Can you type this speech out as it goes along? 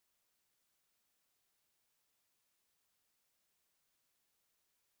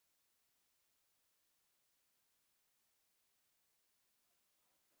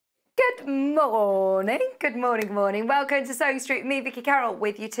Good morning, good morning, good morning. Welcome to Sewing Street, me, Vicki Carroll,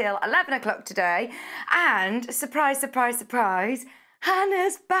 with you till 11 o'clock today. And surprise, surprise, surprise,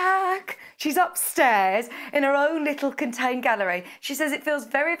 Hannah's back. She's upstairs in her own little contained gallery. She says it feels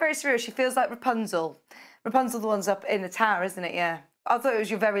very, very surreal. She feels like Rapunzel. Rapunzel, the one's up in the tower, isn't it? Yeah. I thought it was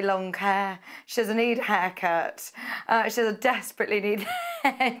your very long hair. She says, I need a haircut. She says, I desperately need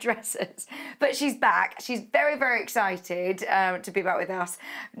hairdressers. But she's back. She's very, very excited to be back with us.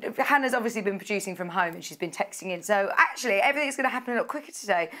 Hannah's obviously been producing from home and she's been texting in. So actually, everything's going to happen a lot quicker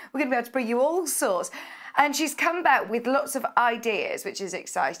today. We're going to be able to bring you all sorts. And she's come back with lots of ideas, which is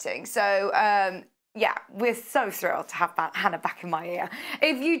exciting. So, yeah, we're so thrilled to have Hannah back in my ear.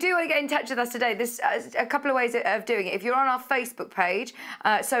 If you do want to get in touch with us today, there's a couple of ways of doing it. If you're on our Facebook page,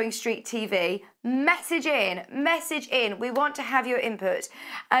 Sewing Street TV, message in. We want to have your input.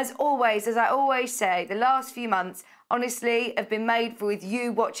 As always, as I always say, the last few months, honestly, have been made with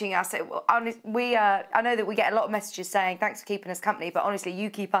you watching us. I know that we get a lot of messages saying, thanks for keeping us company, but honestly, you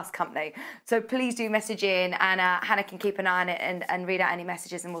keep us company. So please do message in, and Hannah can keep an eye on it and read out any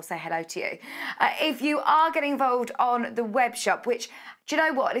messages, and we'll say hello to you. If you are getting involved on the web shop, which, do you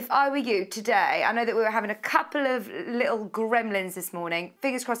know what? If I were you today, I know that we were having a couple of little gremlins this morning.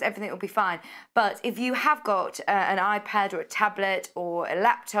 Fingers crossed everything will be fine. But if you have got an iPad or a tablet or a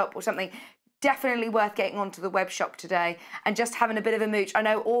laptop or something, definitely worth getting onto the web shop today and just having a bit of a mooch. I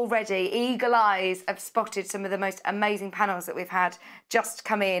know already eagle eyes have spotted some of the most amazing panels that we've had just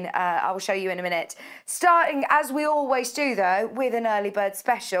come in. I will show you in a minute. Starting, as we always do though, with an early bird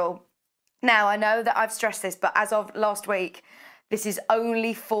special. Now, I know that I've stressed this, but as of last week, this is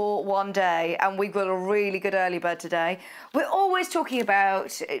only for one day, and we've got a really good early bird today. We're always talking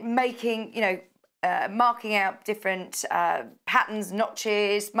about making, marking out different patterns,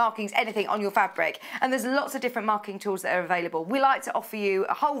 notches, markings, anything on your fabric. And there's lots of different marking tools that are available. We like to offer you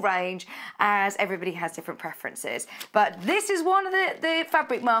a whole range, as everybody has different preferences. But this is one of the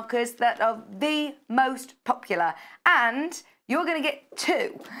fabric markers that are the most popular. And you're going to get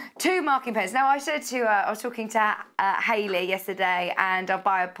two marking pens. Now, I was talking to Hayley yesterday, and our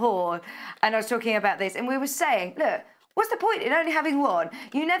buyer Paul, and I was talking about this, and we were saying, look, what's the point in only having one?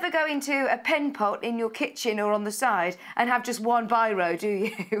 You never go into a pen pot in your kitchen or on the side and have just one biro, do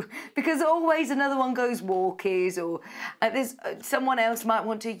you? Because always another one goes walkies, or there's someone else might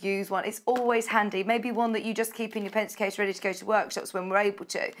want to use one. It's always handy. Maybe one that you just keep in your pencil case ready to go to workshops when we're able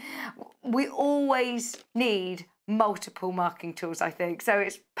to. We always need multiple marking tools, I think. So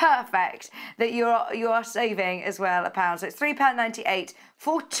it's perfect that you are saving as well £1. So it's £3.98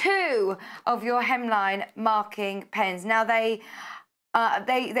 for two of your hemline marking pens. Now they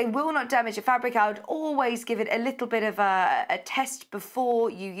will not damage your fabric. I would always give it a little bit of a test before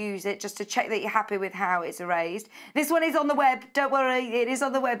you use it, just to check that you're happy with how it's erased. This one is on the web. Don't worry, it is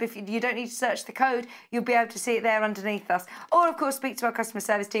on the web. If you don't need to search the code, you'll be able to see it there underneath us. Or, of course, speak to our customer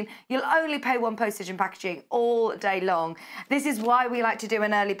service team. You'll only pay one postage and packaging all day long. This is why we like to do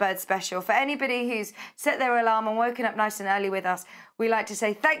an early bird special. For anybody who's set their alarm and woken up nice and early with us, we like to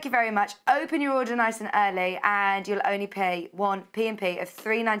say thank you very much. Open your order nice and early, and you'll only pay one P&P of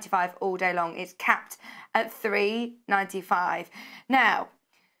 £3.95 all day long. It's capped at £3.95. Now,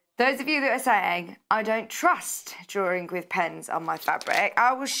 those of you that are saying, I don't trust drawing with pens on my fabric,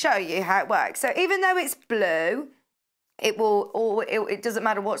 I will show you how it works. So even though it's blue, it doesn't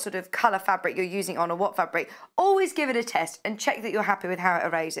matter what sort of colour fabric you're using on, or what fabric, always give it a test and check that you're happy with how it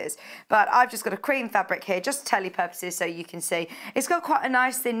erases. But I've just got a cream fabric here, just for tally purposes, so you can see. It's got quite a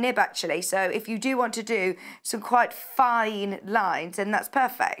nice thin nib actually, so if you do want to do some quite fine lines, then that's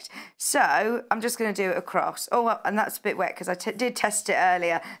perfect. So I'm just going to do it across. Oh, well, and that's a bit wet because I did test it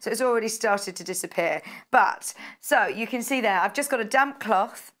earlier, so it's already started to disappear. But, so you can see there, I've just got a damp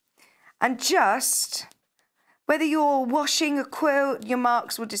cloth, and just, whether you're washing a quilt, your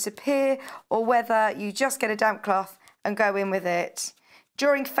marks will disappear, or whether you just get a damp cloth and go in with it.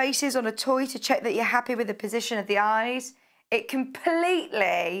 Drawing faces on a toy to check that you're happy with the position of the eyes, it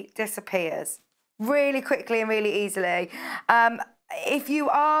completely disappears really quickly and really easily.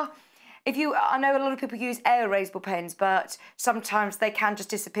 I know a lot of people use air erasable pens, but sometimes they can just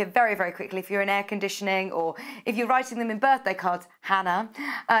disappear very, very quickly. If you're in air conditioning, or if you're writing them in birthday cards, Hannah,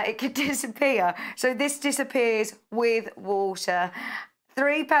 it could disappear. So this disappears with water.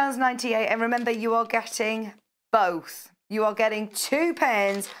 £3.98, and remember, you are getting both. You are getting two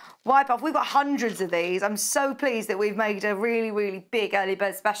pens. Wipe off. We've got hundreds of these. I'm so pleased that we've made a really, really big early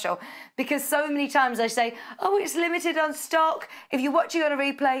bird special, because so many times I say, oh, it's limited on stock. If you're watching on a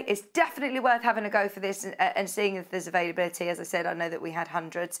replay, it's definitely worth having a go for this and seeing if there's availability. As I said, I know that we had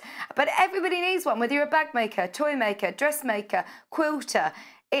hundreds, but everybody needs one, whether you're a bag maker, toy maker, dressmaker, quilter.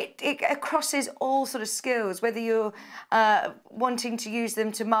 it crosses all sort of skills, whether you're wanting to use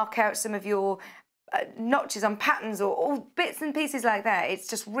them to mark out some of your notches on patterns or bits and pieces like that. It's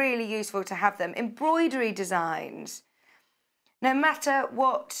just really useful to have them. Embroidery designs. No matter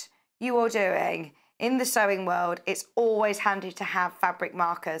what you are doing in the sewing world, it's always handy to have fabric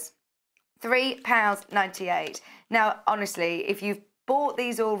markers. £3.98. Now, honestly, if you've bought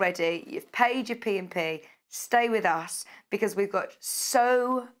these already, you've paid your P&P, stay with us because we've got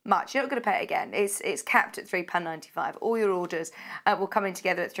so much. You're not going to pay it again. It's capped at £3.95. All your orders will come in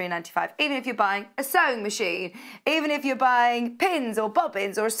together at £3.95. Even if you're buying a sewing machine, even if you're buying pins or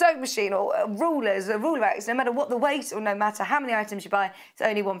bobbins or a sewing machine or rulers or ruler racks, no matter what the weight or no matter how many items you buy, it's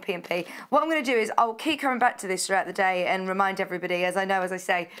only one P&P. What I'm going to do is I'll keep coming back to this throughout the day and remind everybody, as I know, as I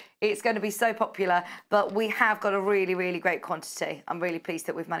say, it's going to be so popular, but we have got a really, really great quantity. I'm really pleased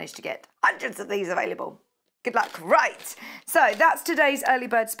that we've managed to get hundreds of these available. Good luck. Right, so that's today's early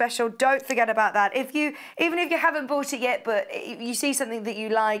bird special. Don't forget about that. Even if you haven't bought it yet, but you see something that you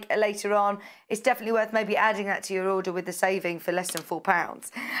like later on, it's definitely worth maybe adding that to your order with the saving for less than £4.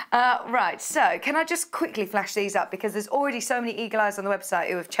 Right, so can I just quickly flash these up because there's already so many eagle eyes on the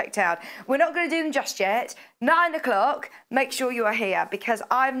website who have checked out. We're not going to do them just yet. 9 o'clock, make sure you are here because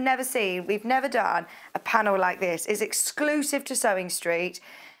we've never done a panel like this. It's exclusive to Sewing Street.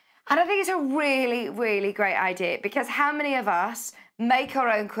 And I think it's a really, really great idea because how many of us make our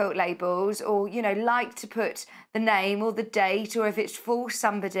own quilt labels or, you know, like to put the name or the date or if it's for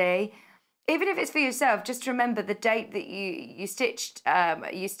somebody, even if it's for yourself, just remember the date that you stitched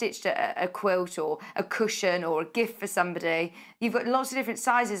a quilt or a cushion or a gift for somebody. You've got lots of different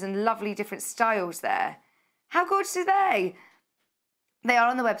sizes and lovely different styles there. How gorgeous are they? They are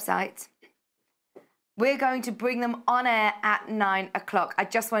on the website. We're going to bring them on air at 9 o'clock. I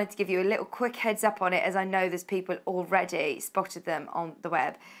just wanted to give you a little quick heads up on it as I know there's people already spotted them on the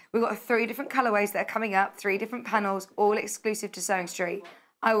web. We've got 3 different colourways that are coming up, 3 different panels, all exclusive to Sewing Street.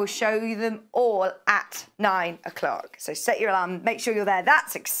 I will show you them all at 9 o'clock. So set your alarm, make sure you're there.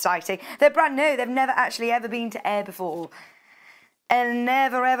 That's exciting. They're brand new. They've never actually ever been to air before. And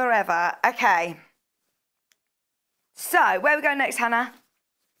never, ever, ever. Okay. So, where are we going next, Hannah?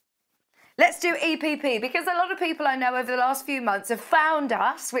 Let's do EPP because a lot of people I know over the last few months have found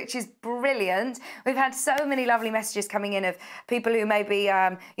us, which is brilliant. We've had so many lovely messages coming in of people who may be,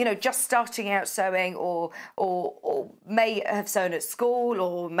 you know, just starting out sewing or may have sewn at school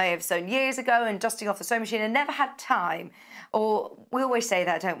or may have sewn years ago and dusting off the sewing machine and never had time. Or we always say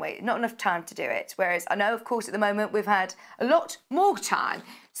that, don't we? Not enough time to do it. Whereas I know, of course, at the moment we've had a lot more time.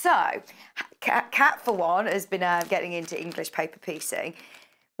 So, Kat, for one, has been getting into English paper piecing.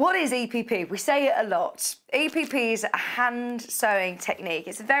 What is EPP? We say it a lot. EPP is a hand sewing technique.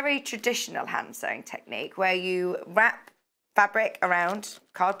 It's a very traditional hand sewing technique where you wrap fabric around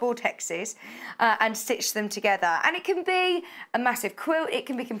cardboard hexes and stitch them together. And it can be a massive quilt, it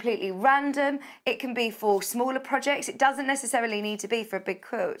can be completely random, it can be for smaller projects, it doesn't necessarily need to be for a big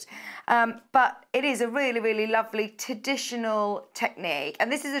quilt. But it is a really, really lovely traditional technique. And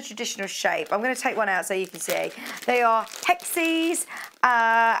this is a traditional shape. I'm going to take one out so you can see. They are hexes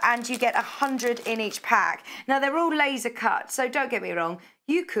and you get 100 in each pack. Now they're all laser cut, so don't get me wrong,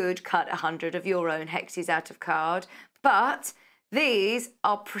 you could cut 100 of your own hexes out of card, but these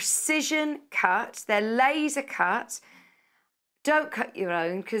are precision cut, they're laser cut. Don't cut your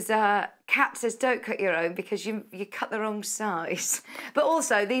own because Kat says don't cut your own because you cut the wrong size. But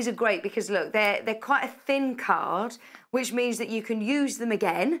also these are great because look, they're quite a thin card, which means that you can use them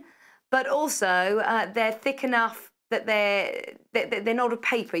again, but also they're thick enough that they're not a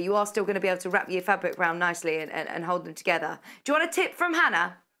paper. You are still going to be able to wrap your fabric around nicely and hold them together. Do you want a tip from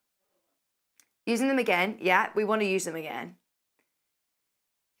Hannah? Using them again, yeah, we want to use them again.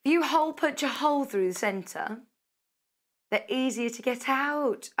 If you punch a hole through the centre, they're easier to get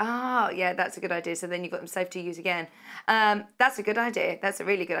out. Ah, yeah, that's a good idea. So then you've got them safe to use again. That's a good idea. That's a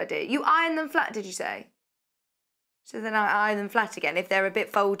really good idea. You iron them flat, did you say? So then I iron them flat again. If they're a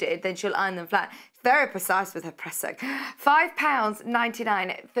bit folded, then she'll iron them flat. Very precise with her pressing.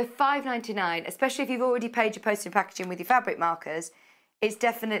 £5.99 for $5.99, especially if you've already paid your postage and packaging with your fabric markers. It's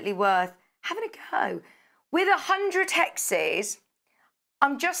definitely worth having a go. With 100 hexes,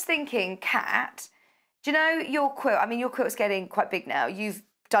 I'm just thinking, Kat, do you know your quilt? I mean, your quilt's getting quite big now. You've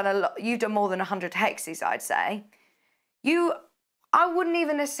done a lot. You've done more than 100 hexes, I'd say. I wouldn't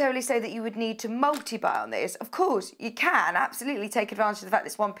even necessarily say that you would need to multi-buy on this. Of course, you can absolutely take advantage of the fact that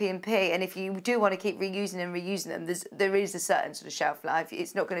it's one P&P, and if you do want to keep reusing and reusing them, there is a certain sort of shelf life.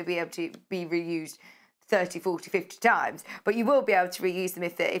 It's not going to be able to be reused 30, 40, 50 times, but you will be able to reuse them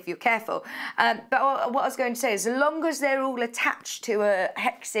if you're careful. But what I was going to say is, as long as they're all attached to a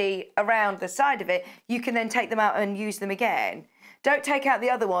hexie around the side of it, you can then take them out and use them again. Don't take out the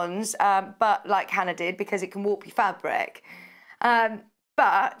other ones, but like Hannah did, because it can warp your fabric.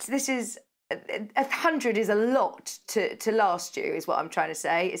 But this is 100 is a lot to last you, is what I'm trying to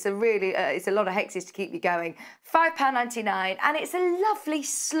say. It's a really it's a lot of hexes to keep you going. £5.99, and it's a lovely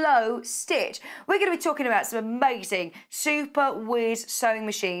slow stitch. We're going to be talking about some amazing super whiz sewing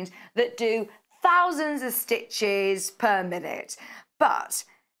machines that do thousands of stitches per minute, but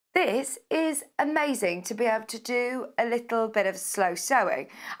this is amazing to be able to do a little bit of slow sewing.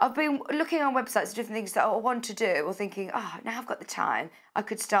 I've been looking on websites of different things that I want to do, or thinking, oh, now I've got the time, I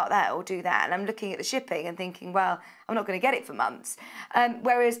could start that or do that. And I'm looking at the shipping and thinking, well, I'm not going to get it for months.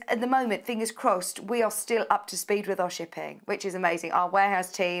 Whereas at the moment, fingers crossed, we are still up to speed with our shipping, which is amazing. Our warehouse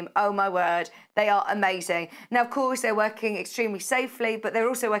team, oh my word, they are amazing. Now, of course, they're working extremely safely, but they're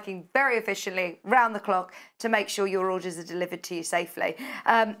also working very efficiently round the clock to make sure your orders are delivered to you safely.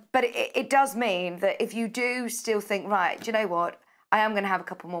 But it does mean that if you do still think, right, do you know what? I am going to have a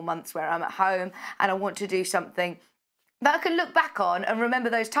couple more months where I'm at home and I want to do something that I can look back on and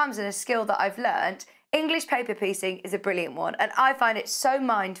remember those times, and a skill that I've learned. English paper piecing is a brilliant one, and I find it so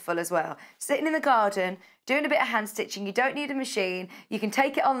mindful as well. Sitting in the garden, doing a bit of hand stitching, you don't need a machine, you can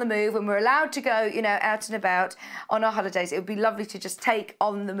take it on the move. When we're allowed to go, you know, out and about on our holidays, it would be lovely to just take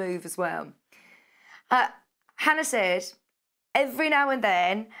on the move as well. Hannah said, every now and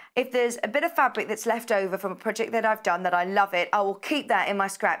then, if there's a bit of fabric that's left over from a project that I've done that I love it, I will keep that in my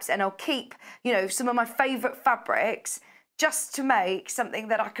scraps, and I'll keep, you know, some of my favourite fabrics just to make something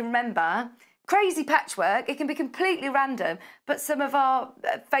that I can remember. Crazy patchwork, it can be completely random, but some of our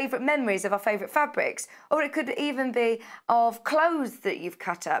favourite memories of our favourite fabrics, or it could even be of clothes that you've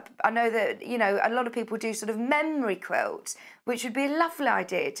cut up. I know that, you know, a lot of people do sort of memory quilts, which would be a lovely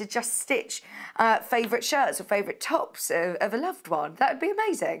idea to just stitch favourite shirts or favourite tops of a loved one. That would be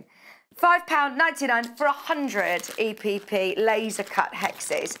amazing. £5.99 for 100 EPP laser cut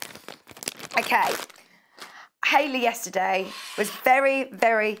hexes. Okay. Hayley yesterday was very,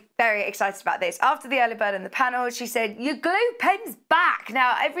 very, very excited about this. After the early bird and the panel, she said, your glue pen's back.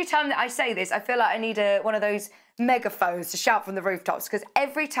 Now, every time that I say this, I feel like I need one of those megaphones to shout from the rooftops, because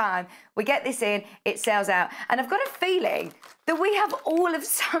every time we get this in, it sells out. And I've got a feeling that we have all of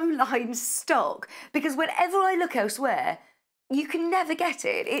some lines stock, because whenever I look elsewhere, you can never get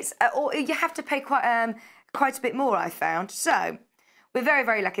it. It's or you have to pay quite a bit more, I found. So we're very,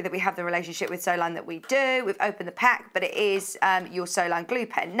 very lucky that we have the relationship with Sewline that we do. We've opened the pack, but it is your Sewline glue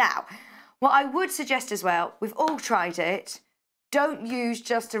pen. Now, what I would suggest as well, we've all tried it. Don't use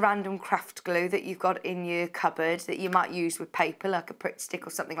just a random craft glue that you've got in your cupboard that you might use with paper, like a Pritt stick or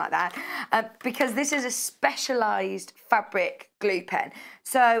something like that, because this is a specialised fabric glue pen.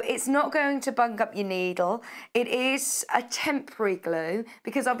 So it's not going to bung up your needle. It is a temporary glue,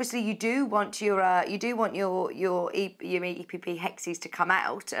 because obviously you do want your EPP hexes to come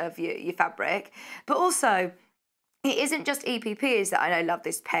out of your fabric, but also it isn't just EPPers that I know love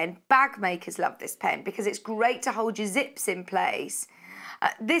this pen. Bag makers love this pen because it's great to hold your zips in place.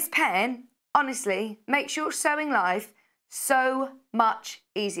 This pen, honestly, makes your sewing life so much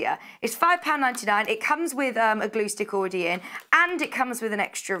easier. It's £5.99. It comes with a glue stick already in, and it comes with an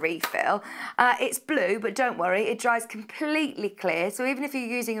extra refill. It's blue, but don't worry, it dries completely clear. So even if you're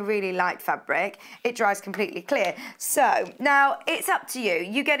using a really light fabric, it dries completely clear. So now it's up to you.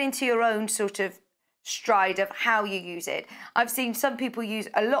 You get into your own sort of stride of how you use it. I've seen some people use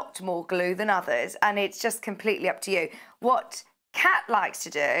a lot more glue than others, and it's just completely up to you. What Kat likes to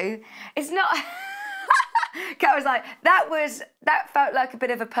do is not... Kat was like, that felt like a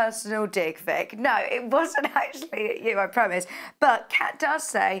bit of a personal dig, Vic. No, it wasn't actually at you, I promise. But Kat does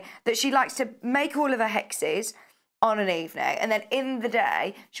say that she likes to make all of her hexes on an evening, and then in the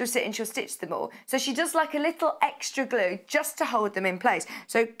day she'll sit and she'll stitch them all. So she does like a little extra glue just to hold them in place.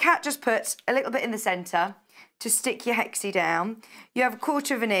 So Kat just puts a little bit in the centre to stick your hexie down. You have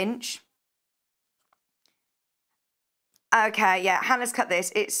 1/4 inch. Okay, yeah, Hannah's cut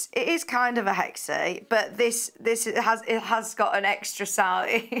this. It is kind of a hexie, but it has got an extra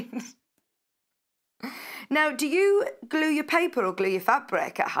side. Now, do you glue your paper or glue your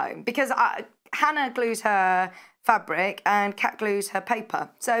fabric at home? Because Hannah glues her fabric and Kat glues her paper.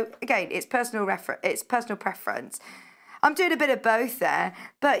 So again, it's personal preference. I'm doing a bit of both there,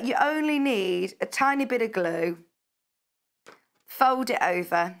 but you only need a tiny bit of glue. Fold it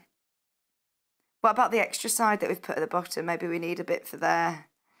over. What about the extra side that we've put at the bottom? Maybe we need a bit for there.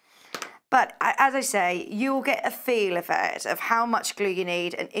 But as I say, you'll get a feel of it, of how much glue you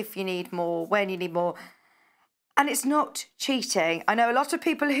need and if you need more, when you need more. And it's not cheating. I know a lot of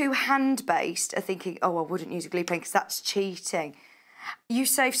people who hand-based are thinking, oh, I wouldn't use a glue pen because that's cheating. You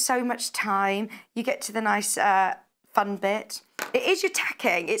save so much time. You get to the nice fun bit. It is your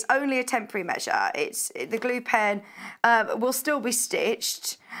tacking. It's only a temporary measure. The glue pen will still be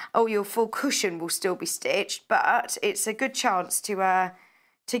stitched, or your full cushion will still be stitched, but it's a good chance to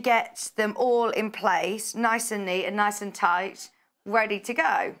get them all in place, nice and neat and nice and tight, ready to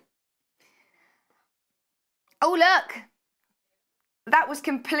go. Oh, look, that was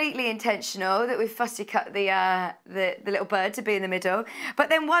completely intentional that we fussy cut the little bird to be in the middle. But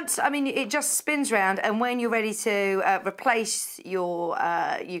then once, I mean, it just spins round, and when you're ready to replace your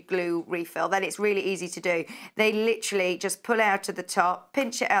glue refill, then it's really easy to do. They literally just pull out to the top,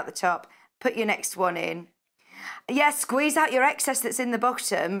 pinch it out the top, put your next one in. Yeah, squeeze out your excess that's in the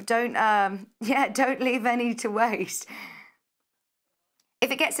bottom. Don't leave any to waste. If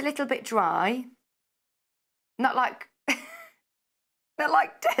it gets a little bit dry, not like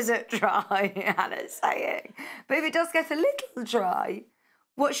desert dry, Hannah's saying. But if it does get a little dry,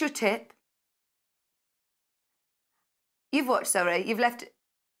 what's your tip? You've watched, sorry, you've left it.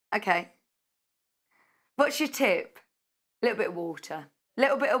 Okay. What's your tip? A little bit of water.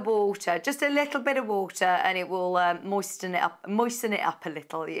 Little bit of water, just a little bit of water, and it will moisten it up a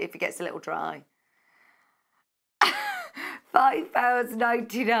little if it gets a little dry.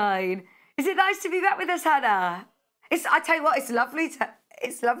 £5.99. Is it nice to be back with us, Hannah? I tell you what, it's lovely to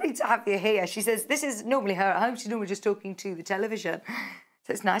have you here. She says this is normally her at home. She's normally just talking to the television,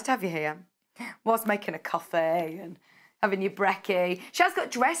 so it's nice to have you here. Whilst making a coffee and having your brekkie. She has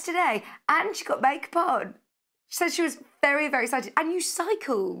got dressed today, and she got makeup on. She said she was very, very excited. And you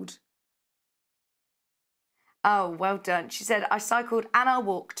cycled. Oh, well done. She said, I cycled and I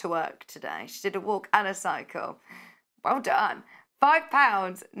walked to work today. She did a walk and a cycle. Well done.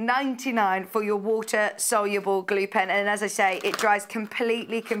 £5.99 for your water-soluble glue pen. And as I say, it dries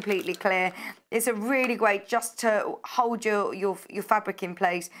completely clear. It's a really great just to hold your fabric in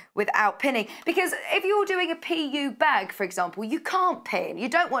place without pinning. Because if you're doing a PU bag, for example, you can't pin. You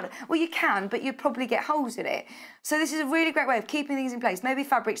don't want to. Well, you can, but you'd probably get holes in it. So this is a really great way of keeping things in place. Maybe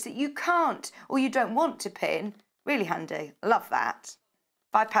fabrics that you can't or you don't want to pin. Really handy. Love that.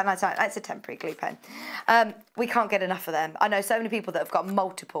 £5.99, that's a temporary glue pen. We can't get enough of them. I know so many people that have got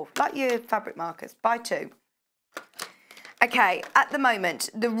multiple, like your fabric markers. Buy two. Okay, at the moment,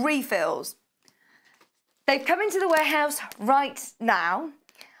 the refills. They've come into the warehouse right now.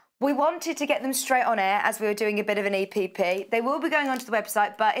 We wanted to get them straight on air as we were doing a bit of an EPP. They will be going onto the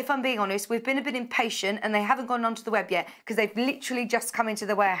website, but if I'm being honest, we've been a bit impatient and they haven't gone onto the web yet because they've literally just come into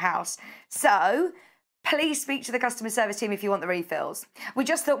the warehouse. So please speak to the customer service team if you want the refills. We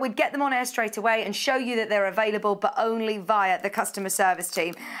just thought we'd get them on air straight away and show you that they're available, but only via the customer service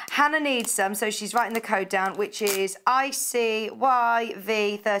team. Hannah needs some, so she's writing the code down, which is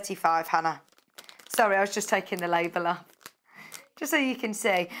ICYV35, Hannah. Sorry, I was just taking the label up, just so you can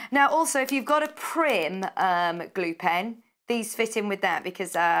see. Now, also, if you've got a Prim glue pen, these fit in with that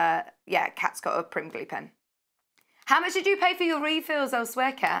because, yeah, Kat's got a Prim glue pen. How much did you pay for your refills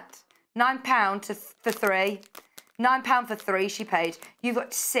elsewhere, Kat? £9 for three. £9 for three she paid. You've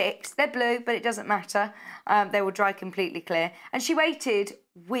got 6. They're blue, but it doesn't matter. They will dry completely clear. And she waited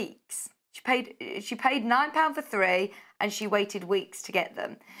weeks. She paid £9 for 3, and she waited weeks to get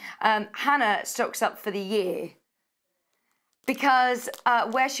them. Hannah stocks up for the year because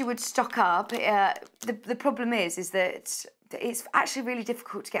where she would stock up, the problem is that it's actually really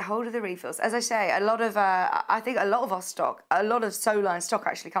difficult to get hold of the refills. As I say, I think a lot of our stock, a lot of sew line stock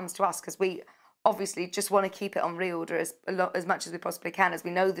actually comes to us because we obviously just want to keep it on reorder as much as we possibly can, as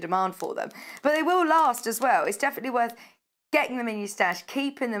we know the demand for them. But they will last as well. It's definitely worth getting them in your stash,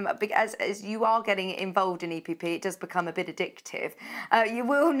 keeping them, as you are getting involved in EPP, it does become a bit addictive. You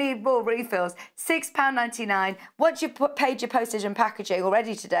will need more refills. £6.99. Once you've paid your postage and packaging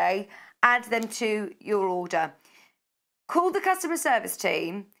already today, add them to your order. Call the customer service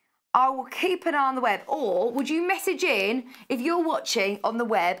team. I will keep an eye on the web. Or would you message in, if you're watching on the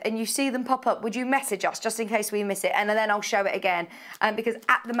web and you see them pop up, would you message us just in case we miss it? And then I'll show it again. Because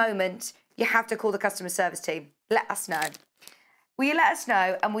at the moment, you have to call the customer service team. Let us know. Will you let us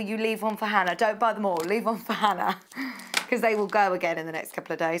know, and will you leave one for Hannah? Don't buy them all. Leave one for Hannah because they will go again in the next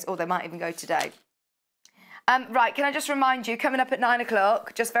couple of days, or they might even go today. Right, can I just remind you, coming up at 9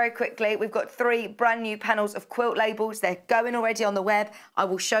 o'clock, just very quickly, we've got 3 brand new panels of quilt labels. They're going already on the web. I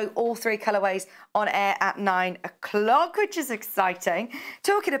will show all 3 colourways on air at 9 o'clock, which is exciting.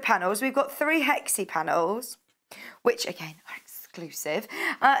 Talking of panels, we've got 3 hexie panels, which, again, are exclusive.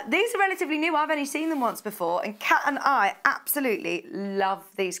 These are relatively new. I've only seen them once before, and Kat and I absolutely love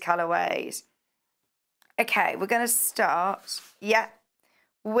these colourways. Okay, we're going to start,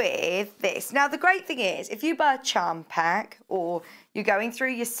 with this. Now, the great thing is, if you buy a charm pack or you're going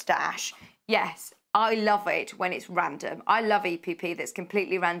through your stash, yes, I love it when it's random. I love EPP that's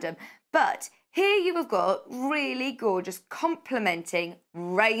completely random. But here you have got really gorgeous complementing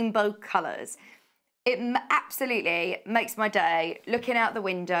rainbow colours. It absolutely makes my day looking out the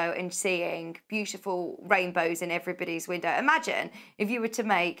window and seeing beautiful rainbows in everybody's window. Imagine if you were to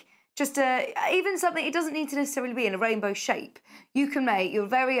make just even something, it doesn't need to necessarily be in a rainbow shape. You can make your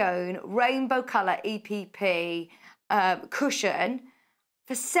very own rainbow colour EPP cushion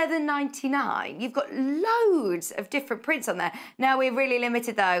for $7.99. You've got loads of different prints on there. Now, we're really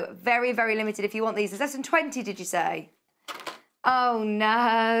limited though, very, very limited. If you want these, there's less than 20, did you say? Oh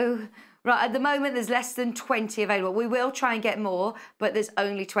no. Right, at the moment, there's less than 20 available. We will try and get more, but there's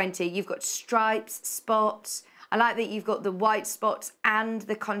only 20. You've got stripes, spots. I like that you've got the white spots and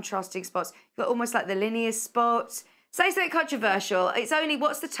the contrasting spots. You've got almost like the linear spots. Say something controversial. It's only,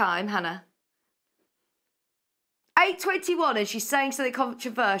 what's the time, Hannah? 8:21, and she's saying something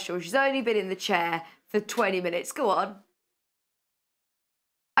controversial. She's only been in the chair for 20 minutes. Go on.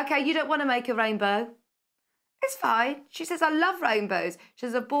 Okay, you don't want to make a rainbow. It's fine. She says, I love rainbows. She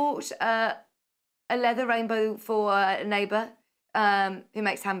says, I bought a leather rainbow for a neighbour who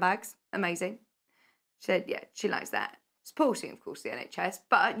makes handbags. Amazing. She said, yeah, she likes that. Supporting, of course, the NHS.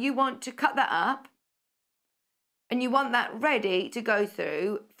 But you want to cut that up and you want that ready to go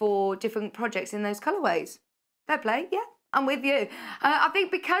through for different projects in those colourways. Fair play, yeah. I'm with you. I think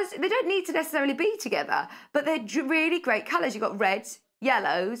because they don't need to necessarily be together, but they're really great colours. You've got reds,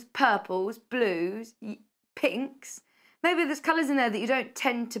 yellows, purples, blues, pinks. Maybe there's colours in there that you don't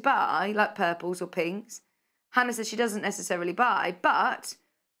tend to buy, like purples or pinks. Hannah says she doesn't necessarily buy, but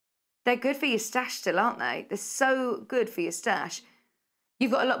they're good for your stash still, aren't they? They're so good for your stash.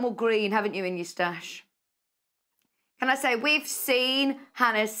 You've got a lot more green, haven't you, in your stash? Can I say, we've seen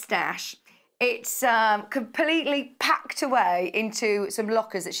Hannah's stash. It's completely packed away into some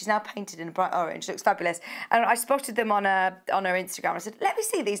lockers that she's now painted in a bright orange. Looks fabulous. And I spotted them on her Instagram. I said, let me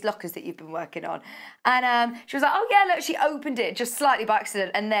see these lockers that you've been working on. And she was like, oh, yeah, look, she opened it just slightly by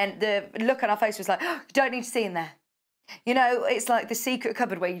accident. And then the look on her face was like, oh, you don't need to see in there. You know, it's like the secret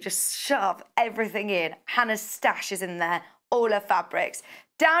cupboard where you just shove everything in. Hannah's stash is in there, all her fabrics.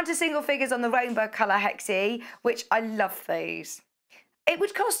 Down to single figures on the rainbow colour hexie, which I love these. It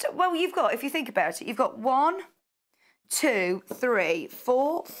would cost, well, you've got, if you think about it, you've got 1, 2, 3,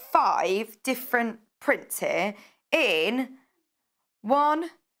 4, 5 different prints here in 1,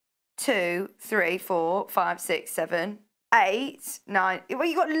 2, 3, 4, 5, 6, 7, 8, 9. Well,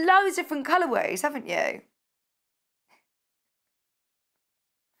 you've got loads of different colourways, haven't you?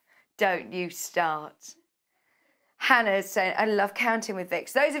 Don't you start. Hannah's saying, I love counting with Vic.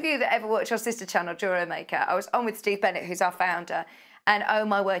 So those of you that ever watch our sister channel, Juro Maker, I was on with Steve Bennett, who's our founder, and oh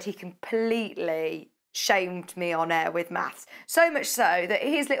my word, he completely shamed me on air with maths. So much so that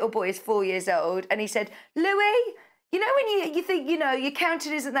his little boy is 4 years old, and he said, Louis, you know when you think, you know, your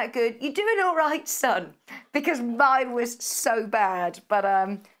counting isn't that good, you're doing all right, son, because mine was so bad. But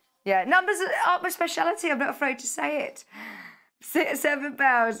yeah, numbers aren't my speciality, I'm not afraid to say it.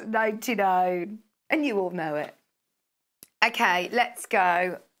 £7.99, and you all know it. Okay, let's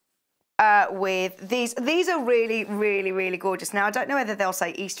go with these. These are really, really, really gorgeous. Now, I don't know whether they'll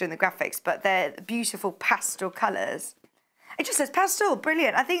say Easter in the graphics, but they're beautiful pastel colours. It just says pastel,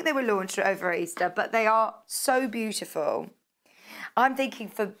 brilliant. I think they were launched over Easter, but they are so beautiful. I'm thinking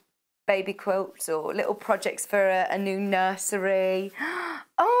for baby quilts or little projects for a new nursery.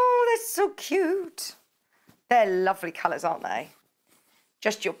 Oh, they're so cute. They're lovely colours, aren't they?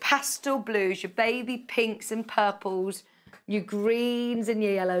 Just your pastel blues, your baby pinks and purples, your greens and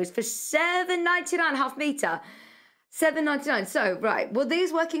your yellows for $7.99, half metre. $7.99. So, right, will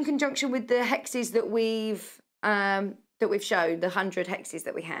these work in conjunction with the hexes that we've shown, the 100 hexes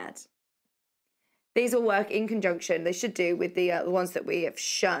that we had? These will work in conjunction. They should do with the ones that we have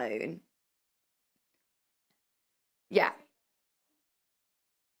shown. Yeah.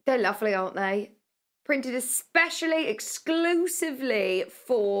 They're lovely, aren't they? Printed especially, exclusively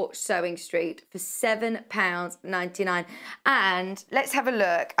for Sewing Street for £7.99. And let's have a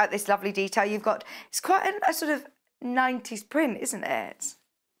look at this lovely detail you've got. It's quite a sort of 90s print, isn't it?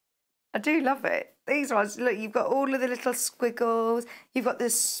 I do love it. These ones, look, you've got all of the little squiggles. You've got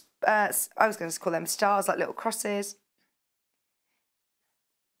this, I was going to call them stars, like little crosses.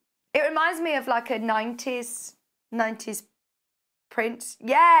 It reminds me of like a 90s print.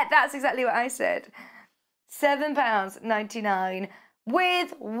 Yeah, that's exactly what I said. £7.99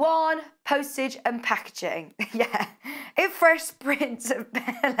 with 1 postage and packaging. Yeah, if Fresh Prince of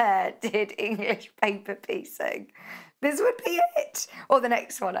Bel-Air did English paper piecing, this would be it. Or the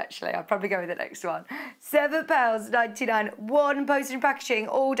next one, actually. I'll probably go with the next one. £7.99, 1 postage and packaging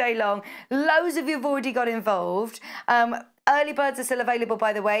all day long. Loads of you have already got involved. Early birds are still available,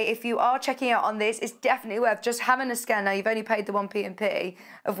 by the way. If you are checking out on this, it's definitely worth just having a scan now. You've only paid the 1p&p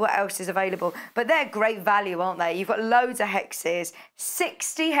of what else is available. But they're great value, aren't they? You've got loads of hexes.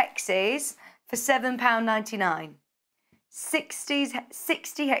 60 hexes for £7.99. 60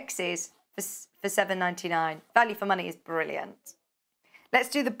 hexes for £7.99. Value for money is brilliant. Let's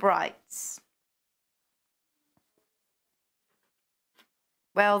do the brights.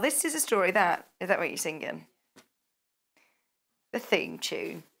 Well, this is a story that... Is that what you're singing? The theme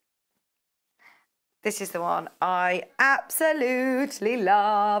tune. This is the one I absolutely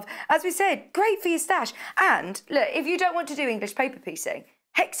love. As we said, great for your stash. And look, if you don't want to do English paper piecing,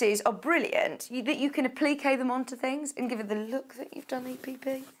 hexes are brilliant. That you can applique them onto things and give it the look that you've done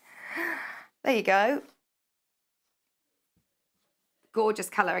EPP. There you go. Gorgeous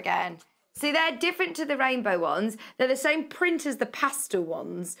colour again. See, they're different to the rainbow ones. They're the same print as the pastel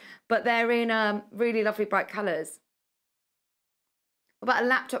ones, but they're in really lovely bright colours. What about a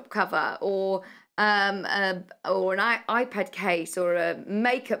laptop cover or an iPad case or a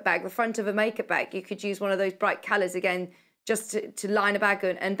makeup bag, the front of a makeup bag? You could use one of those bright colours again just to line a bag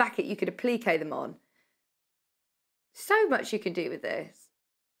and back it. You could applique them on. So much you can do with this.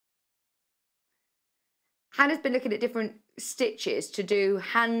 Hannah's been looking at different stitches to do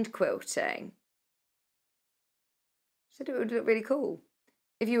hand quilting. So it would look really cool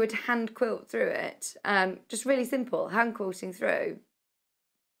if you were to hand quilt through it. Just really simple, hand quilting through.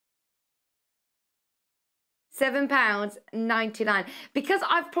 £7.99. Because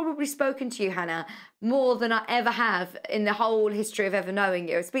I've probably spoken to you, Hannah, more than I ever have in the whole history of ever knowing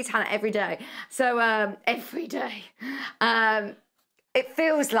you. I speak to Hannah every day. So every day. It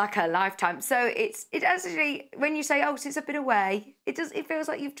feels like a lifetime. So it actually, when you say, oh, since I've been away, it feels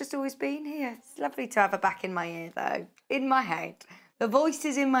like you've just always been here. It's lovely to have her back in my ear, though. In my head. The voice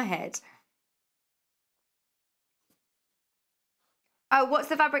is in my head. Oh, what's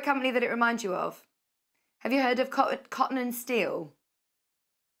the fabric company that it reminds you of? Have you heard of Cotton and Steel?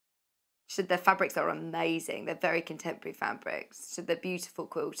 She said their fabrics are amazing. They're very contemporary fabrics. She said they're beautiful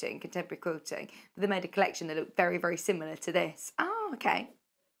quilting, contemporary quilting. But they made a collection that looked very, very similar to this. Oh, okay.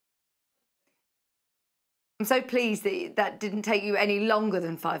 I'm so pleased that that didn't take you any longer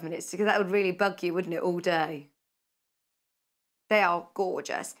than 5 minutes, because that would really bug you, wouldn't it, all day? They are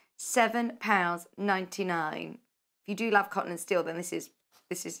gorgeous. £7.99. If you do love Cotton and Steel, then this is,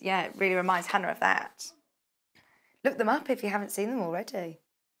 yeah, it really reminds Hannah of that. Look them up if you haven't seen them already.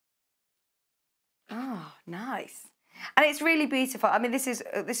 Oh, nice. And it's really beautiful. I mean, they're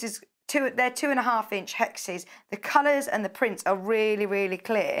 2.5-inch hexes. The colours and the prints are really, really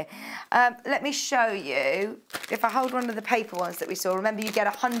clear. Let me show you. If I hold one of the paper ones that we saw, remember you get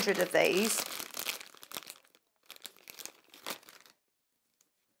 100 of these.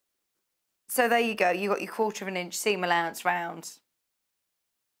 So there you go. You got your 1/4 inch seam allowance round.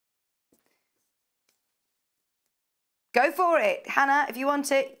 Go for it, Hannah. If you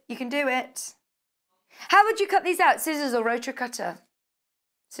want it, you can do it. How would you cut these out? Scissors or rotary cutter?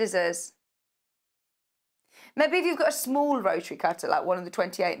 Scissors. Maybe if you've got a small rotary cutter, like one of the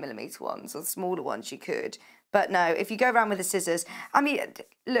 28mm ones, or the smaller ones, you could. But no, if you go around with the scissors, I mean,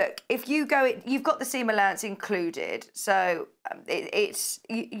 look, if you go, you've got the seam allowance included, so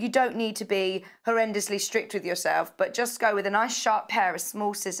you don't need to be horrendously strict with yourself, but just go with a nice sharp pair of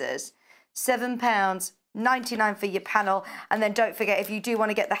small scissors. £7.99 for your panel. And then don't forget, if you do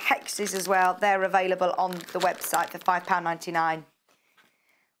want to get the hexes as well, they're available on the website for £5.99.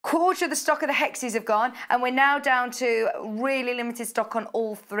 1/4 of the stock of the hexes have gone, and we're now down to really limited stock on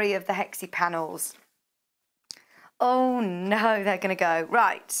all 3 of the hexy panels. Oh no, they're going to go.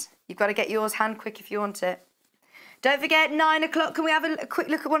 Right, you've got to get yours hand quick if you want it. Don't forget, 9 o'clock, can we have a quick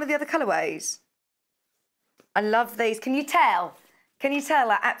look at one of the other colourways? I love these. Can you tell? Can you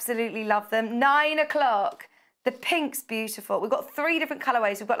tell? I absolutely love them. 9 o'clock. The pink's beautiful. We've got 3 different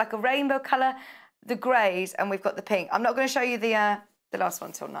colourways. We've got like a rainbow colour, the greys, and we've got the pink. I'm not going to show you the last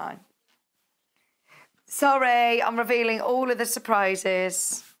one till 9. Sorry, I'm revealing all of the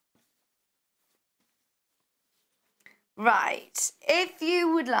surprises. Right. If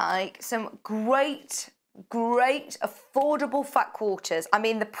you would like some great affordable fat quarters, I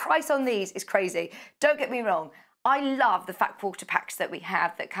mean, the price on these is crazy. Don't get me wrong. I love the fat quarter packs that we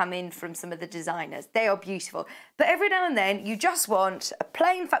have that come in from some of the designers. They are beautiful. But every now and then you just want a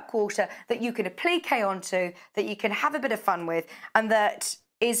plain fat quarter that you can applique onto, that you can have a bit of fun with, and that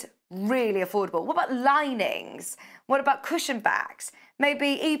is really affordable. What about linings? What about cushion bags?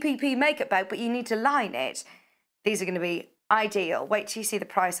 Maybe EPP makeup bag, but you need to line it. These are going to be ideal. Wait till you see the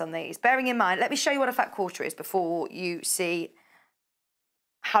price on these. Bearing in mind, let me show you what a fat quarter is before you see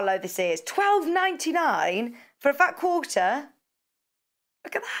how low this is. £12.99 for a fat quarter.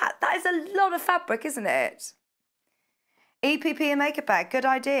 Look at that. That is a lot of fabric, isn't it? EPP and makeup bag. Good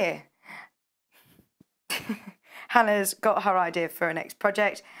idea. Hannah's got her idea for her next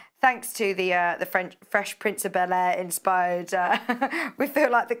project. Thanks to the Fresh Prince of Bel-Air inspired, we feel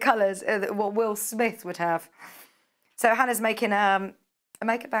like the colours what Will Smith would have. So Hannah's making a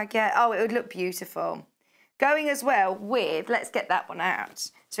makeup bag, yeah. Oh, it would look beautiful. Going as well with, let's get that one out.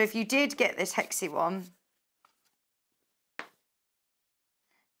 So if you did get this hexy one,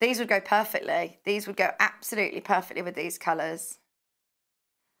 these would go perfectly. These would go absolutely perfectly with these colours.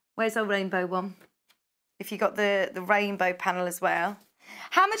 Where's our rainbow one? If you got the rainbow panel as well.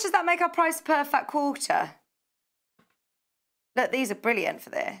 How much does that make our price per fat quarter? Look, these are brilliant for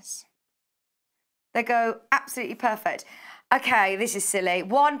this. They go absolutely perfect. Okay, this is silly.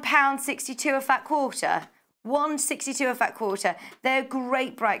 £1.62 a fat quarter. £1.62 a fat quarter. They're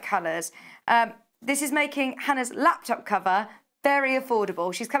great bright colours. This is making Hannah's laptop cover very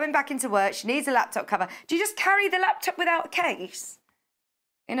affordable. She's coming back into work. She needs a laptop cover. Do you just carry the laptop without a case?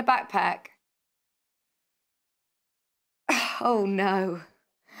 In a backpack? Oh no.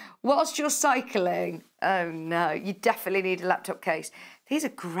 Whilst you're cycling, oh no, you definitely need a laptop case. These are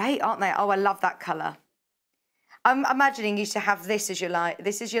great, aren't they? Oh, I love that colour. I'm imagining you to have this as your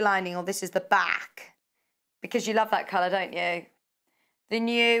lining, or this is the back, because you love that colour, don't you? The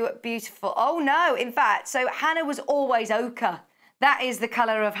new beautiful, oh no, in fact, so Hannah was always ochre. That is the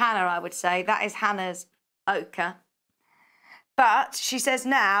colour of Hannah, I would say. That is Hannah's ochre. But she says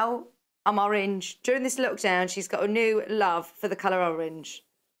now, I'm orange. During this lockdown, she's got a new love for the colour orange.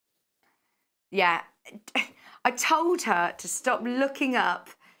 Yeah, I told her to stop looking up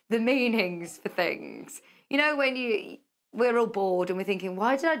the meanings for things. You know, when we're all bored and we're thinking,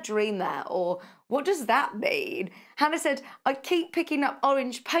 why did I dream that? Or what does that mean? Hannah said, I keep picking up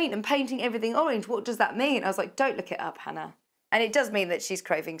orange paint and painting everything orange. What does that mean? I was like, don't look it up, Hannah. And it does mean that she's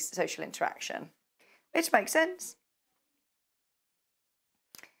craving social interaction, which makes sense.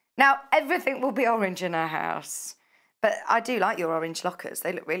 Now, everything will be orange in our house. But I do like your orange lockers.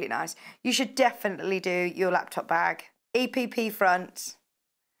 They look really nice. You should definitely do your laptop bag. EPP front.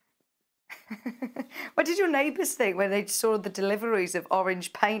 What did your neighbours think when they saw the deliveries of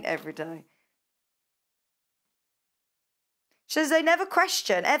orange paint every day? She says they never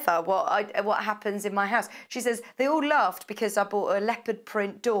question, ever, what happens in my house. She says they all laughed because I bought a leopard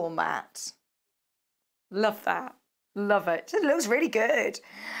print doormat. Love that. Love it. It looks really good.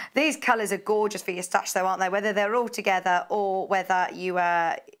 These colours are gorgeous for your stash though, aren't they? Whether they're all together or whether you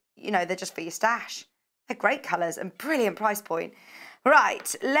know, they're just for your stash. They're great colours and brilliant price point.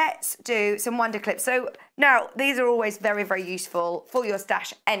 Right, let's do some wonder clips. So now these are always very, very useful for your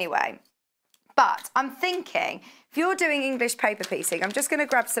stash anyway. But I'm thinking, if you're doing English paper piecing, I'm just going to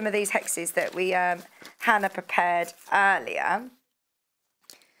grab some of these hexes that Hannah prepared earlier.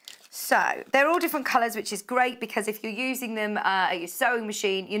 So they're all different colours, which is great because if you're using them at your sewing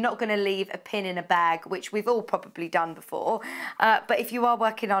machine, you're not going to leave a pin in a bag, which we've all probably done before. But if you are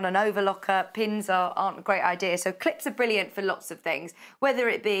working on an overlocker, pins aren't a great idea. So clips are brilliant for lots of things, whether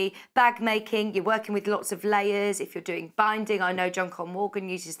it be bag making, you're working with lots of layers. If you're doing binding, I know John Cole Morgan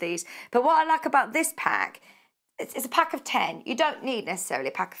uses these. But what I like about this pack, it's a pack of 10. You don't need necessarily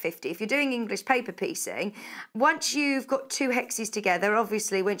a pack of 50. If you're doing English paper piecing, once you've got two hexes together,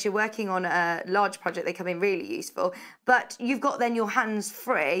 obviously once you're working on a large project, they come in really useful. But you've got then your hands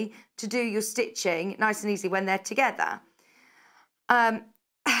free to do your stitching nice and easy when they're together.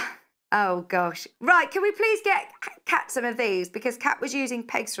 Oh gosh. Right, can we please get Kat some of these? Because Kat was using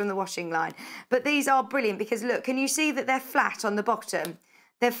pegs from the washing line. But these are brilliant because look, can you see that they're flat on the bottom?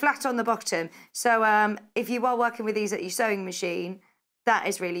 They're flat on the bottom. So if you are working with these at your sewing machine, that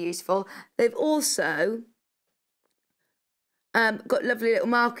is really useful. They've also got lovely little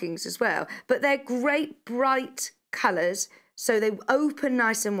markings as well. But they're great bright colours. So they open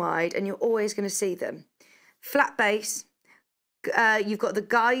nice and wide and you're always going to see them. Flat base. You've got the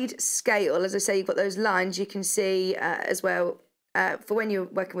guide scale. As I say, you've got those lines you can see as well. For when you're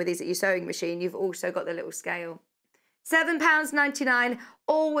working with these at your sewing machine, you've also got the little scale. £7.99,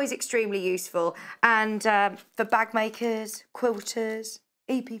 always extremely useful. And for bag makers, quilters,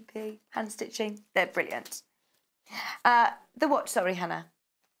 EPP, hand stitching, they're brilliant. The what? Sorry, Hannah.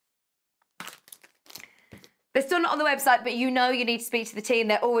 They're still not on the website, but you know you need to speak to the team.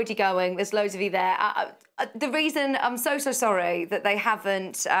 They're already going. There's loads of you there. The reason I'm so sorry that they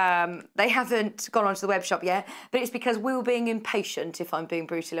haven't gone onto the web shop yet, but it's because we were being impatient. If I'm being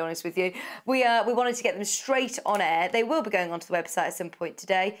brutally honest with you, we wanted to get them straight on air. They will be going onto the website at some point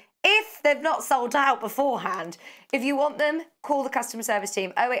today. If they've not sold out beforehand, if you want them, call the customer service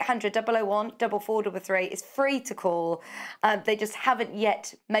team 0800 001 4433. It's free to call. They just haven't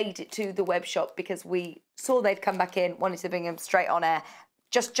yet made it to the web shop because we saw they'd come back in, wanted to bring them straight on air.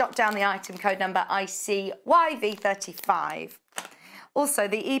 Just jot down the item code number ICYV35. Also,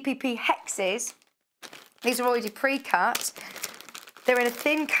 the EPP hexes, these are already pre-cut. They're in a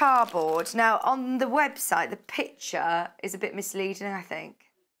thin cardboard. Now, on the website, the picture is a bit misleading, I think.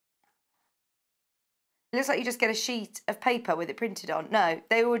 It looks like you just get a sheet of paper with it printed on. No,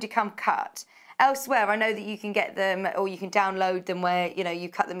 they already come cut. Elsewhere, I know that you can get them or you can download them where, you know, you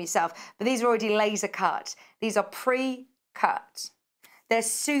cut them yourself. But these are already laser cut. These are pre-cut. They're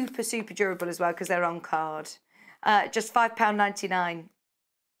super, super durable as well because they're on card. Just £5.99.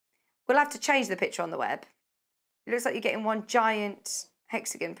 We'll have to change the picture on the web. It looks like you're getting one giant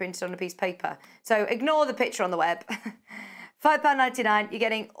hexagon printed on a piece of paper. So ignore the picture on the web. £5.99, you're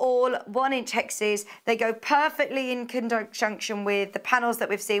getting all 1-inch hexes. They go perfectly in conjunction with the panels that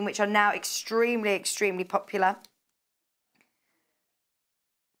we've seen, which are now extremely, extremely popular.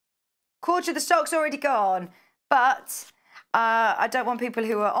 Quarter of the stock's already gone, but I don't want people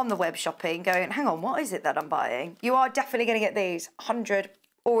who are on the web shopping going, hang on, what is it that I'm buying? You are definitely going to get these 100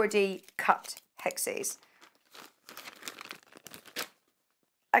 already cut hexes.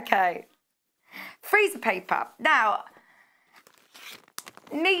 Okay, freezer paper. Now,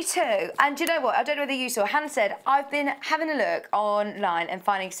 me too. And you know what? I don't know whether you saw. Han said, I've been having a look online and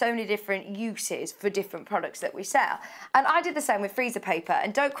finding so many different uses for different products that we sell. And I did the same with freezer paper.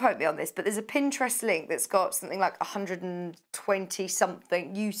 And don't quote me on this, but there's a Pinterest link that's got something like 120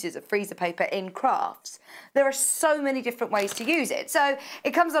 something uses of freezer paper in crafts. There are so many different ways to use it. So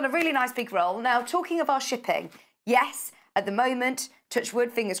it comes on a really nice big roll. Now, talking of our shipping, yes, at the moment, touch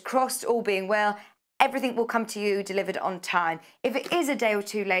wood, fingers crossed, all being well, everything will come to you delivered on time. If it is a day or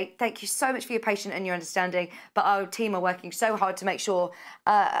two late, thank you so much for your patience and your understanding. But our team are working so hard to make sure,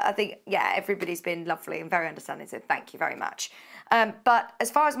 I think, yeah, everybody's been lovely and very understanding. So thank you very much. But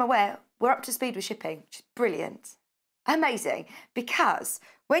as far as I'm aware, we're up to speed with shipping, which is brilliant. Amazing. Because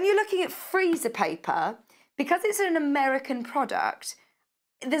when you're looking at freezer paper, because it's an American product,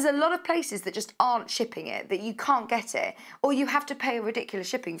 there's a lot of places that just aren't shipping it, that you can't get it, or you have to pay a ridiculous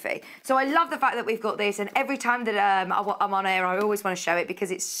shipping fee. So I love the fact that we've got this, and every time that I'm on air, I always want to show it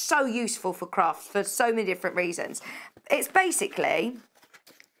because it's so useful for crafts for so many different reasons. It's basically,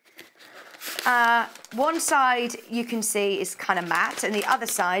 one side you can see is kind of matte, and the other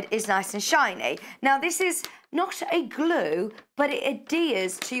side is nice and shiny. Now this is not a glue, but it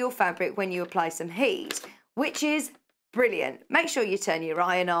adheres to your fabric when you apply some heat, which is brilliant. Make sure you turn your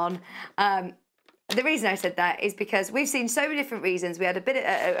iron on. The reason I said that is because we've seen so many different reasons. We had a bit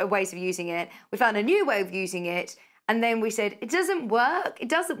of ways of using it. We found a new way of using it. And then we said, it doesn't work. It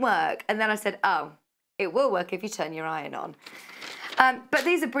doesn't work. And then I said, oh, it will work if you turn your iron on. But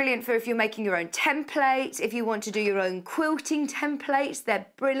these are brilliant for if you're making your own templates, if you want to do your own quilting templates, they're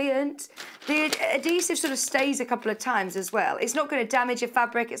brilliant. The adhesive sort of stays a couple of times as well. It's not going to damage your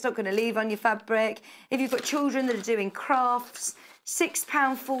fabric, it's not going to leave on your fabric. If you've got children that are doing crafts,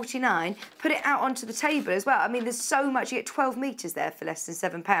 £6.49, put it out onto the table as well. I mean, there's so much, you get 12 metres there for less than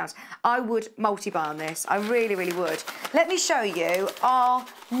 £7. I would multi-buy on this, I really, really would. Let me show you our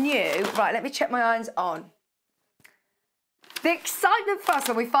new, right, let me check my irons on. The excitement for us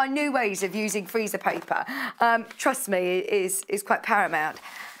when we find new ways of using freezer paper, trust me, is quite paramount.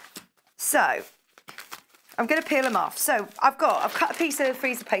 So, I'm going to peel them off. So, I've cut a piece of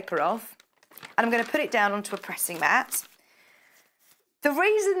freezer paper off, and I'm going to put it down onto a pressing mat. The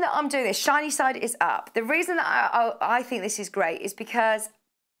reason that I'm doing this, shiny side is up. The reason that I think this is great is because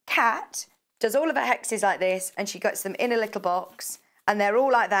Kat does all of her hexes like this, and she gets them in a little box, and they're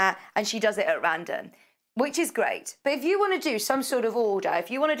all like that, and she does it at random. Which is great. But if you want to do some sort of order,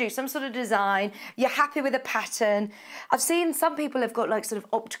 if you want to do some sort of design, you're happy with a pattern. I've seen some people have got like sort of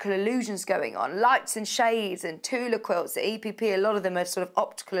optical illusions going on, lights and shades and Tula quilts, the EPP, a lot of them are sort of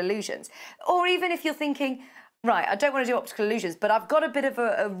optical illusions. Or even if you're thinking, right, I don't want to do optical illusions, but I've got a bit of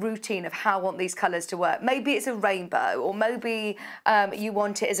a routine of how I want these colours to work. Maybe it's a rainbow, or maybe you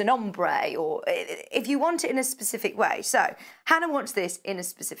want it as an ombre, or if you want it in a specific way. So Hannah wants this in a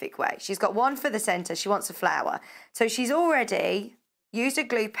specific way. She's got one for the centre, she wants a flower. So she's already used a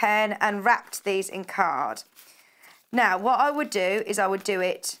glue pen and wrapped these in card. Now, what I would do is I would do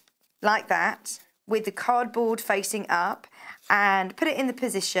it like that with the cardboard facing up and put it in the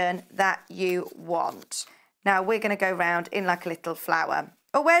position that you want. Now, we're going to go round in like a little flower.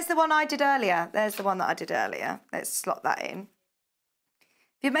 Oh, where's the one I did earlier? There's the one that I did earlier. Let's slot that in.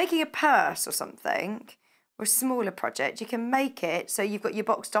 If you're making a purse or something, or a smaller project, you can make it so you've got your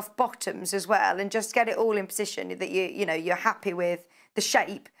boxed off bottoms as well and just get it all in position that you're happy with the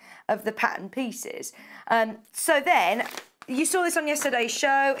shape of the pattern pieces. So then, you saw this on yesterday's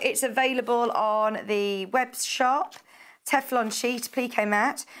show. It's available on the web shop. Teflon sheet, plique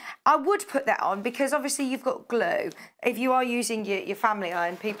mat. I would put that on because obviously you've got glue. If you are using your family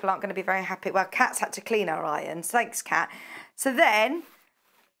iron, people aren't going to be very happy. Well, Kat's had to clean our irons. Thanks, Kat. So then,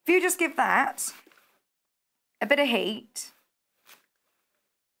 if you just give that a bit of heat,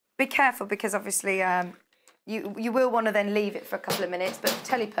 be careful because obviously you will want to then leave it for a couple of minutes, but for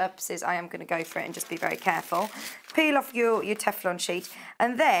telly purposes, I am going to go for it and just be very careful. Peel off your Teflon sheet,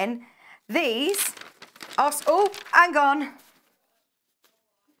 and then these are... Oh, hang on.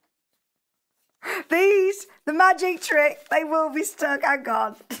 These, the magic trick, they will be stuck. Hang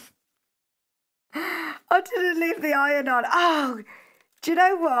on. I didn't leave the iron on. Oh, do you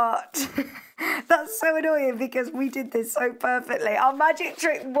know what? That's so annoying because we did this so perfectly. Our magic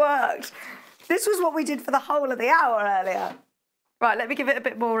trick worked. This was what we did for the whole of the hour earlier. Right, let me give it a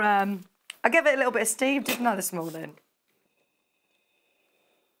bit more... I gave it a little bit of steam, didn't I, this morning?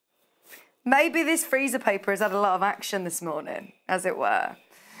 Maybe this freezer paper has had a lot of action this morning, as it were.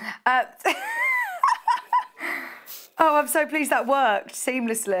 Oh, I'm so pleased that worked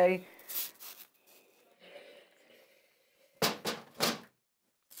seamlessly.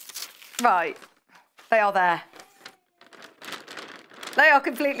 Right, they are there. They are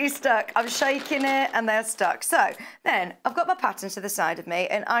completely stuck. I'm shaking it and they're stuck. So then I've got my pattern to the side of me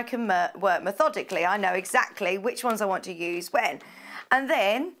and I can work methodically. I know exactly which ones I want to use when. And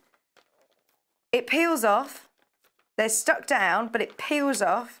then it peels off. They're stuck down, but it peels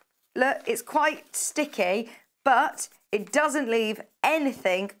off. Look, it's quite sticky, but it doesn't leave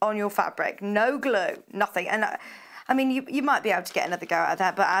anything on your fabric. No glue, nothing. And I mean, you might be able to get another go out of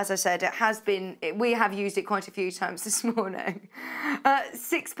that, but as I said, we have used it quite a few times this morning.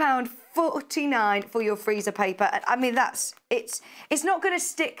 £6.49 for your freezer paper. I mean, it's not going to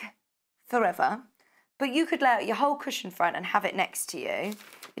stick forever, but you could lay out your whole cushion front and have it next to you.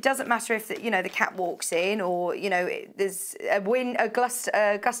 It doesn't matter if the cat walks in or there's a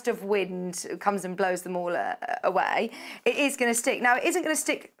gust of wind comes and blows them all away. It is going to stick. Now it isn't going to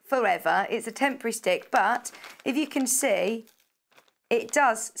stick forever. It's a temporary stick, but if you can see, it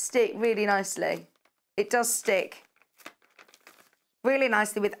does stick really nicely. It does stick really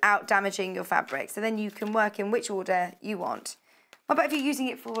nicely without damaging your fabric. So then you can work in which order you want. What about if you're using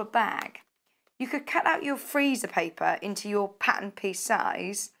it for a bag? You could cut out your freezer paper into your pattern piece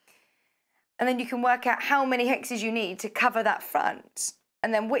size, and then you can work out how many hexes you need to cover that front,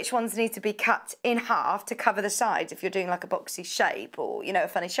 and then which ones need to be cut in half to cover the sides if you're doing like a boxy shape or, a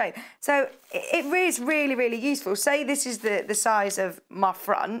funny shape. So it is really, really useful. Say this is the size of my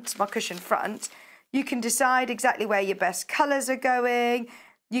front, my cushion front. You can decide exactly where your best colours are going.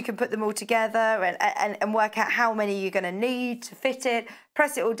 You can put them all together and work out how many you're going to need to fit it,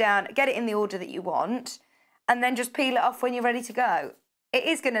 press it all down, get it in the order that you want, and then just peel it off when you're ready to go. It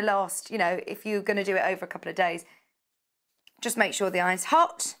is going to last, if you're going to do it over a couple of days. Just make sure the iron's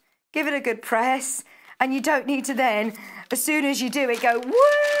hot, give it a good press, and you don't need to then, as soon as you do it, go,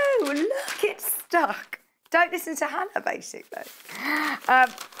 woo, look, it's stuck. Don't listen to Hannah, basically.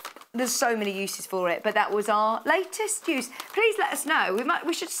 There's so many uses for it, but that was our latest use. Please let us know.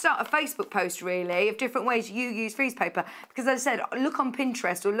 We should start a Facebook post, really, of different ways you use freeze paper. Because as I said, look on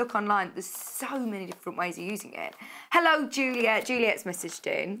Pinterest or look online. There's so many different ways of using it. Hello, Juliet. Juliet's messaged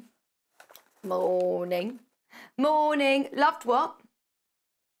in. Morning. Morning. Loved what?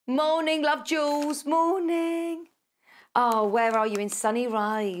 Morning, love Jules. Morning. Oh, where are you in sunny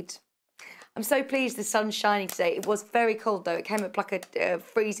Ryde? I'm so pleased the sun's shining today. It was very cold though. It came up like a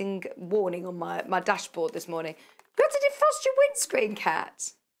freezing warning on my dashboard this morning. You had to defrost your windscreen,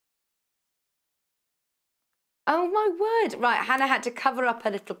 Kat. Oh my word. Right, Hannah had to cover up her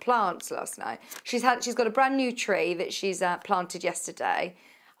little plants last night. She's got a brand new tree that she's planted yesterday.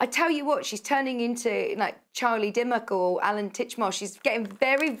 I tell you what, she's turning into like Charlie Dimmock or Alan Titchmarsh. She's getting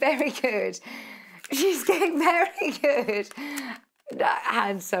very, very good. She's getting very good.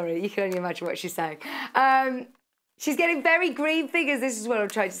 I'm sorry, you can only imagine what she's saying. She's getting very green fingers, this is what I'm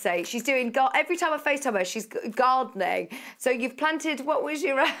trying to say. She's doing, every time I FaceTime her, she's gardening. So you've planted, what was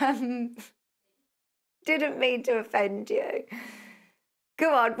your, didn't mean to offend you.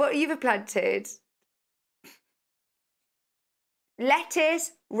 Go on, what you've planted?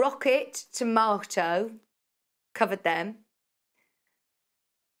 lettuce, rocket, tomato, covered them.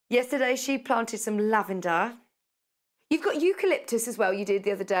 Yesterday she planted some lavender. You've got eucalyptus as well, you did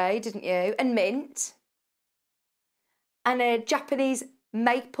the other day, didn't you? And mint. And a Japanese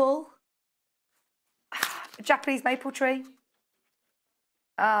maple. A Japanese maple tree.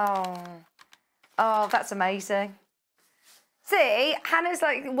 Oh, that's amazing. See, Hannah's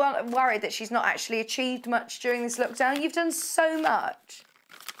like worried that she's not actually achieved much during this lockdown. You've done so much.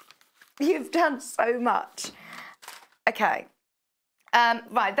 You've done so much. Okay.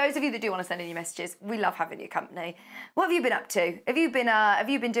 Right, those of you that do want to send in your messages, we love having your company. What have you been up to? Have you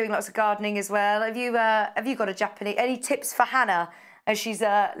been doing lots of gardening as well? Have you got a Japanese? Any tips for Hannah as she's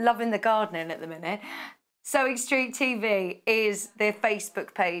loving the gardening at the minute? Sewing Street TV is their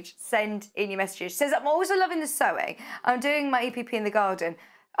Facebook page. Send in your messages. Says, I'm also loving the sewing. I'm doing my EPP in the garden.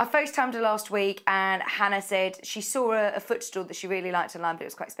 I FaceTimed her last week and Hannah said she saw a footstool that she really liked online, but it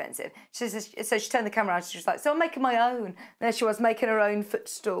was quite expensive. So she turned the camera on and she was like, so I'm making my own. And there she was making her own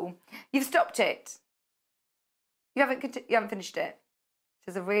footstool. You've stopped it. You haven't finished it.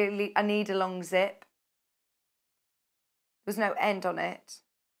 She says, I need a long zip. There's no end on it.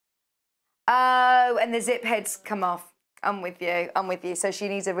 Oh, and the zip heads come off. I'm with you. So she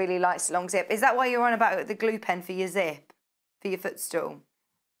needs a really light, long zip. Is that why you're on about the glue pen for your zip? For your footstool?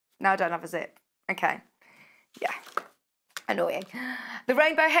 No, I don't have a zip. Okay. Yeah. Annoying. The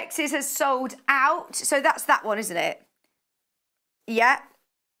Rainbow Hexes has sold out. So that's that one, isn't it? Yeah.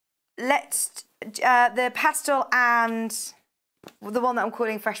 Let's... the pastel and the one that I'm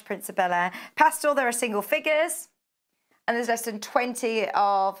calling Fresh Prince of Bel-Air. Pastel, there are single figures. And there's less than 20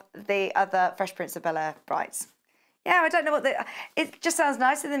 of the other Fresh Prince of Bel-Air brights. Yeah, I don't know what the... It just sounds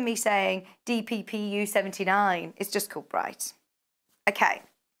nicer than me saying DPPU 79. It's just called bright. Okay,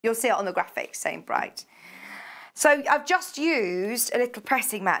 you'll see it on the graphics saying bright. So I've just used a little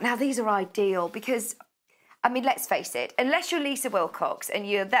pressing mat. Now, these are ideal because... I mean, let's face it, unless you're Lisa Wilcox and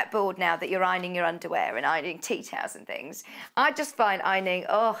you're that bored now that you're ironing your underwear and ironing tea towels and things, I just find ironing,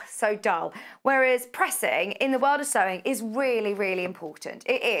 so dull. Whereas pressing in the world of sewing is really, really important.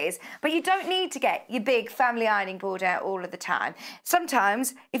 It is, but you don't need to get your big family ironing board out all of the time.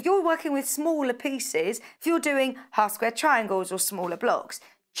 Sometimes, if you're working with smaller pieces, if you're doing half square triangles or smaller blocks,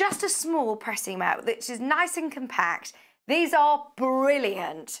 just a small pressing mat which is nice and compact. These are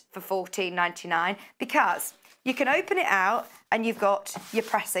brilliant for $14.99 because you can open it out and you've got your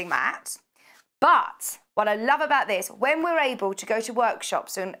pressing mat. But what I love about this, when we're able to go to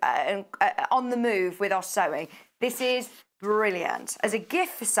workshops and on the move with our sewing, this is brilliant. As a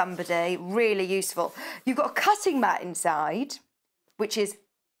gift for somebody, really useful. You've got a cutting mat inside, which is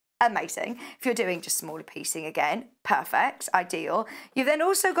amazing. If you're doing just smaller piecing again, perfect, ideal. You've then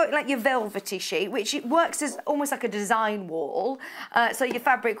also got like your velvety sheet, which it works as almost like a design wall. So your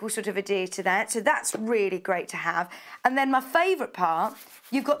fabric will sort of adhere to that. So that's really great to have. And then my favourite part,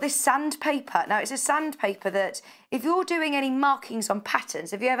 you've got this sandpaper. Now it's a sandpaper that if you're doing any markings on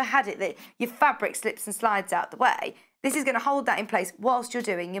patterns, have you ever had it that your fabric slips and slides out the way? This is going to hold that in place whilst you're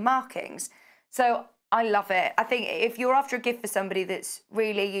doing your markings. So I love it. I think if you're after a gift for somebody that's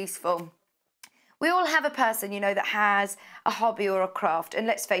really useful, we all have a person, you know, that has a hobby or a craft. And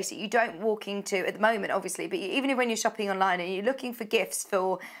let's face it, you don't walk into, at the moment, obviously, but even when you're shopping online and you're looking for gifts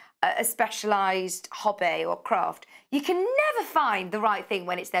for a specialised hobby or craft, you can never find the right thing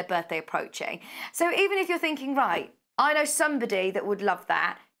when it's their birthday approaching. So even if you're thinking, right, I know somebody that would love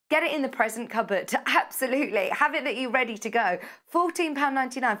that, get it in the present cupboard, absolutely. Have it that you're ready to go.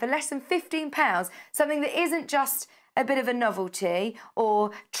 £14.99 for less than £15, something that isn't just a bit of a novelty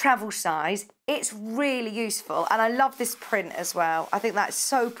or travel size. It's really useful, and I love this print as well. I think that's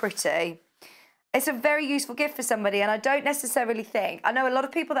so pretty. It's a very useful gift for somebody, and I don't necessarily think, I know a lot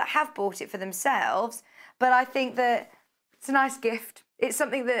of people that have bought it for themselves, but I think that it's a nice gift. It's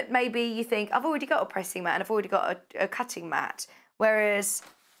something that maybe you think, I've already got a pressing mat and I've already got a cutting mat, whereas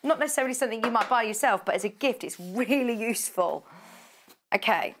not necessarily something you might buy yourself, but as a gift, it's really useful.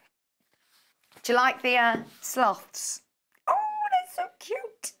 Okay. Do you like the sloths? Oh, they're so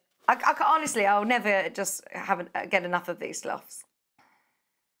cute. I honestly, I'll never just get enough of these sloths.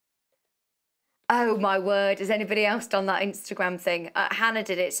 Oh, my word. Has anybody else done that Instagram thing? Hannah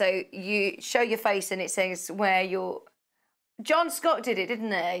did it. So you show your face and it says where you're... John Scott did it,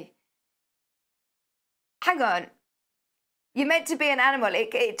 didn't he? Hang on. You're meant to be an animal.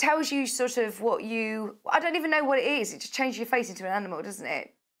 It tells you sort of what you... I don't even know what it is. It just changes your face into an animal, doesn't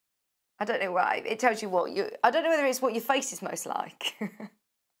it? I don't know why. It tells you what you... I don't know whether it's what your face is most like.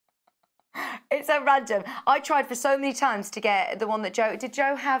 It's so random. I tried for so many times to get the one that Joe...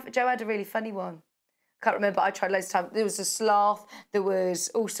 Joe had a really funny one. Can't remember. I tried loads of times. There was a sloth. There was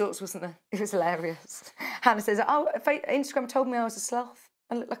all sorts, wasn't there? It was hilarious. Hannah says, "Oh, Instagram told me I was a sloth.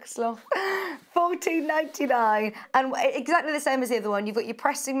 I look like a sloth." $14.99, and exactly the same as the other one. You've got your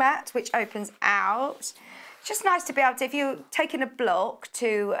pressing mat, which opens out. It's just nice to be able to, if you're taking a block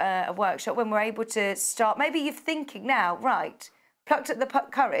to a workshop, when we're able to start. Maybe you're thinking now, right? Plucked at the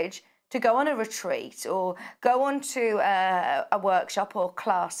courage to go on a retreat or go on to a workshop or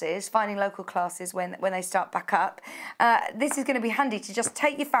classes, finding local classes when they start back up. This is going to be handy to just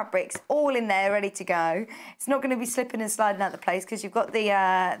take your fabrics all in there, ready to go. It's not going to be slipping and sliding out the place because you've got the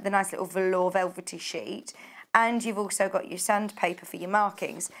nice little velour velvety sheet, and you've also got your sandpaper for your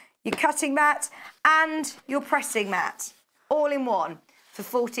markings, your cutting mat and your pressing mat, all in one for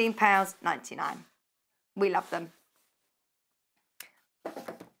 £14.99. We love them.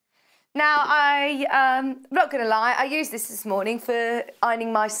 Now, I'm not going to lie, I used this morning for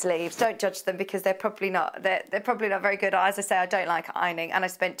ironing my sleeves. Don't judge them because they're probably not very good. As I say, I don't like ironing, and I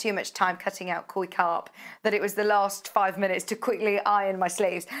spent too much time cutting out koi carp that it was the last 5 minutes to quickly iron my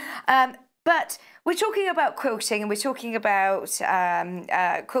sleeves. But we're talking about quilting and we're talking about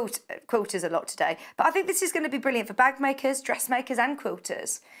quilters a lot today. But I think this is going to be brilliant for bag makers, dressmakers and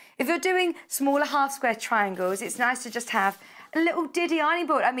quilters. If you're doing smaller half square triangles, it's nice to just have a little diddy ironing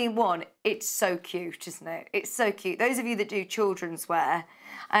board. I mean, it's so cute, isn't it? It's so cute. Those of you that do children's wear,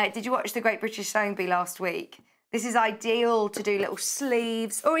 did you watch the Great British Sewing Bee last week? This is ideal to do little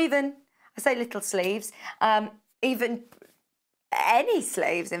sleeves, or even, I say little sleeves, even any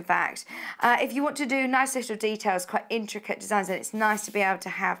sleeves, in fact. If you want to do nice little details, quite intricate designs, then it's nice to be able to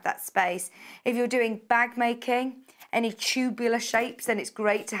have that space. If you're doing bag making, any tubular shapes, then it's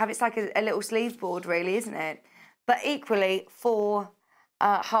great to have. It's like a little sleeve board, really, isn't it? But equally for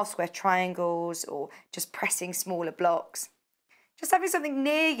half square triangles or just pressing smaller blocks, just having something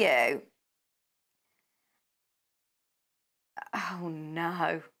near you. Oh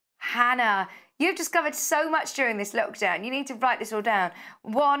no, Hannah, you've discovered so much during this lockdown. You need to write this all down.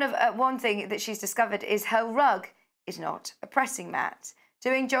 One thing that she's discovered is her rug is not a pressing mat.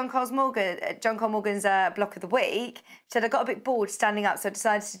 Doing John Cole Morgan's block of the week, she said, I got a bit bored standing up, so I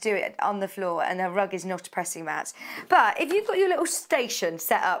decided to do it on the floor, and her rug is not a pressing mat. But if you've got your little station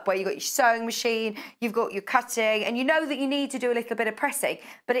set up where you've got your sewing machine, you've got your cutting, and you know that you need to do a little bit of pressing,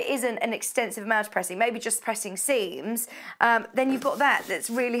 but it isn't an extensive amount of pressing, maybe just pressing seams, then you've got that's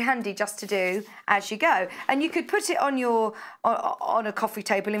really handy just to do as you go. And you could put it on a coffee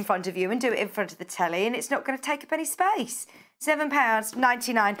table in front of you and do it in front of the telly, and it's not going to take up any space.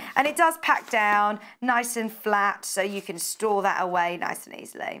 £7.99, and it does pack down nice and flat, so you can store that away nice and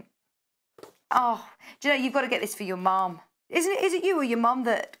easily. Oh, do you know, you've got to get this for your mum. Is it you or your mum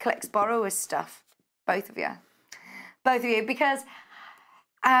that collects borrowers' stuff? Both of you. Both of you, because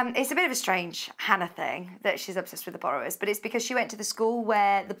it's a bit of a strange Hannah thing that she's obsessed with the borrowers, but it's because she went to the school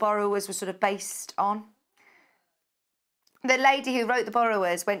where the borrowers were sort of based on. The lady who wrote the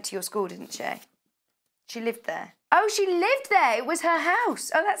borrowers went to your school, didn't she? She lived there. Oh, she lived there. It was her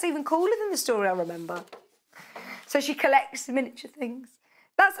house. Oh, that's even cooler than the story I remember. So she collects miniature things.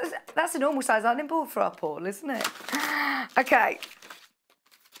 That's a normal size ironing board for our Paul, isn't it? Okay.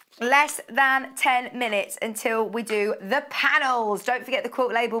 Less than 10 minutes until we do the panels. Don't forget the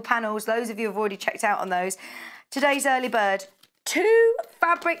quilt label panels. Those of you have already checked out on those. Today's early bird. 2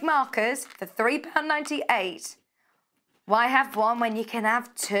 fabric markers for £3.98. Why have one when you can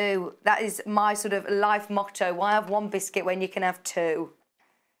have 2? That is my sort of life motto. Why have 1 biscuit when you can have 2?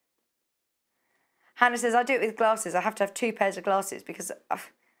 Hannah says, I do it with glasses. I have to have 2 pairs of glasses because I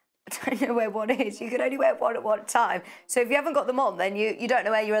don't know where one is. You can only wear one at one time. So if you haven't got them on, then you don't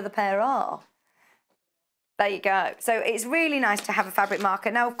know where your other pair are. There you go. So it's really nice to have a fabric marker.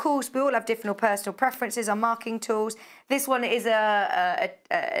 Now, of course, we all have different personal preferences on marking tools. This one is a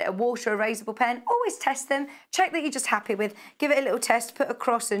water erasable pen. Always test them. Check that you're just happy with. Give it a little test, put a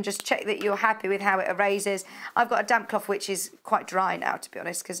cross and just check that you're happy with how it erases. I've got a damp cloth which is quite dry now, to be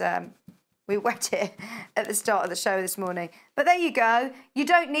honest, because we wet it at the start of the show this morning. But there you go. You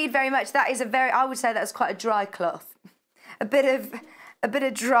don't need very much. That is I would say that's quite a dry cloth. A bit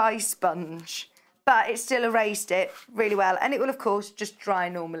of dry sponge. But it still erased it really well, and it will, of course, just dry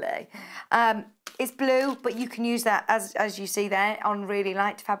normally. It's blue, but you can use that, as you see there, on really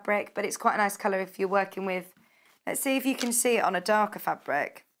light fabric, but it's quite a nice colour if you're working with... Let's see if you can see it on a darker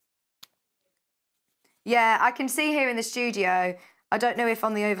fabric. Yeah, I can see here in the studio. I don't know if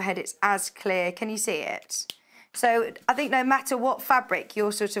on the overhead it's as clear. Can you see it? So I think no matter what fabric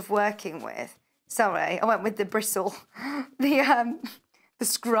you're sort of working with... Sorry, I went with the bristle. The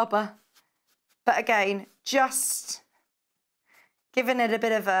scrubber. But again, just giving it a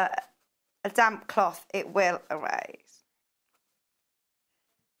bit of a a damp cloth, it will erase.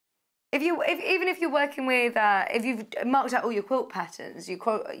 Even if you're working with, if you've marked out all your quilt patterns, your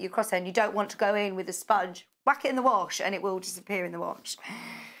crossend, you don't want to go in with a sponge, whack it in the wash and it will disappear in the wash.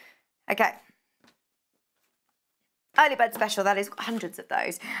 Okay. Early bird special, that is, hundreds of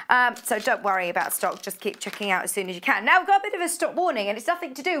those. So don't worry about stock, just keep checking out as soon as you can. Now, we've got a bit of a stock warning, and it's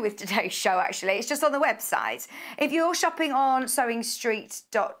nothing to do with today's show, actually. It's just on the website. If you're shopping on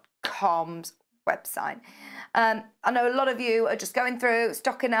sewingstreet.com's website, I know a lot of you are just going through,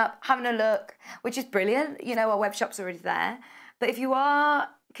 stocking up, having a look, which is brilliant. You know, our web shop's already there. But if you are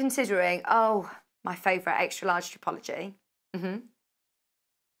considering, oh, my favourite extra large tripology,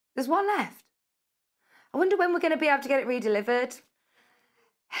 there's one left. I wonder when we're going to be able to get it redelivered.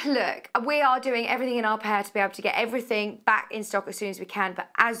 Look, we are doing everything in our power to be able to get everything back in stock as soon as we can. But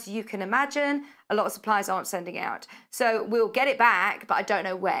as you can imagine, a lot of suppliers aren't sending out. So we'll get it back, but I don't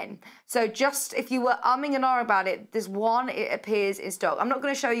know when. So just if you were umming and ahhing about it, there's one, it appears in stock. I'm not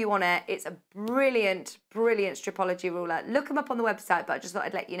going to show you on it. It's a brilliant, brilliant stripology ruler. Look them up on the website, but I just thought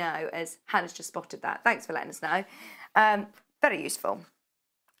I'd let you know as Hannah's just spotted that. Thanks for letting us know. Very useful.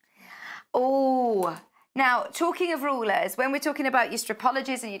 Oh, now, talking of rulers, when we're talking about your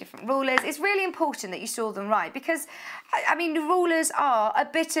stripologies and your different rulers, it's really important that you saw them right because, I mean, the rulers are a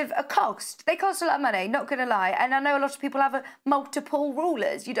bit of a cost. They cost a lot of money, not going to lie. And I know a lot of people have multiple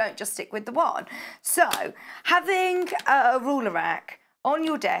rulers. You don't just stick with the one. So, having a ruler rack on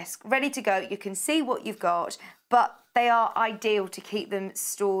your desk, ready to go, you can see what you've got, but they are ideal to keep them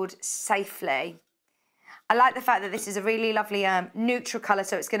stored safely. I like the fact that this is a really lovely neutral colour,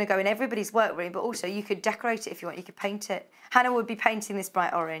 so it's going to go in everybody's workroom, but also you could decorate it if you want, you could paint it. Hannah would be painting this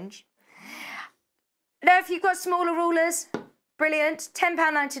bright orange. Now, if you've got smaller rulers, brilliant.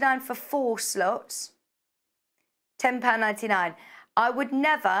 £10.99 for 4 slots. £10.99. I would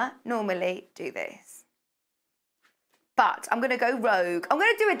never normally do this. But I'm going to go rogue. I'm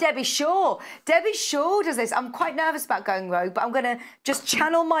going to do a Debbie Shaw. Debbie Shaw does this. I'm quite nervous about going rogue, but I'm going to just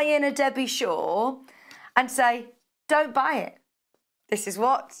channel my inner Debbie Shaw and say, don't buy it. This is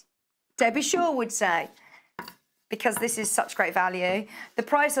what Debbie Shaw would say, because this is such great value. The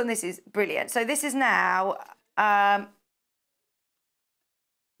price on this is brilliant. So this is now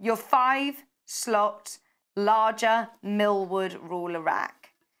your 5-slot larger millwood ruler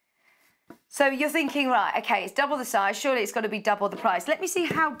rack. So you're thinking, right, okay, it's double the size. Surely it's got to be double the price. Let me see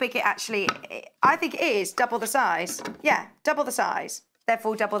how big it actually is. I think it is double the size. Yeah, double the size.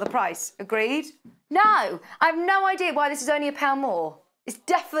 Therefore, double the price. Agreed? No, I have no idea why this is only £1 more. It's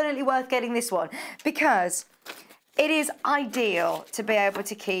definitely worth getting this one because it is ideal to be able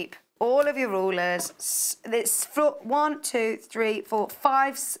to keep all of your rulers. There's 1, 2, 3, 4,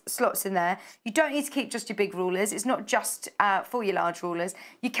 5 slots in there. You don't need to keep just your big rulers. It's not just for your large rulers.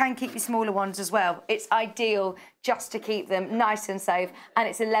 You can keep your smaller ones as well. It's ideal just to keep them nice and safe, and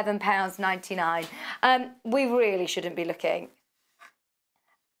it's £11.99. We really shouldn't be looking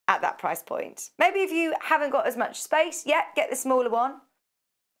at that price point. Maybe if you haven't got as much space yet, get the smaller one.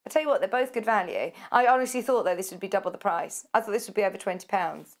 I tell you what, they're both good value. I honestly thought though this would be double the price. I thought this would be over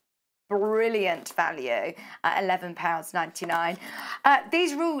 £20. Brilliant value at £11.99.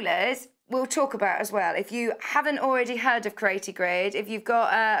 These rulers we'll talk about as well. If you haven't already heard of Creative Grid, if you've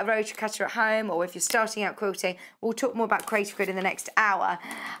got a rotary cutter at home, or if you're starting out quilting, we'll talk more about Creative Grid in the next hour.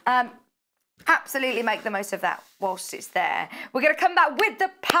 Absolutely make the most of that whilst it's there. We're going to come back with the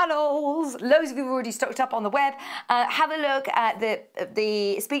panels. Loads of you have already stocked up on the web. Have a look at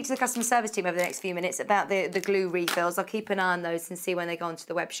speak to the customer service team over the next few minutes about the glue refills. I'll keep an eye on those and see when they go onto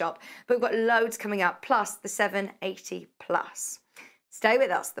the web shop. But we've got loads coming up, plus the 780 Plus. Stay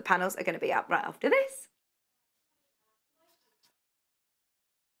with us. The panels are going to be up right after this.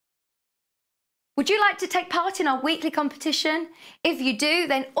 Would you like to take part in our weekly competition? If you do,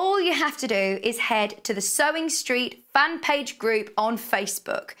 then all you have to do is head to the Sewing Street fan page group on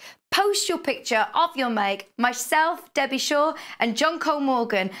Facebook. Post your picture of your make. Myself, Debbie Shaw, and John Cole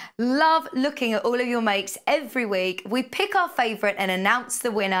Morgan love looking at all of your makes every week. We pick our favourite and announce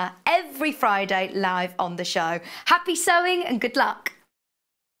the winner every Friday live on the show. Happy sewing and good luck.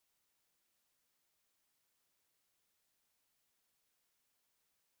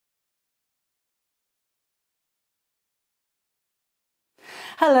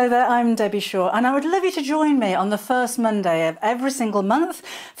 Hello there, I'm Debbie Shaw, and I would love you to join me on the first Monday of every single month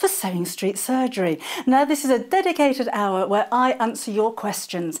for Sewing Street Surgery. Now, this is a dedicated hour where I answer your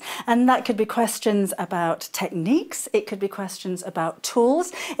questions, and that could be questions about techniques, it could be questions about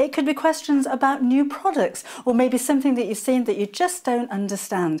tools, it could be questions about new products, or maybe something that you've seen that you just don't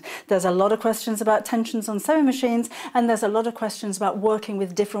understand. There's a lot of questions about tensions on sewing machines, and there's a lot of questions about working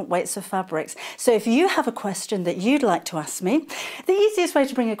with different weights of fabrics. So if you have a question that you'd like to ask me, the easiest way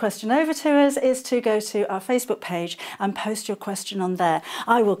to bring a question over to us is to go to our Facebook page and post your question on there.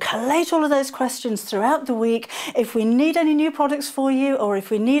 I will collate all of those questions throughout the week. If we need any new products for you, or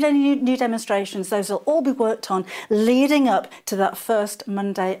if we need any new demonstrations, those will all be worked on leading up to that first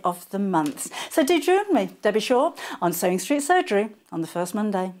Monday of the month. So do join me, Debbie Shaw, on Sewing Street Surgery on the first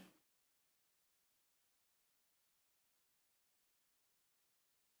Monday.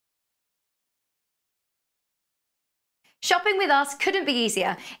 Shopping with us couldn't be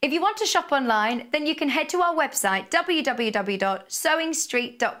easier. If you want to shop online, then you can head to our website,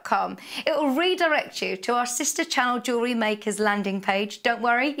 www.sewingstreet.com. It will redirect you to our sister channel Jewellery Makers landing page. Don't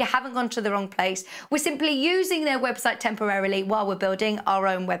worry, you haven't gone to the wrong place. We're simply using their website temporarily while we're building our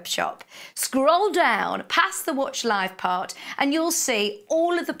own web shop. Scroll down past the Watch Live part and you'll see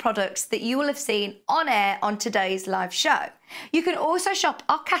all of the products that you will have seen on air on today's live show. You can also shop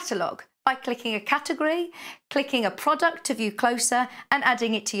our catalogue by clicking a category, clicking a product to view closer, and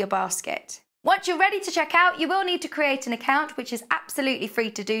adding it to your basket. Once you're ready to check out, you will need to create an account, which is absolutely free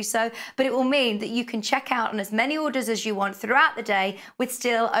to do so, but it will mean that you can check out on as many orders as you want throughout the day with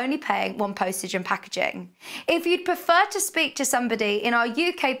still only paying one postage and packaging. If you'd prefer to speak to somebody in our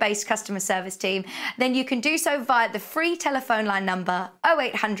UK-based customer service team, then you can do so via the free telephone line number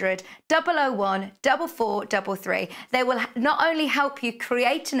 0800 001 4433. They will not only help you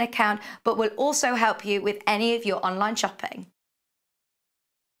create an account, but will also help you with any of your online shopping.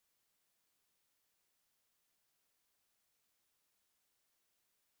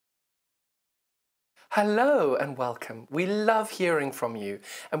 Hello and welcome. We love hearing from you,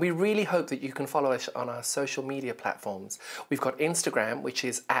 and we really hope that you can follow us on our social media platforms. We've got Instagram, which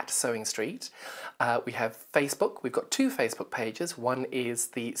is @SewingStreet. We have Facebook. We've got two Facebook pages. One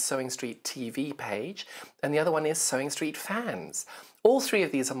is the Sewing Street TV page, and the other one is Sewing Street Fans. All three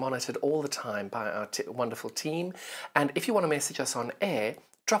of these are monitored all the time by our wonderful team, and if you want to message us on air,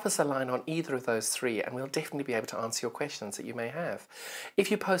 drop us a line on either of those three and we'll definitely be able to answer your questions that you may have.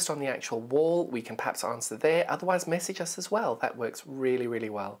 If you post on the actual wall, we can perhaps answer there. Otherwise, message us as well. That works really,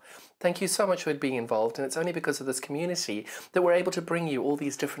 really well. Thank you so much for being involved, and it's only because of this community that we're able to bring you all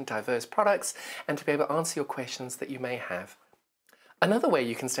these different diverse products and to be able to answer your questions that you may have. Another way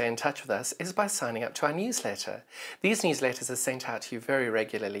you can stay in touch with us is by signing up to our newsletter. These newsletters are sent out to you very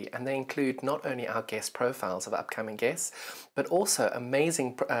regularly, and they include not only our guest profiles of upcoming guests, but also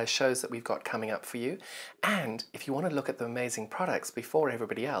amazing shows that we've got coming up for you. And if you want to look at the amazing products before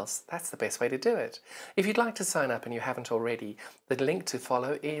everybody else, that's the best way to do it. If you'd like to sign up and you haven't already, the link to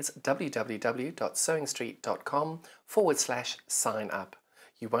follow is www.sewingstreet.com/sign up.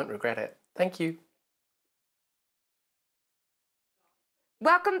 You won't regret it. Thank you.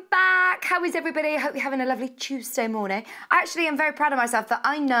 Welcome back. How is everybody? I hope you're having a lovely Tuesday morning. I actually am very proud of myself that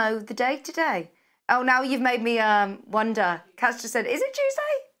I know the day today. Oh, now you've made me wonder. Kaz just said, is it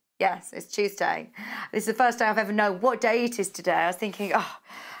Tuesday? Yes, it's Tuesday. This is the first day I've ever known what day it is today. I was thinking, oh,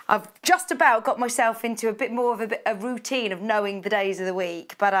 I've just about got myself into a bit more of a routine of knowing the days of the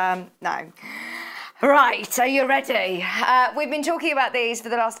week, but no. Right, are you ready? We've been talking about these for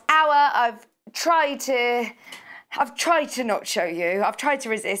the last hour. I've tried to not show you. I've tried to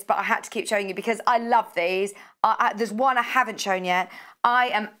resist, but I had to keep showing you because I love these. There's one I haven't shown yet. I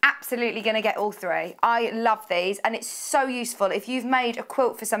am absolutely going to get all three. I love these, and it's so useful. If you've made a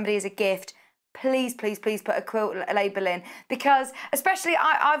quilt for somebody as a gift, please, please, please put a quilt label in, because especially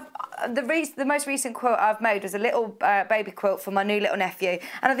the most recent quilt I've made was a little baby quilt for my new little nephew,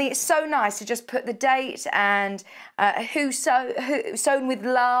 and I think it's so nice to just put the date and who sewn with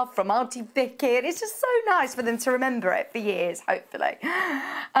love from Auntie Vicki, and it's just so nice for them to remember it for years, hopefully.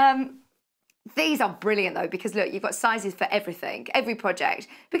 These are brilliant though, because look, you've got sizes for everything, every project.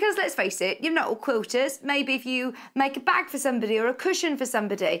 Because let's face it, you're not all quilters. Maybe if you make a bag for somebody or a cushion for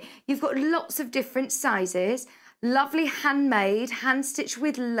somebody, you've got lots of different sizes, lovely handmade, hand stitched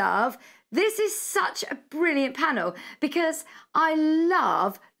with love. This is such a brilliant panel because I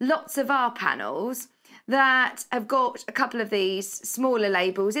love lots of our panels that have got a couple of these smaller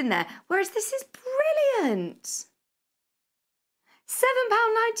labels in there, whereas this is brilliant.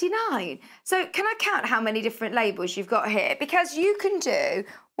 £7.99. So can I count how many different labels you've got here? Because you can do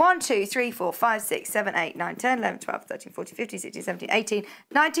 1, 2, 3, 4, 5, 6, 7, 8, 9, 10, 11, 12, 13, 14, 15, 16, 17, 18,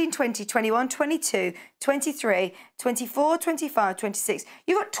 19, 20, 21, 22, 23, 24, 25, 26.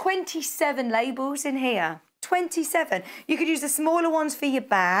 You've got 27 labels in here. 27. You could use the smaller ones for your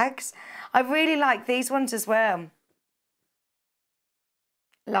bags. I really like these ones as well.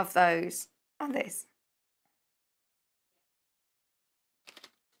 Love those. And this.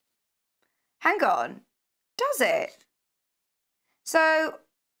 Hang on. Does it? So,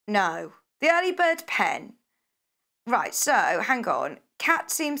 no. The early bird pen. Right, so, hang on.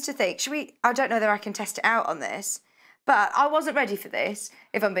 Kat seems to think, I don't know whether I can test it out on this, but I wasn't ready for this,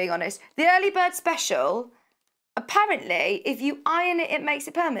 if I'm being honest. The early bird special, apparently, if you iron it, it makes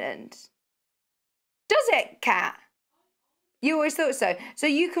it permanent. Does it, Kat? You always thought so. So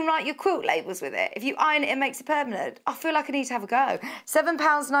you can write your quilt labels with it. If you iron it, it makes it permanent. I feel like I need to have a go.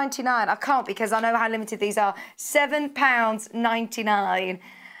 £7.99. I can't because I know how limited these are. £7.99.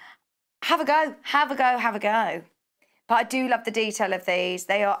 Have a go. Have a go. Have a go. But I do love the detail of these.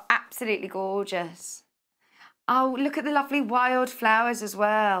 They are absolutely gorgeous. Oh, look at the lovely wildflowers as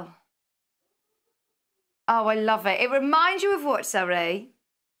well. Oh, I love it. It reminds you of what, sorry?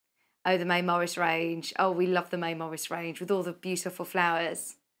 Oh, the May Morris range. Oh, we love the May Morris range with all the beautiful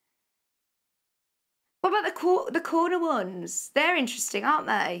flowers. What about the corner ones? They're interesting, aren't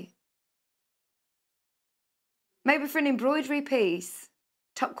they? Maybe for an embroidery piece.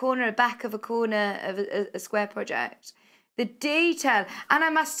 Top corner or back of a corner of a square project. The detail, and I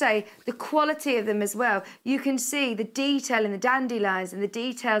must say, the quality of them as well. You can see the detail in the dandelions and the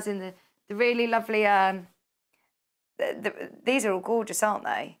details in the really lovely... these are all gorgeous, aren't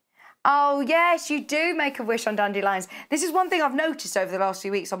they? Oh, yes, you do make a wish on dandelions. This is one thing I've noticed over the last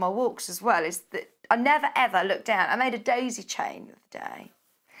few weeks on my walks as well, is that I never, ever look down. I made a daisy chain the other day.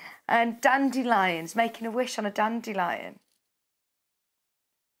 And dandelions, making a wish on a dandelion.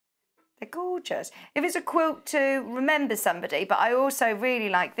 They're gorgeous. If it's a quilt to remember somebody, but I also really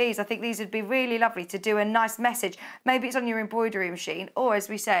like these. I think these would be really lovely to do a nice message. Maybe it's on your embroidery machine, or as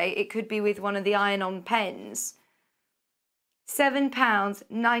we say, it could be with one of the iron-on pens.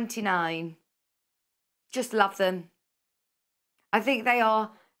 £7.99. Just love them. I think they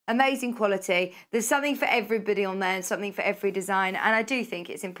are amazing quality. There's something for everybody on there and something for every design. And I do think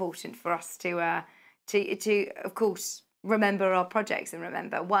it's important for us to of course, remember our projects and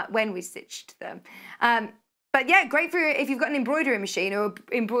remember when we stitched them. But yeah, great for if you've got an embroidery machine or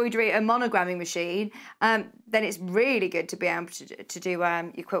a monogramming machine, then it's really good to be able to do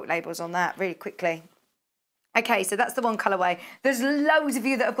your quilt labels on that really quickly. Okay, so that's the one colourway. There's loads of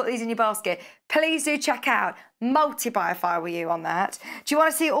you that have got these in your basket. Please do check out. Multi-buy if I were you on that. Do you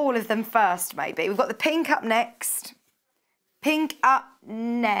want to see all of them first, maybe? We've got the pink up next. Pink up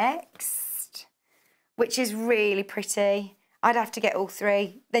next, which is really pretty. I'd have to get all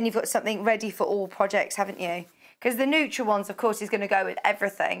three. Then you've got something ready for all projects, haven't you? Because the neutral ones, of course, is going to go with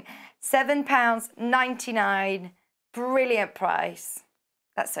everything. £7.99. Brilliant price.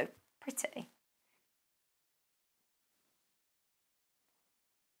 That's so pretty.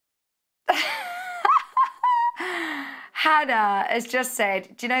 Hannah has just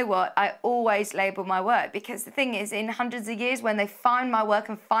said, do you know what? I always label my work because the thing is, in hundreds of years, when they find my work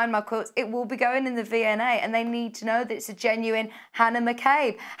and find my quilts, it will be going in the V&A and they need to know that it's a genuine Hannah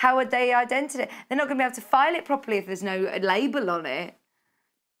McCabe. How would they identify it? They're not going to be able to file it properly if there's no label on it.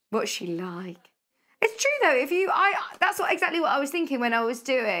 What's she like? It's true though, that's exactly what I was thinking when I was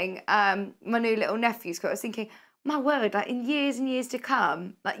doing my new little nephew's quilt. I was thinking, my word, like in years and years to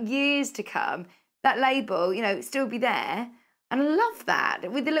come, that label, you know, still be there. And I love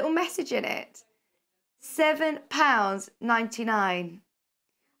that, with the little message in it. £7.99.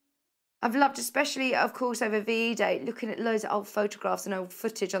 I've loved, especially, of course, over VE Day, looking at loads of old photographs and old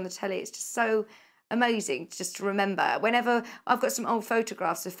footage on the telly. It's just so amazing just to remember. Whenever I've got some old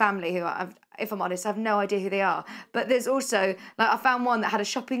photographs of family who, if I'm honest, I have no idea who they are. But there's also, like, I found one that had a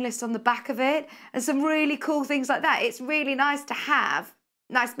shopping list on the back of it and some really cool things like that. It's really nice to have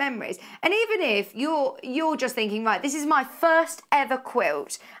nice memories. And even if you're just thinking, right, this is my first ever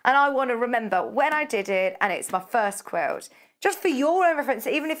quilt and I want to remember when I did it and it's my first quilt, just for your own reference,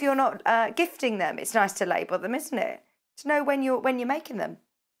 even if you're not gifting them, it's nice to label them, isn't it? To know when you're making them.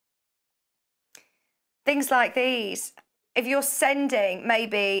 Things like these. If you're sending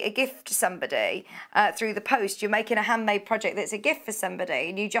maybe a gift to somebody through the post, you're making a handmade project that's a gift for somebody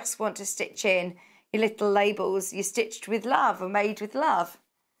and you just want to stitch in your little labels, you're stitched with love or made with love.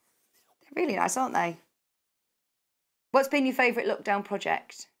 They're really nice, aren't they? What's been your favourite lockdown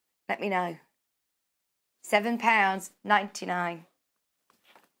project? Let me know. £7.99.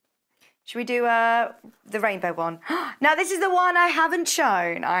 Should we do the rainbow one? Now, this is the one I haven't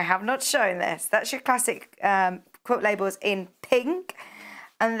shown. I have not shown this. That's your classic quilt labels in pink.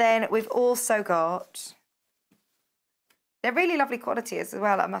 And then we've also got... They're really lovely quality as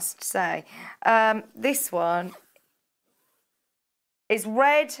well, I must say. This one is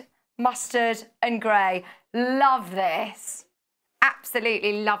red, mustard and grey. Love this.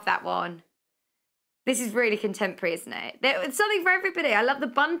 Absolutely love that one. This is really contemporary, isn't it? It's something for everybody. I love the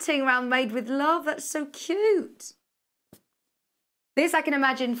bunting around made with love. That's so cute. This I can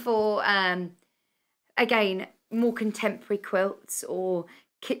imagine for, again, more contemporary quilts or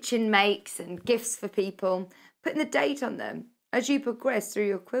kitchen makes and gifts for people. Putting the date on them. As you progress through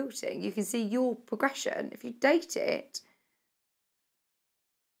your quilting, you can see your progression. If you date it,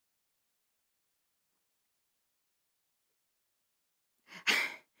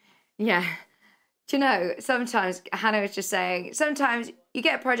 yeah. Do you know, sometimes, Hannah was just saying, sometimes you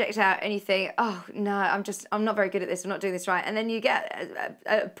get a project out and you think, oh, no, I'm not very good at this, I'm not doing this right. And then you get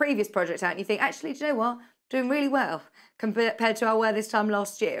a previous project out and you think, actually, do you know what? Doing really well compared to how I were this time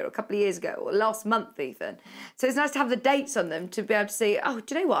last year or a couple of years ago or last month even. So it's nice to have the dates on them to be able to see, oh,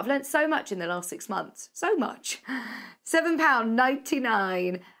 do you know what? I've learned so much in the last 6 months. So much.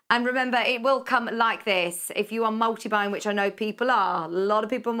 £7.99. And remember, it will come like this. If you are multi-buying, which I know people are, a lot of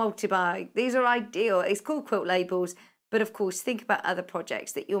people multi-buy. These are ideal. It's called quilt labels. But of course, think about other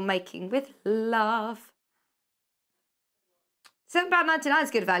projects that you're making with love. £7.99 is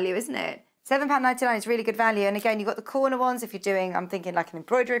good value, isn't it? £7.99 is really good value. And again, you've got the corner ones if you're doing, I'm thinking like an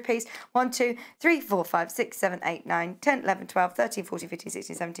embroidery piece. 1, 2, 3, 4, 5, 6, 7, 8, 9, 10, 11, 12, 13, 14, 15,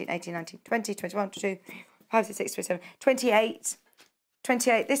 16, 17, 18, 19, 20, 21, 22, 5, 6, 27, 28.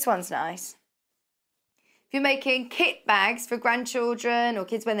 28, this one's nice. If you're making kit bags for grandchildren or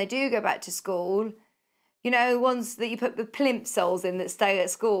kids when they do go back to school, you know, ones that you put the plimp soles in that stay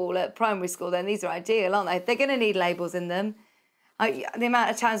at school, at primary school, then these are ideal, aren't they? They're going to need labels in them. The amount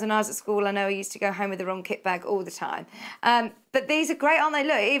of times when I was at school, I know I used to go home with the wrong kit bag all the time. But these are great, aren't they?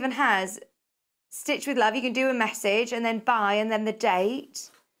 Look, it even has Stitch with Love. You can do a message and then buy and then the date.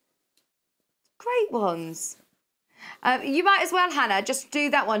 Great ones. You might as well, Hannah, just do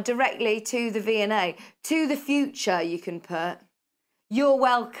that one directly to the V&A. To the future, you can put. You're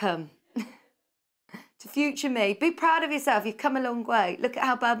welcome. To future me. Be proud of yourself. You've come a long way. Look at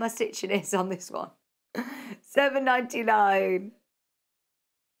how bad my stitching is on this one. £7.99.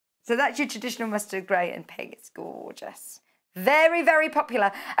 So that's your traditional mustard grey and pink. It's gorgeous. Very, very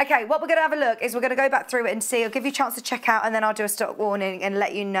popular. Okay, what we're going to have a look is we're going to go back through it and see. I'll give you a chance to check out and then I'll do a stock warning and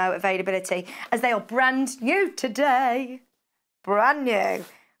let you know availability as they are brand new today. Brand new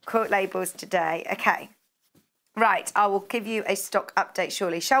quilt labels today. Okay. Right, I will give you a stock update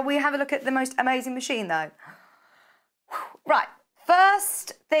shortly. Shall we have a look at the most amazing machine though? Right,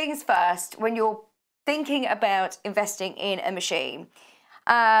 first things first, when you're thinking about investing in a machine,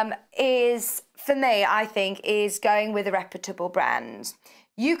 is, for me, I think, is going with a reputable brand.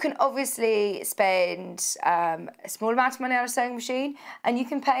 You can obviously spend a small amount of money on a sewing machine and you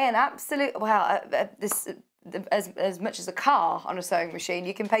can pay an absolute, well, as much as a car on a sewing machine,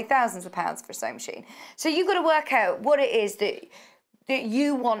 you can pay thousands of pounds for a sewing machine. So you've got to work out what it is that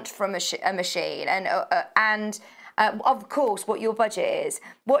you want from a machine and of course, what your budget is,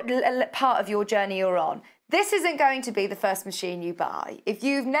 what part of your journey you're on. This isn't going to be the first machine you buy. If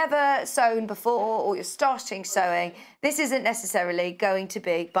you've never sewn before or you're starting sewing, this isn't necessarily going to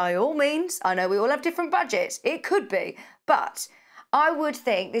be, by all means, I know we all have different budgets, it could be, but I would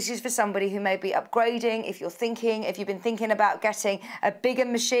think this is for somebody who may be upgrading. If you've been thinking about getting a bigger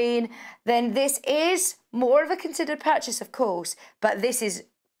machine, then this is more of a considered purchase, of course, but this is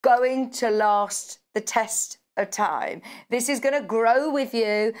going to last the test of time. This is going to grow with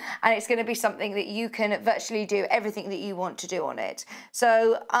you and it's going to be something that you can virtually do everything that you want to do on it.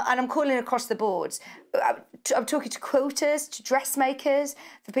 So, and I'm calling across the boards. I'm talking to quilters, to dressmakers,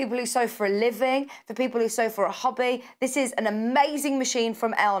 for people who sew for a living, for people who sew for a hobby. This is an amazing machine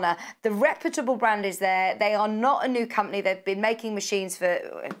from Elna. The reputable brand is there. They are not a new company. They've been making machines for,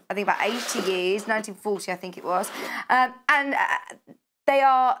 I think, about 80 years, 1940, I think it was. And they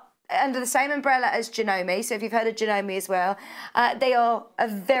are under the same umbrella as Janome, so if you've heard of Janome as well, they are a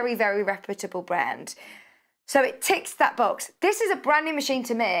very, very reputable brand. So it ticks that box. This is a brand new machine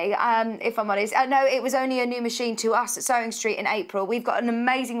to me, if I'm honest. I know it was only a new machine to us at Sewing Street in April. We've got an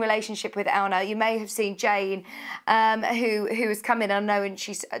amazing relationship with Elna. You may have seen Jane, who has come in, I know, and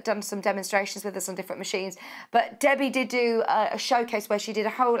she's done some demonstrations with us on different machines. But Debbie did do a showcase where she did a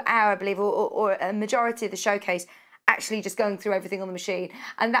whole hour, I believe, or a majority of the showcase actually just going through everything on the machine.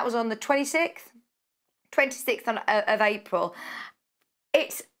 And that was on the 26th of April.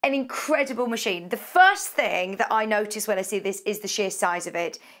 It's an incredible machine. The first thing that I notice when I see this is the sheer size of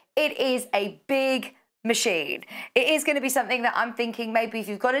it. It is a big machine. It is going to be something that I'm thinking maybe if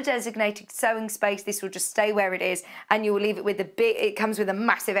you've got a designated sewing space, this will just stay where it is, and you will leave it with the big, it comes with a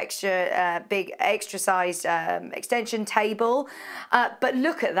massive big extra sized extension table. But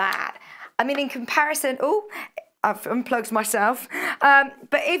look at that. I mean, in comparison, oh, I've unplugged myself.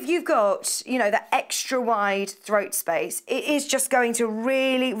 But if you've got, you know, that extra wide throat space, it is just going to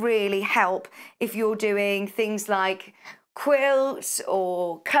really, really help if you're doing things like quilts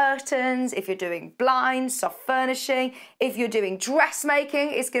or curtains, if you're doing blinds, soft furnishing, if you're doing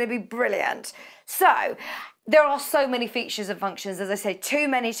dressmaking, it's going to be brilliant. So there are so many features and functions, as I say, too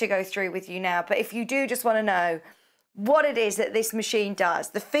many to go through with you now. But if you do just want to know what it is that this machine does,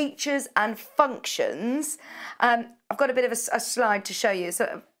 the features and functions, I've got a bit of a slide to show you.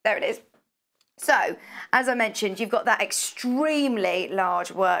 So there it is. So, as I mentioned, you've got that extremely large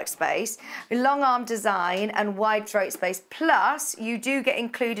workspace, long arm design and wide throat space, plus you do get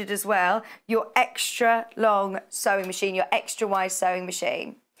included as well your extra long sewing machine, your extra wide sewing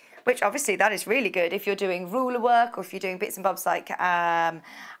machine, which obviously that is really good if you're doing ruler work or if you're doing bits and bobs like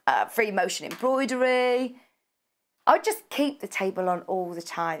free motion embroidery. I would just keep the table on all the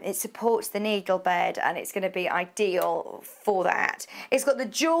time. It supports the needle bed and it's going to be ideal for that. It's got the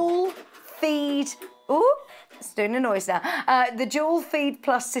dual feed, ooh, it's doing a noise now. The dual feed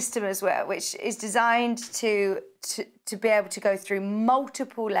plus system as well, which is designed to be able to go through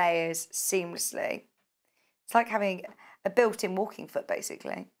multiple layers seamlessly. It's like having a built-in walking foot,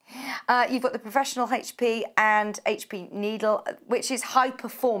 basically. You've got the professional HP and HP needle, which is high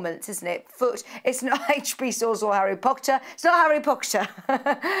performance, isn't it? Foot. It's not HP Swords or Harry Potter. It's not Harry Potter.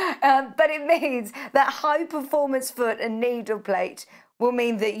 But it means that high performance foot and needle plate will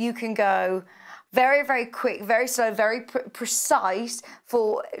mean that you can go very, very quick, very slow, very precise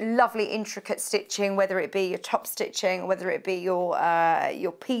for lovely intricate stitching, whether it be your top stitching, whether it be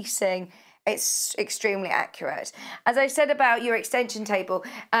your piecing. It's extremely accurate. As I said about your extension table,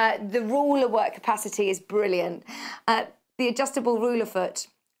 the ruler work capacity is brilliant. The adjustable ruler foot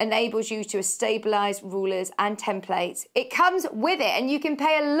enables you to stabilize rulers and templates. It comes with it and you can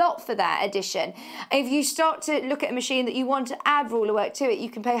pay a lot for that addition. If you start to look at a machine that you want to add ruler work to it, you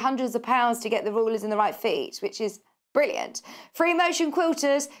can pay hundreds of pounds to get the rulers in the right feet, which is brilliant. Free motion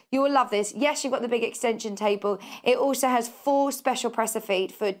quilters, you will love this. Yes, you've got the big extension table. It also has 4 special presser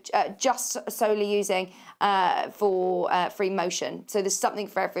feet for just solely using for free motion. So there's something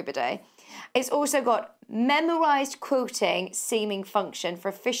for everybody. It's also got memorized quilting seaming function for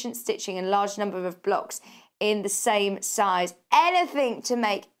efficient stitching and large number of blocks in the same size. Anything to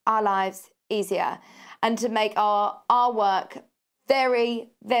make our lives easier and to make our work very,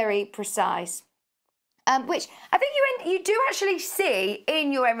 very precise. Which I think you do actually see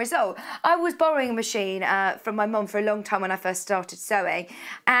in your end result. I was borrowing a machine from my mum for a long time when I first started sewing,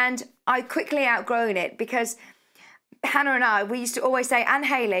 and I quickly outgrown it because Hannah and I, we used to always say, and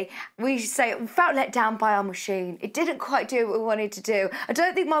Hayley, we used to say, we felt let down by our machine. It didn't quite do what we wanted to do. I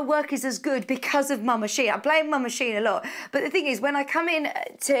don't think my work is as good because of my machine. I blame my machine a lot. But the thing is, when I come in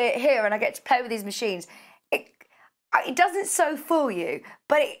to here and I get to play with these machines, it doesn't sew for you,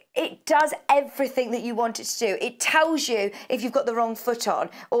 but it does everything that you want it to do. It tells you if you've got the wrong foot on,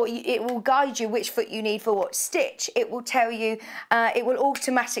 or it will guide you which foot you need for what stitch. It will tell you, it will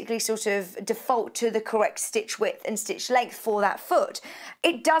automatically sort of default to the correct stitch width and stitch length for that foot.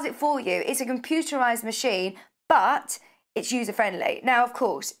 It does it for you. It's a computerized machine, but it's user-friendly. Now, of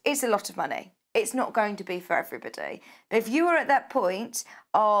course, it's a lot of money. It's not going to be for everybody. But if you are at that point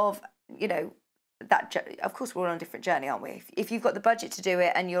of, you know, of course we're all on a different journey, aren't we? If you've got the budget to do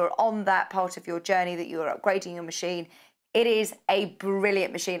it and you're on that part of your journey that you're upgrading your machine, it is a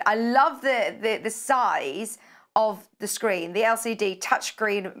brilliant machine. I love the size of the screen. The LCD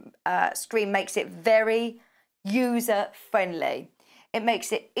touchscreen screen makes it very user friendly. It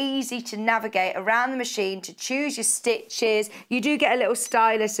makes it easy to navigate around the machine, to choose your stitches. You do get a little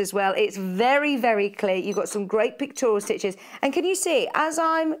stylus as well. It's very, very clear. You've got some great pictorial stitches. And can you see, as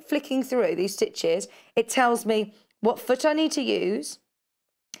I'm flicking through these stitches, it tells me what foot I need to use.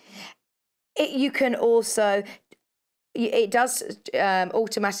 You can also, it does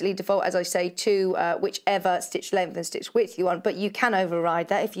automatically default, as I say, to whichever stitch length and stitch width you want, but you can override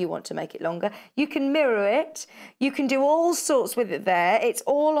that if you want to make it longer. You can mirror it. You can do all sorts with it there. It's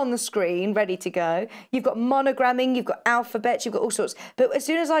all on the screen, ready to go. You've got monogramming, you've got alphabets, you've got all sorts. But as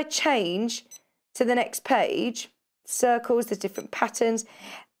soon as I change to the next page, circles, there's different patterns.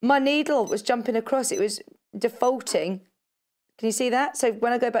 My needle was jumping across. It was defaulting. Can you see that? So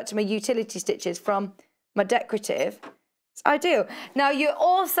when I go back to my utility stitches from my decorative, It's ideal. Now, you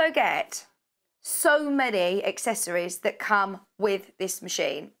also get so many accessories that come with this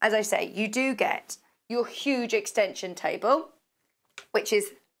machine. As I say, you do get your huge extension table, which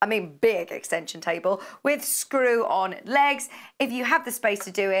is, I mean, big extension table with screw-on legs. If you have the space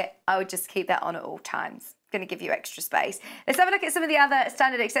to do it, I would just keep that on at all times. Going to give you extra space. Let's have a look at some of the other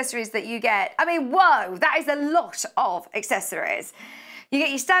standard accessories that you get. I mean, whoa, that is a lot of accessories. You get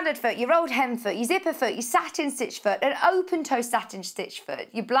your standard foot, your rolled hem foot, your zipper foot, your satin stitch foot, an open toe satin stitch foot,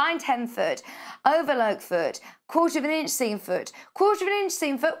 your blind hem foot, overlock foot, 1/4 inch seam foot, 1/4 inch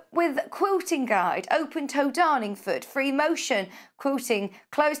seam foot with quilting guide, open toe darning foot, free motion quilting,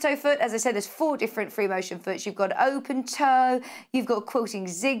 closed toe foot. As I said, there's 4 different free motion foots. You've got open toe, you've got quilting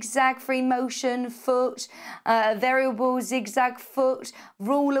zigzag free motion foot, variable zigzag foot,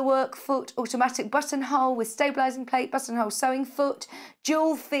 ruler work foot, automatic buttonhole with stabilizing plate, buttonhole sewing foot,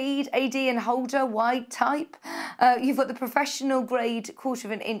 dual feed, AD and holder, wide type. You've got the professional grade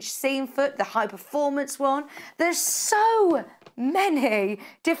 1/4 inch seam foot, the high performance one. There's so many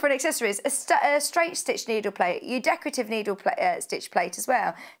different accessories. A straight stitch needle plate, your decorative needle stitch plate as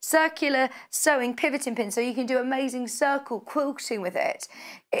well. Circular sewing pivoting pin, so you can do amazing circle quilting with it.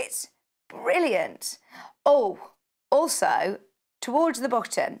 It's brilliant. Oh, also, towards the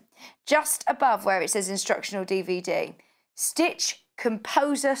bottom, just above where it says instructional DVD, Stitch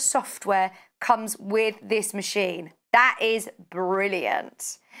Composer software comes with this machine. That is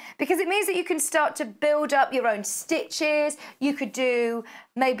brilliant, because it means that you can start to build up your own stitches. You could do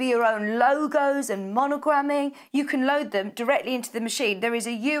maybe your own logos and monogramming. You can load them directly into the machine. There is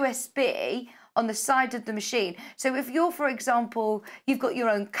a USB on the side of the machine. So if you're, for example, you've got your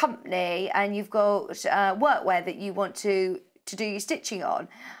own company and you've got workwear that you want to do your stitching on,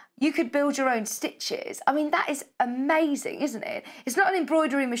 you could build your own stitches. I mean, that is amazing, isn't it? It's not an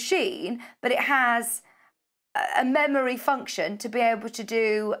embroidery machine, but it has a memory function to be able to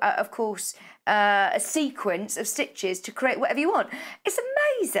do, of course, a sequence of stitches to create whatever you want. It's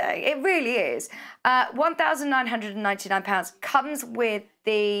amazing. It really is. £1,999 comes with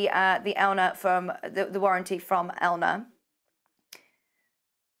the Elna from the warranty from Elna.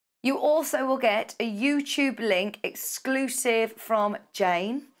 You also will get a YouTube link exclusive from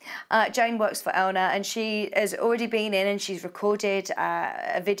Jane. Jane works for Elna, and she has already been in and she's recorded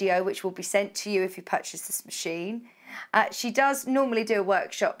a video which will be sent to you if you purchase this machine. She does normally do a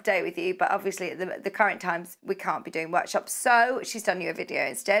workshop day with you, but obviously at the current times we can't be doing workshops, so she's done you a video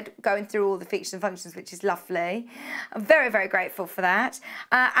instead, going through all the features and functions, which is lovely. I'm very, very grateful for that.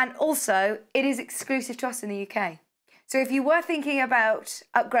 And also, it is exclusive to us in the UK. So if you were thinking about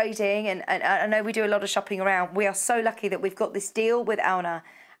upgrading, and I know we do a lot of shopping around, we are so lucky that we've got this deal with Elna,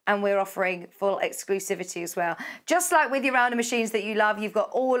 and we're offering full exclusivity as well. Just like with your Elna machines that you love, you've got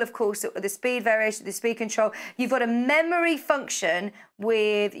all, of course, the speed variation, the speed control. You've got a memory function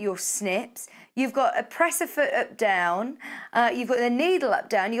with your snips. You've got a presser foot up down. You've got the needle up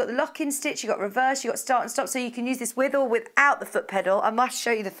down. You've got the lock-in stitch. You've got reverse. You've got start and stop. So you can use this with or without the foot pedal. I must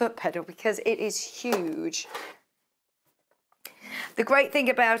show you the foot pedal because it is huge. The great thing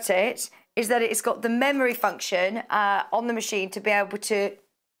about it is that it's got the memory function on the machine to be able to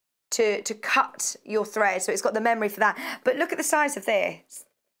cut your thread. So it's got the memory for that. But look at the size of this.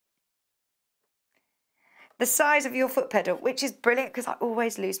 The size of your foot pedal, which is brilliant because I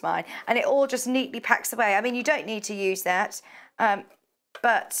always lose mine. And it all just neatly packs away. I mean, you don't need to use that.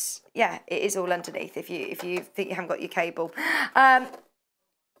 But yeah, it is all underneath if you think you haven't got your cable.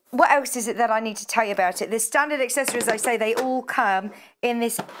 What else is it that I need to tell you about it? The standard accessories, I say, they all come in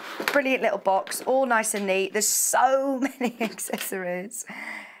this brilliant little box, all nice and neat. There's so many accessories.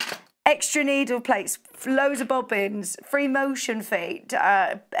 Extra needle plates, loads of bobbins, free motion feet,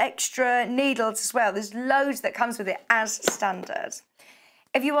 extra needles as well. There's loads that comes with it as standard.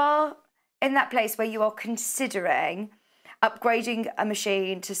 If you are in that place where you are considering upgrading a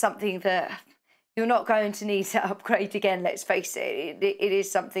machine to something that you're not going to need to upgrade again, let's face it. It is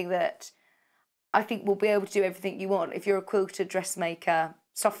something that I think will be able to do everything you want. If you're a quilter, dressmaker,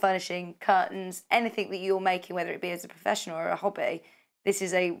 soft furnishing, curtains, anything that you're making, whether it be as a professional or a hobby, this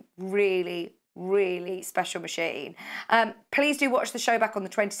is a really, really special machine. Please do watch the show back on the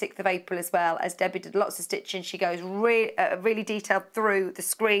 26th of April as well, as Debbie did lots of stitching. She goes really detailed through the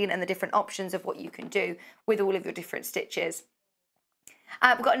screen and the different options of what you can do with all of your different stitches.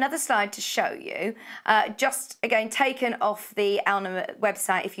 We've got another slide to show you, just again taken off the Elna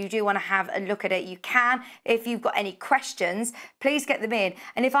website. If you do want to have a look at it, you can. If you've got any questions, please get them in.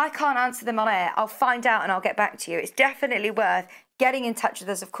 And if I can't answer them on air, I'll find out and I'll get back to you. It's definitely worth getting in touch with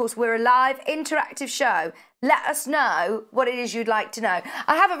us. Of course, we're a live interactive show. Let us know what it is you'd like to know.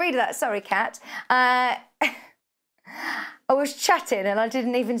 I have a read of that. Sorry, Kat. I was chatting and I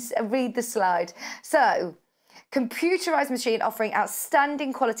didn't even read the slide. So, computerized machine offering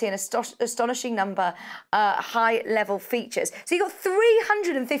outstanding quality and astonishing number high-level features. So you've got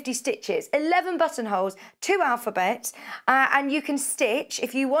 350 stitches, 11 buttonholes, 2 alphabets, and you can stitch,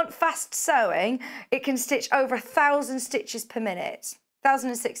 if you want fast sewing, it can stitch over 1,000 stitches per minute.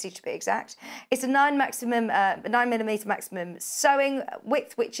 1,060 to be exact. It's a 9mm maximum sewing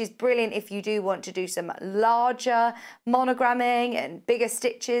width, which is brilliant if you do want to do some larger monogramming and bigger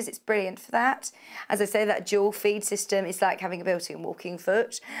stitches. It's brilliant for that. As I say, that dual feed system is like having a built-in walking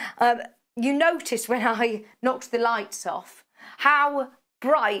foot. You noticed when I knocked the lights off how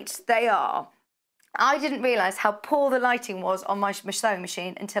bright they are. I didn't realise how poor the lighting was on my sewing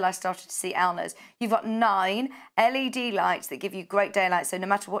machine until I started to see Elna's. You've got 9 LED lights that give you great daylight, so no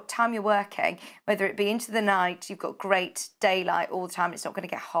matter what time you're working, whether it be into the night, you've got great daylight all the time. It's not going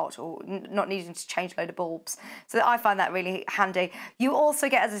to get hot or not needing to change a load of bulbs. So I find that really handy. You also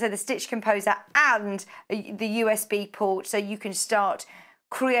get, as I said, the Stitch Composer and the USB port, so you can start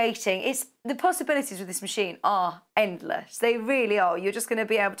creating. The possibilities with this machine are endless. They really are. You're just going to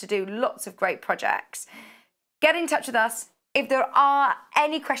be able to do lots of great projects. Get in touch with us if there are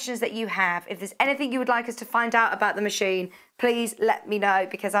any questions that you have. If there's anything you would like us to find out about the machine, please let me know,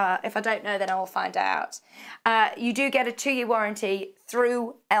 because if I don't know, then I will find out. You do get a 2-year warranty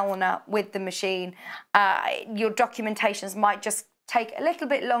through Elna with the machine. Your documentations might just take a little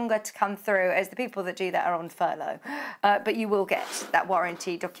bit longer to come through, as the people that do that are on furlough, but you will get that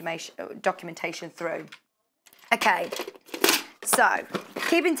warranty documentation through. Okay, so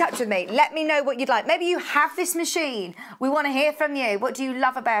keep in touch with me. Let me know what you'd like. Maybe you have this machine. We want to hear from you. What do you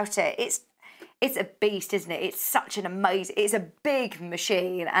love about it? It's a beast, isn't it? It's such an amazing, it's a big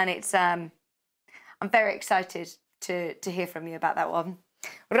machine, and it's I'm very excited to hear from you about that one.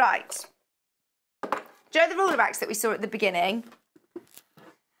 Right. Do you know the ruler racks that we saw at the beginning?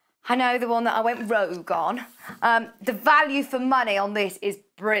 I know, the one that I went rogue on. The value for money on this is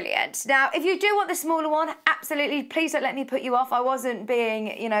brilliant. Now, if you do want the smaller one, absolutely, please don't let me put you off. I wasn't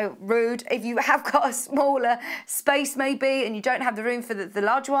being, rude. If you have got a smaller space maybe and you don't have the room for the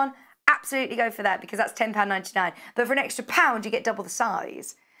large one, absolutely go for that, because that's £10.99. But for an extra £1, you get double the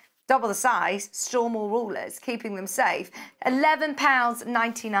size. Double the size, store more rulers, keeping them safe.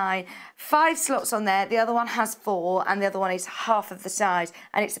 £11.99, 5 slots on there. The other one has 4, and the other one is half of the size,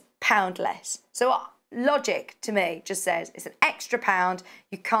 and it's £1 less. So logic to me just says it's an extra £1.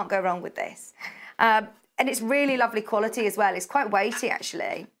 You can't go wrong with this. And it's really lovely quality as well. It's quite weighty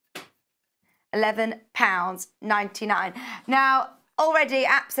actually. £11.99. Now, already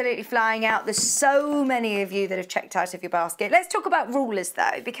absolutely flying out. There's so many of you that have checked out of your basket. Let's talk about rulers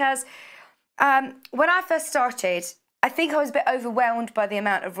though, because when I first started, I think I was a bit overwhelmed by the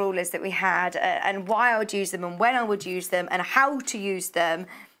amount of rulers that we had, and why I would use them and when I would use them and how to use them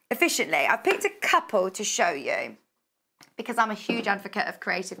efficiently. I've picked a couple to show you because I'm a huge advocate of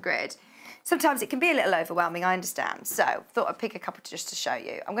Creative Grid. Sometimes it can be a little overwhelming, I understand. So thought I'd pick a couple just to show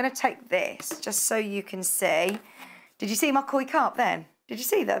you. I'm going to take this just so you can see. Did you see my koi carp then? Did you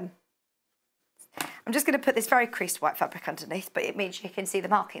see them? I'm just going to put this very creased white fabric underneath, but it means you can see the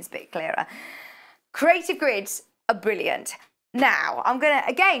markings a bit clearer. Creative Grids are brilliant. Now, I'm going to,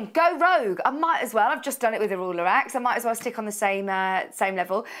 again, go rogue. I might as well. I've just done it with a ruler axe. I might as well stick on the same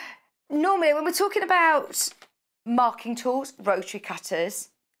level. Normally, when we're talking about marking tools, rotary cutters,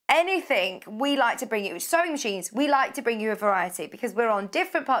 anything, we like to bring you, sewing machines, we like to bring you a variety, because we're on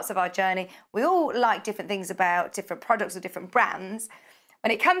different parts of our journey. We all like different things about different products or different brands.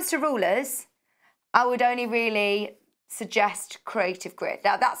 When it comes to rulers, I would only really suggest Creative Grid.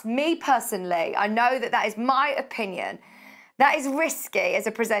 Now, that's me personally. I know that that is my opinion. That is risky as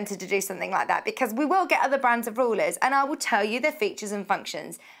a presenter to do something like that, because we will get other brands of rulers, and I will tell you their features and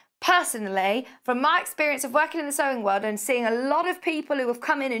functions. Personally, from my experience of working in the sewing world and seeing a lot of people who have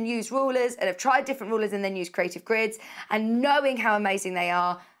come in and used rulers and have tried different rulers and then used Creative Grids, and knowing how amazing they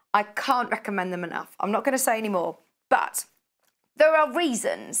are, I can't recommend them enough. I'm not going to say any more, but there are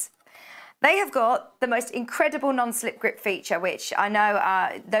reasons. They have got the most incredible non-slip grip feature, which I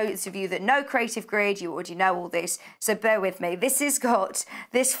know those of you that know Creative Grid, you already know all this, so bear with me. This has got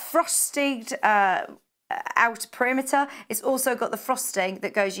this frosted outer perimeter. It's also got the frosting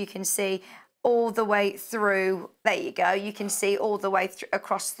that goes, you can see all the way through. There you go. You can see all the way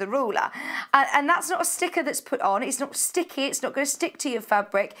across the ruler. And that's not a sticker that's put on. It's not sticky. It's not going to stick to your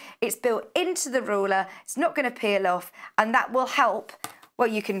fabric. It's built into the ruler. It's not going to peel off. And that will help. Well,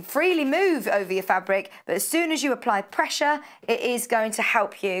 you can freely move over your fabric, but as soon as you apply pressure, it is going to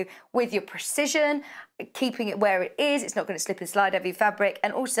help you with your precision. keeping it where it is. It's not going to slip and slide over your fabric,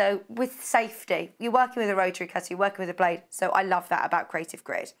 and also with safety. You're working with a rotary cutter, you're working with a blade, so I love that about Creative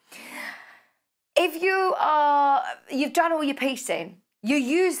Grid. If you've done all your piecing, you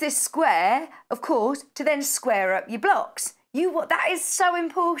use this square, of course, to then square up your blocks. That is so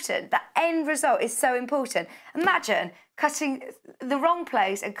important. The end result is so important. Imagine cutting the wrong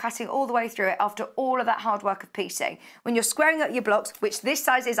place and cutting all the way through it after all of that hard work of piecing. When you're squaring up your blocks, which this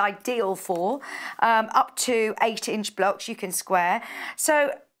size is ideal for, up to 8-inch blocks you can square.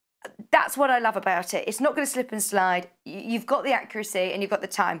 So that's what I love about it. It's not going to slip and slide. You've got the accuracy and you've got the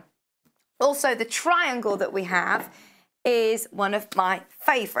time. Also, the triangle that we have is one of my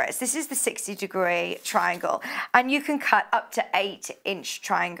favourites. This is the 60-degree triangle, and you can cut up to 8-inch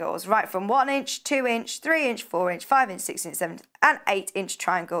triangles, right from 1 inch, 2 inch, 3 inch, 4 inch, 5 inch, 6 inch, 7 inch, and 8-inch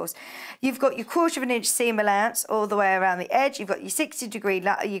triangles. You've got your 1/4 inch seam allowance all the way around the edge. You've got your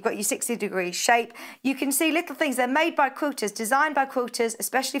 60-degree shape. You can see little things. They're made by quilters, designed by quilters,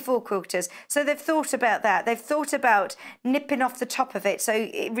 especially for quilters. So they've thought about that. They've thought about nipping off the top of it so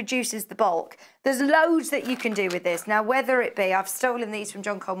it reduces the bulk. There's loads that you can do with this. Now, whether it be, I've stolen these from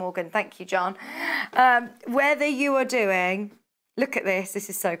John Cole Morgan. Thank you, John. Whether you are doing, look at this.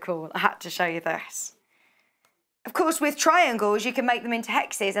 This is so cool. I had to show you this. Of course, with triangles, you can make them into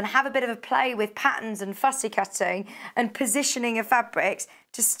hexes and have a bit of a play with patterns and fussy cutting and positioning of fabrics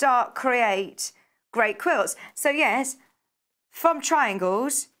to create great quilts. So yes, from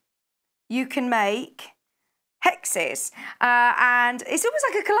triangles, you can make hexes, and it's almost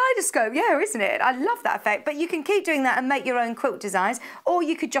like a kaleidoscope, yeah, isn't it? I love that effect. But you can keep doing that and make your own quilt designs, or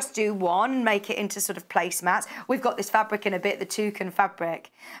you could just do one and make it into sort of placemats. We've got this fabric in a bit, the toucan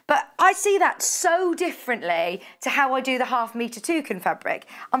fabric, but I see that so differently to how I do the 1/2 metre toucan fabric.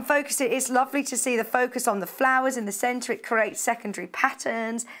 I'm focusing. It's lovely to see the focus on the flowers in the centre. It creates secondary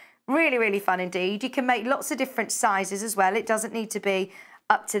patterns. Really, really fun indeed. You can make lots of different sizes as well. It doesn't need to be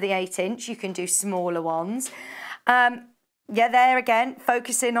up to the 8-inch, you can do smaller ones. Yeah, there again,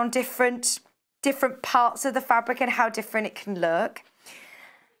 focusing on different parts of the fabric and how different it can look.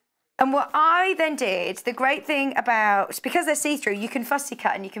 And what I then did, the great thing about, because they're see-through, you can fussy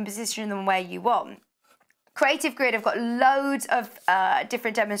cut and you can position them where you want. Creative Grid have got loads of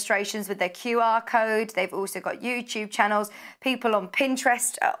different demonstrations with their QR code. They've also got YouTube channels. People on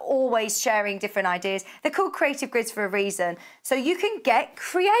Pinterest are always sharing different ideas. They're called Creative Grids for a reason. So you can get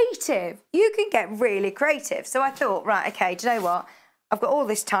creative. You can get really creative. So I thought, right, okay, do you know what? I've got all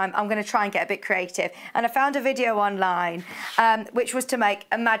this time. I'm going to try and get a bit creative. And I found a video online, which was to make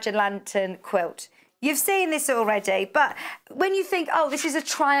a magic lantern quilt. You've seen this already, but when you think, oh, this is a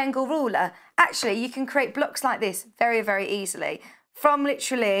triangle ruler, actually you can create blocks like this very, very easily from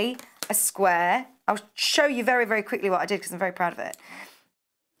literally a square. I'll show you very, very quickly what I did because I'm very proud of it.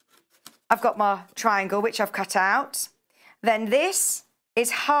 I've got my triangle, which I've cut out. Then this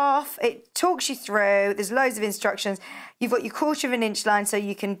is half, it talks you through, there's loads of instructions. You've got your 1/4 inch line so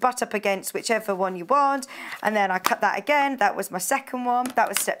you can butt up against whichever one you want. And then I cut that again, that was my second one, that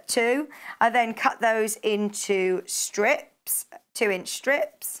was step 2. I then cut those into strips, 2-inch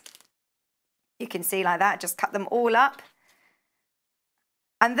strips. You can see like that, just cut them all up.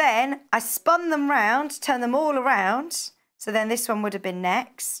 And then I spun them round, turn them all around. So then this one would have been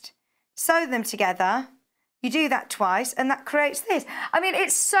next. Sew them together. You do that twice and that creates this. I mean,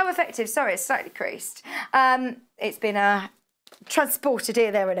 it's so effective. Sorry, it's slightly creased. It's been transported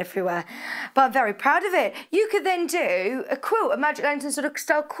here, there and everywhere. But I'm very proud of it. You could then do a quilt, a magic lantern sort of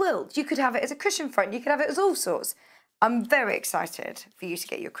style quilt. You could have it as a cushion front. You could have it as all sorts. I'm very excited for you to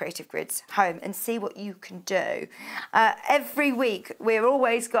get your Creative Grids home and see what you can do. Every week, we've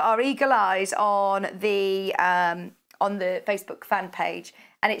always got our eagle eyes on the Facebook fan page.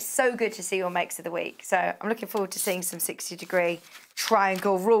 And it's so good to see your makes of the week. So I'm looking forward to seeing some 60-degree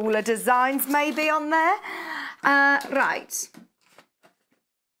triangle ruler designs maybe on there. Right.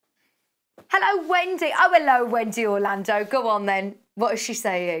 Hello, Wendy. Oh, hello, Wendy Orlando. Go on then. What is she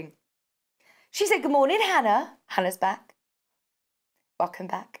saying? She said, good morning, Hannah. Hannah's back. Welcome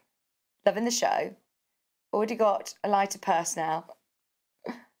back. Loving the show. Already got a lighter purse now.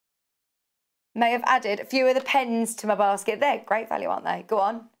 May have added a few of the pens to my basket. They're great value, aren't they? Go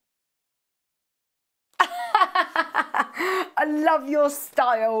on. I love your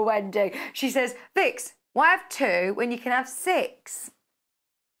style, Wendy. She says, Vix, why have 2 when you can have 6?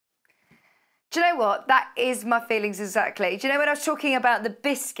 Do you know what? That is my feelings exactly. Do you know when I was talking about the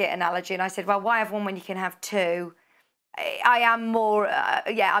biscuit analogy and I said, well, why have 1 when you can have 2? I am more,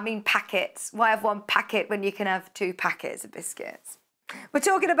 I mean packets. Why have 1 packet when you can have 2 packets of biscuits? We're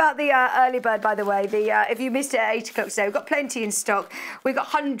talking about the early bird, by the way. If you missed it at 8 o'clock today, we've got plenty in stock. We've got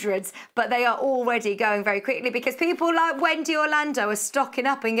hundreds, but they are already going very quickly because people like Wendy Orlando are stocking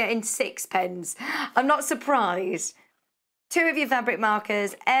up and getting 6 pens. I'm not surprised. 2 of your fabric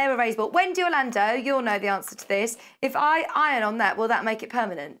markers, air erasable. Wendy Orlando, you'll know the answer to this. If I iron on that, will that make it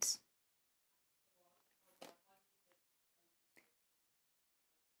permanent?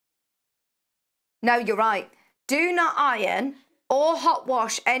 No, you're right. Do not iron or hot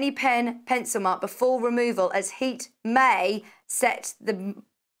wash any pen pencil mark before removal, as heat may set the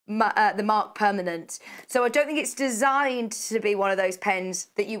mark permanent. So I don't think it's designed to be one of those pens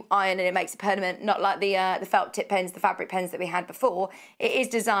that you iron and it makes it permanent, not like the felt tip pens, the fabric pens that we had before. It is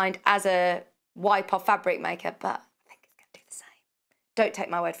designed as a wipe off fabric maker, but I think it's going to do the same. Don't take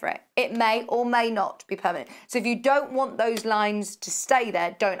my word for it. It may or may not be permanent. So if you don't want those lines to stay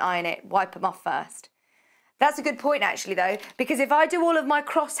there, don't iron it. Wipe them off first. That's a good point, actually, though, because if I do all of my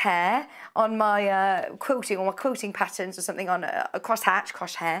crosshair on my quilting or my quilting patterns or something on a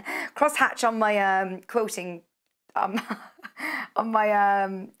crosshatch on my quilting, on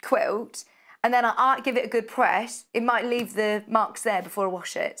my quilt, and then I give it a good press, it might leave the marks there before I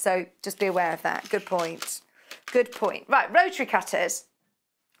wash it. So just be aware of that. Good point. Good point. Right, rotary cutters.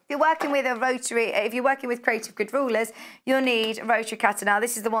 If you're working with creative grid rulers, you'll need a rotary cutter. Now,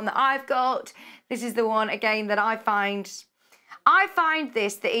 this is the one that I've got. This is the one, again, that I find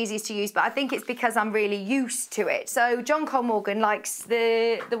this the easiest to use, but I think it's because I'm really used to it. So John Cole Morgan likes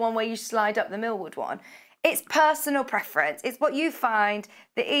the one where you slide up the Millwood one. It's personal preference. It's what you find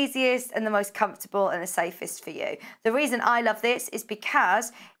the easiest and the most comfortable and the safest for you. The reason I love this is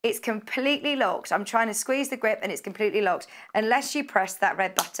because it's completely locked. I'm trying to squeeze the grip and it's completely locked unless you press that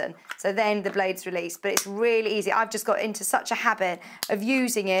red button. So then the blade's released, but it's really easy. I've just got into such a habit of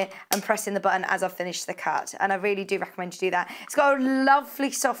using it and pressing the button as I finish the cut. And I really do recommend you do that. It's got a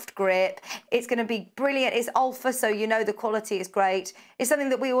lovely soft grip. It's going to be brilliant. It's alpha, so you know the quality is great. It's something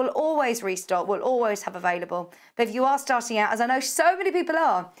that we will always restock, we'll always have available. But if you are starting out, as I know so many people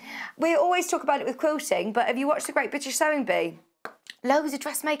are, we always talk about it with quilting, but have you watched The Great British Sewing Bee? Loads of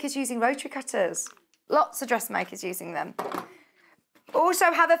dressmakers using rotary cutters. Lots of dressmakers using them.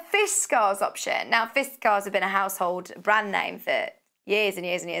 Also have a Fiskars option. Now, Fiskars have been a household brand name for years and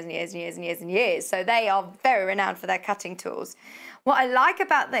years and years and years and years and years and years. So they are very renowned for their cutting tools. What I like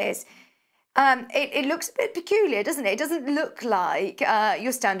about this, it looks a bit peculiar, doesn't it? It doesn't look like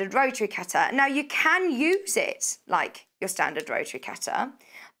your standard rotary cutter. Now, you can use it like your standard rotary cutter,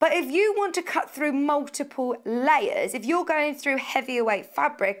 but if you want to cut through multiple layers, if you're going through heavier weight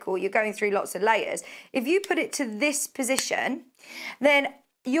fabric or you're going through lots of layers, if you put it to this position, then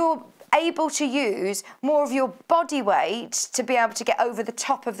you're able to use more of your body weight to be able to get over the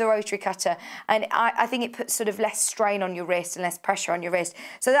top of the rotary cutter. And I think it puts sort of less strain on your wrist and less pressure on your wrist.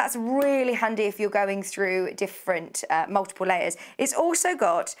 So that's really handy if you're going through different multiple layers. It's also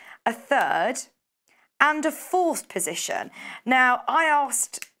got a third and a fourth position. Now, I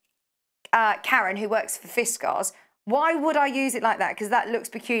asked Karen, who works for Fiskars, why would I use it like that? Because that looks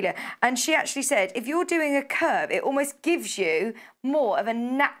peculiar. And she actually said, if you're doing a curve, it almost gives you more of a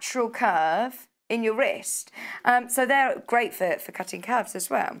natural curve in your wrist. So they're great for cutting curves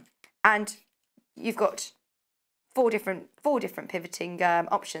as well. And you've got four different pivoting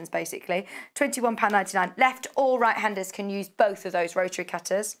options, basically. £21.99. Left or right-handers can use both of those rotary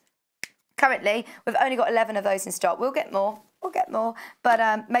cutters. Currently, we've only got 11 of those in stock. We'll get more,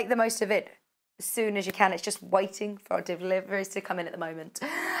 but make the most of it as soon as you can. It's just waiting for our deliveries to come in at the moment.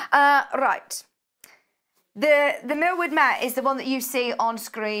 Right. The Millwood mat is the one that you see on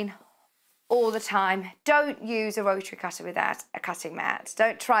screen all the time. Don't use a rotary cutter without a cutting mat.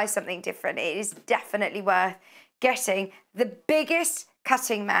 Don't try something different. It is definitely worth getting the biggest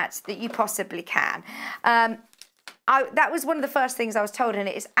cutting mat that you possibly can. That was one of the first things I was told, and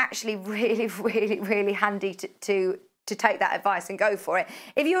it is actually really, really, really handy to take that advice and go for it.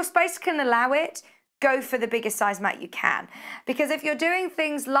 If your space can allow it, go for the biggest size mat you can. Because if you're doing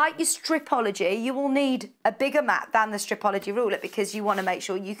things like your stripology, you will need a bigger mat than the stripology ruler because you want to make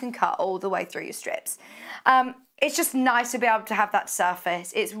sure you can cut all the way through your strips. It's just nice to be able to have that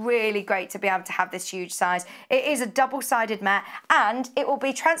surface. It's really great to be able to have this huge size. It is a double-sided mat and it will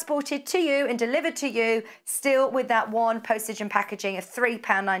be transported to you and delivered to you still with that one postage and packaging of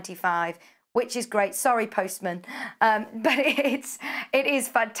 £3.95, which is great. Sorry, postman. But it is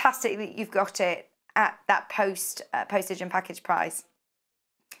fantastic that you've got it at that postage and package price.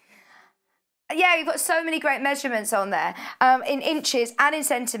 Yeah, you've got so many great measurements on there in inches and in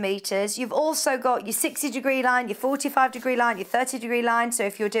centimetres. You've also got your 60-degree line, your 45-degree line, your 30-degree line. So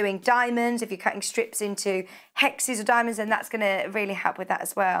if you're doing diamonds, if you're cutting strips into hexes or diamonds, then that's going to really help with that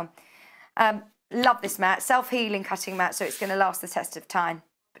as well. Love this mat, self-healing cutting mat, so it's going to last the test of time.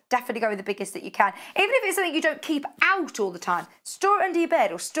 But definitely go with the biggest that you can. Even if it's something you don't keep out all the time, store it under your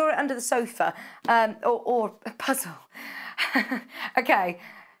bed or store it under the sofa or a puzzle. Okay.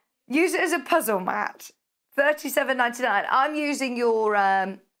 Use it as a puzzle mat, $37.99. I'm using your,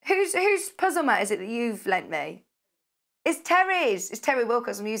 whose puzzle mat is it that you've lent me? It's Terry's. It's Terry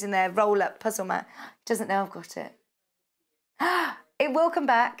Wilcox. I'm using their roll-up puzzle mat. Doesn't know I've got it. It will come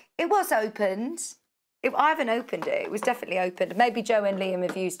back. It was opened. I haven't opened it. It was definitely opened. Maybe Joe and Liam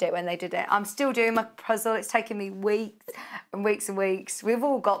have used it when they did it. I'm still doing my puzzle. It's taken me weeks and weeks and weeks. We've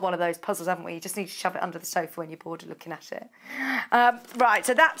all got one of those puzzles, haven't we? You just need to shove it under the sofa when you're bored of looking at it. Right,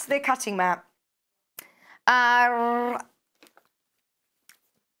 so that's the cutting mat.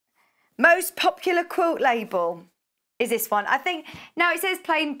 Most popular quilt label is this one. I think, now it says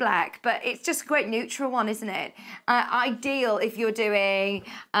plain black, but it's just a great neutral one, isn't it? Ideal if you're doing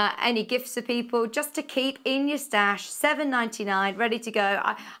any gifts for people, just to keep in your stash, $7.99, ready to go.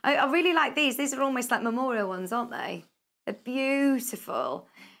 I really like these. These are almost like memorial ones, aren't they? They're beautiful.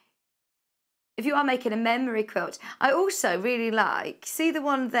 If you are making a memory quilt, I also really like, see the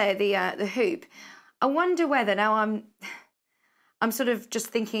one there, the hoop. I wonder whether, now I'm sort of just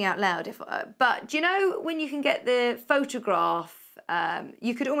thinking out loud, but do you know when you can get the photograph,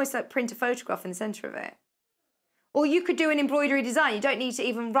 you could almost like print a photograph in the centre of it? Or you could do an embroidery design. You don't need to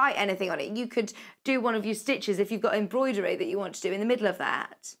even write anything on it. You could do one of your stitches if you've got embroidery that you want to do in the middle of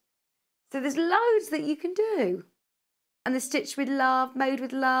that. So there's loads that you can do. And the stitched with love, made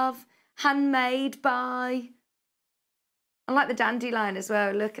with love, handmade by... I like the dandelion as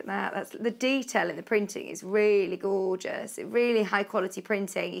well. Look at that. That's the detail in the printing is really gorgeous. It's really high quality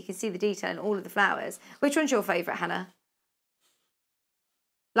printing. You can see the detail in all of the flowers. Which one's your favourite, Hannah?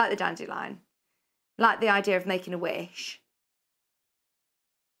 Like the dandelion. Like the idea of making a wish.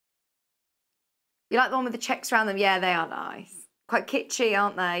 You like the one with the checks around them? Yeah, they are nice. Quite kitschy,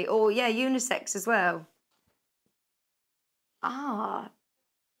 aren't they? Or yeah, unisex as well. Ah.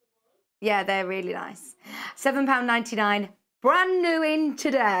 Yeah, they're really nice. £7.99. Brand new in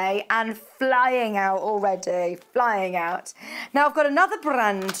today and flying out already, flying out. Now I've got another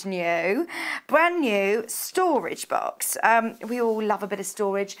brand new storage box. We all love a bit of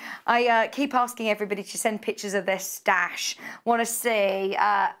storage. I keep asking everybody to send pictures of their stash. Want to see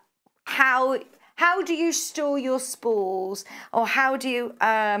how do you store your spools, or how do you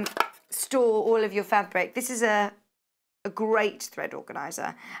store all of your fabric? This is a great thread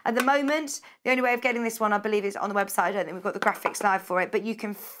organiser. At the moment, the only way of getting this one, I believe, is on the website. I don't think we've got the graphics live for it, but you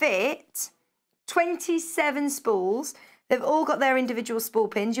can fit 27 spools. They've all got their individual spool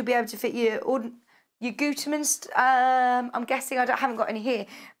pins. You'll be able to fit your Gutermann. I'm guessing I haven't got any here,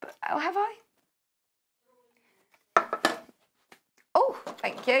 but oh, have I? Oh,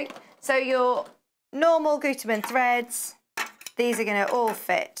 thank you. So your normal Gutermann threads, these are going to all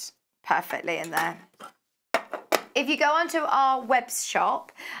fit perfectly in there. If you go onto our web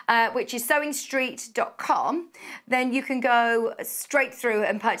shop, which is sewingstreet.com, then you can go straight through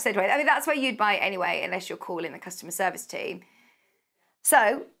and purchase it. I mean, that's where you'd buy it anyway, unless you're calling the customer service team.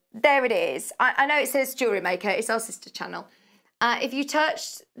 So there it is. I know it says Jewellery Maker. It's our sister channel. If you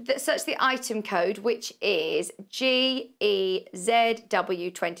search the item code, which is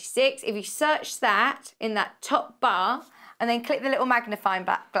GEZW26, if you search that in that top bar and then click the little magnifying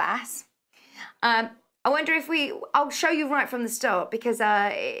glass, I wonder if I'll show you right from the start, because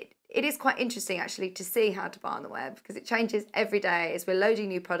it is quite interesting actually to see how to buy on the web, because it changes every day as we're loading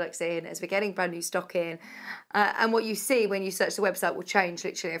new products in, as we're getting brand new stock in, and what you see when you search the website will change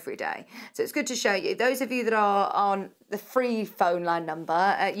literally every day. So it's good to show you. Those of you that are on the free phone line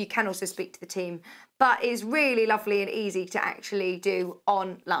number, you can also speak to the team, but it's really lovely and easy to actually do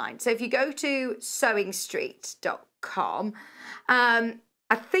online. So if you go to sewingstreet.com,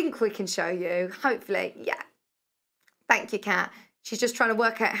 I think we can show you, hopefully, yeah. Thank you, Kat. She's just trying to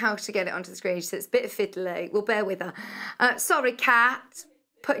work out how to get it onto the screen. She said it's a bit fiddly. We'll bear with her. Sorry, Kat,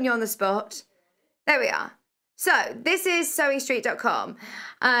 putting you on the spot. There we are. So this is sewingstreet.com.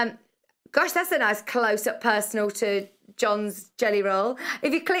 Gosh, that's a nice close-up personal to John's jelly roll.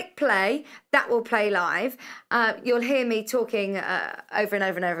 If you click play, that will play live. You'll hear me talking over and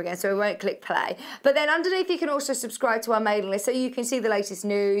over and over again, so we won't click play. But then underneath you can also subscribe to our mailing list, so you can see the latest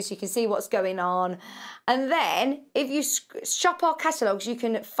news, you can see what's going on. And then if you shop our catalogues, you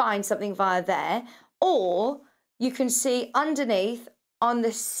can find something via there, or you can see underneath On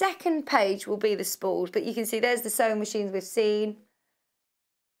the second page will be the spools, but you can see there's the sewing machines we've seen.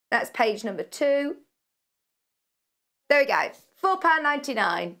 That's page number 2. There we go,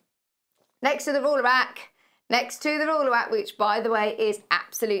 £4.99. Next to the ruler rack, which, by the way, is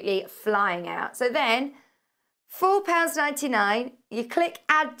absolutely flying out. So then, £4.99, you click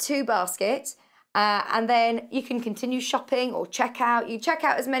add to basket, and then you can continue shopping or check out. You check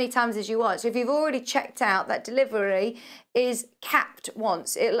out as many times as you want. So if you've already checked out, that delivery is capped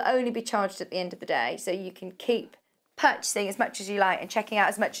once. It'll only be charged at the end of the day. So you can keep purchasing as much as you like and checking out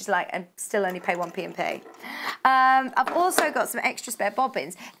as much as you like and still only pay 1p&p. I've also got some extra spare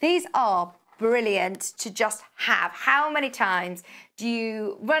bobbins. These are brilliant to just have. How many times do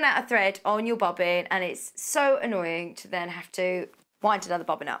you run out of thread on your bobbin and it's so annoying to then have to wind another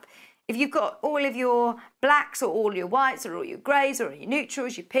bobbin up? If you've got all of your blacks or all your whites or all your greys or all your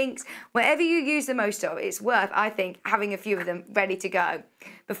neutrals, your pinks, whatever you use the most of, it's worth, I think, having a few of them ready to go.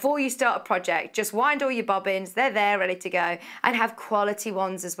 Before you start a project, just wind all your bobbins, they're there ready to go, and have quality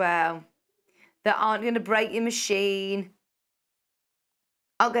ones as well that aren't going to break your machine,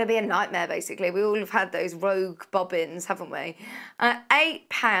 aren't going to be a nightmare, basically. We all have had those rogue bobbins, haven't we?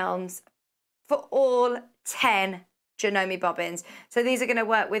 £8 for all 10 Janome bobbins. So these are going to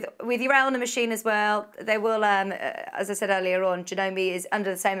work with your Elna machine as well. They will, as I said earlier on, Janome is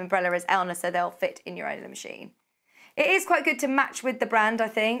under the same umbrella as Elna, so they'll fit in your Elna machine. It is quite good to match with the brand, I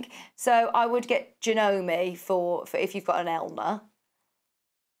think. So I would get Janome for if you've got an Elna.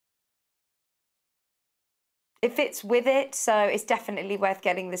 It fits with it, so it's definitely worth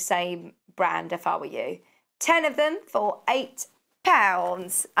getting the same brand if I were you. 10 of them for £8.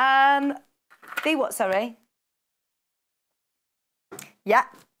 The what, sorry? Yeah,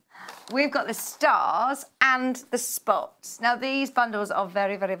 we've got the stars and the spots. Now, these bundles are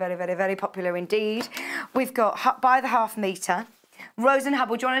very, very, very, very, very popular indeed. We've got by the half metre. Rose and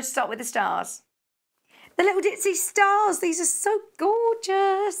Hubble, do you want to start with the stars? The little ditzy stars, these are so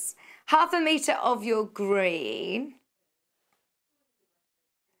gorgeous. Half a metre of your green.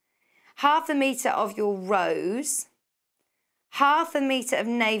 Half a metre of your rose. Half a metre of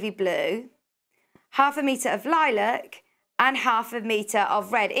navy blue. Half a metre of lilac. And half a metre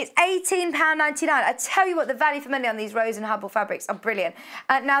of red. It's £18.99. I tell you what, the value for money on these Rose and Hubble fabrics are brilliant.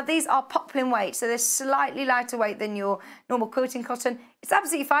 Now, these are poplin weight, so they're slightly lighter weight than your normal quilting cotton. It's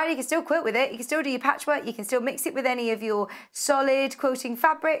absolutely fine. You can still quilt with it. You can still do your patchwork. You can still mix it with any of your solid quilting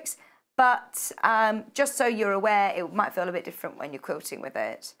fabrics. But just so you're aware, it might feel a bit different when you're quilting with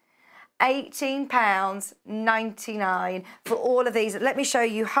it. £18.99 for all of these. Let me show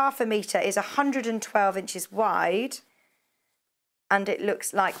you. Half a metre is 112 inches wide. And it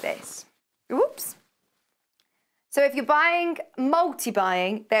looks like this. Oops. So if you're buying,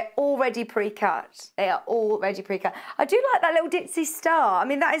 multi-buying, they're already pre-cut. They are already pre-cut. I do like that little ditzy star. I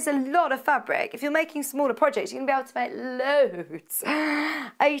mean, that is a lot of fabric. If you're making smaller projects, you're going to be able to make loads.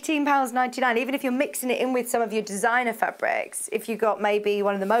 £18.99, even if you're mixing it in with some of your designer fabrics. If you got maybe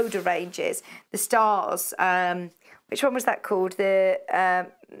one of the Moda ranges, the stars. Which one was that called? The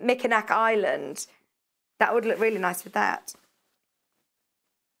Mickenack Island. That would look really nice with that.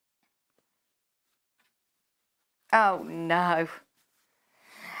 Oh no.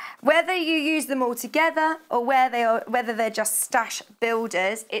 Whether you use them all together or whether they're just stash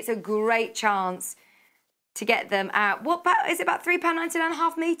builders, it's a great chance to get them out. What about, is it about £3.99 a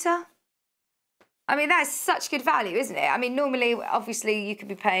half metre? I mean, that's such good value, isn't it? I mean, normally, obviously, you could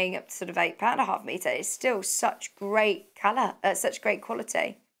be paying up to sort of £8 a half metre. It's still such great colour, such great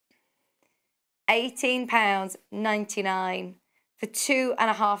quality. £18.99. For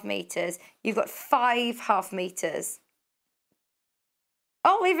 2.5 metres. You've got 5 half metres.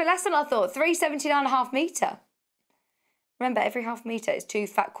 Oh, even less than I thought. £3.79 a half metre. Remember, every half metre is 2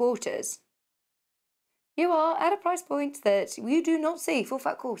 fat quarters. You are at a price point that you do not see for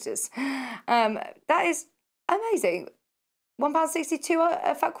fat quarters. That is amazing. £1.62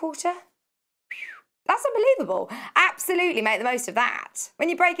 a fat quarter. That's unbelievable. Absolutely make the most of that. When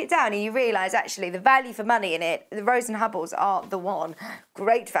you break it down and you realise, actually, the value for money in it, the Rose and Hubbles are the one.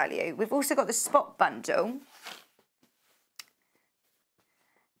 Great value. We've also got the spot bundle.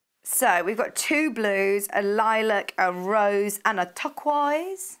 So we've got 2 blues, a lilac, a rose and a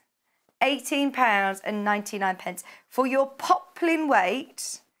turquoise. £18.99 for your poplin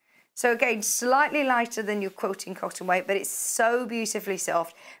weight. So again, slightly lighter than your quilting cotton weight, but it's so beautifully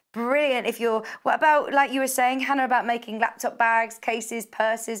soft. Brilliant. If you're, what about, like you were saying, Hannah, about making laptop bags, cases,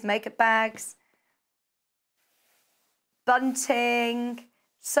 purses, makeup bags, bunting,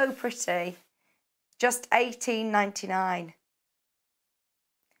 so pretty. Just £18.99.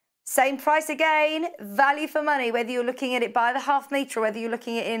 Same price again, value for money, whether you're looking at it by the half metre or whether you're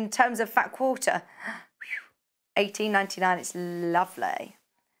looking at it in terms of fat quarter. $18.99, it's lovely.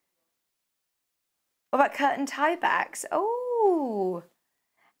 What about curtain tie backs? Oh,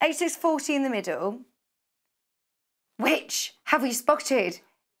 $86.40 in the middle, which, have we spotted?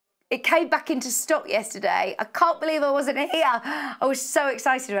 It came back into stock yesterday. I can't believe I wasn't here. I was so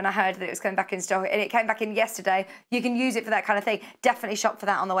excited when I heard that it was coming back in stock, and it came back in yesterday. You can use it for that kind of thing. Definitely shop for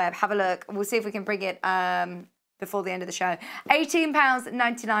that on the web. Have a look. We'll see if we can bring it before the end of the show.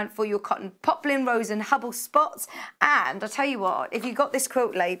 £18.99 for your cotton poplin, rose and hubble spots. And I'll tell you what, if you got this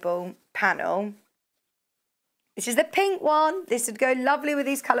quilt label panel, this is the pink one. This would go lovely with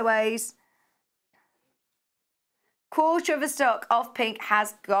these colourways. Quarter of a stock of pink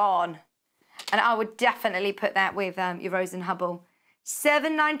has gone. And I would definitely put that with your Rose and Hubble.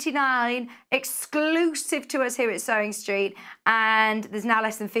 $7.99, exclusive to us here at Sewing Street. And there's now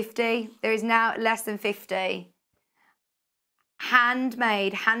less than 50. There is now less than 50.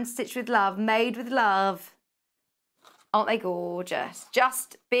 Handmade, hand-stitched with love, made with love. Aren't they gorgeous?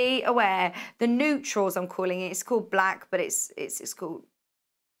 Just be aware. The neutrals, I'm calling it. It's called black, but it's called...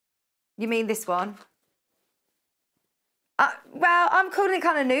 You mean this one? Well, I'm calling it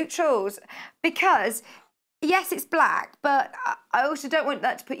kind of neutrals because, yes, it's black, but I also don't want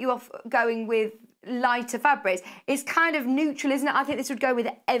that to put you off going with lighter fabrics. It's kind of neutral, isn't it? I think this would go with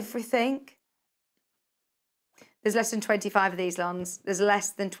everything. There's less than 25 of these ones. There's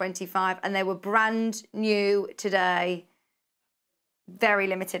less than 25, and they were brand new today. Very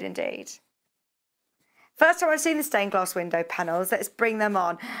limited indeed. First time I've seen the stained glass window panels. Let's bring them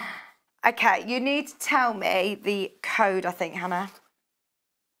on. Okay, you need to tell me the code, I think, Hannah.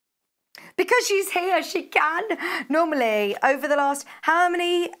 Because she's here, she can. Normally, over the last, how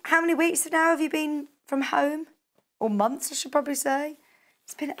many weeks now have you been from home? Or months, I should probably say.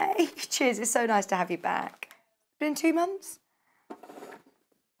 It's been ages. It's so nice to have you back. Been 2 months?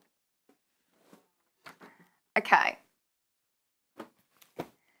 Okay.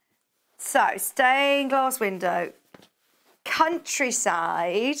 So, stained glass window.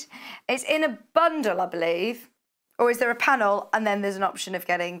 Countryside. It's in a bundle, I believe. Or is there a panel and then there's an option of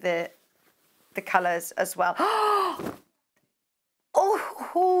getting the colours as well?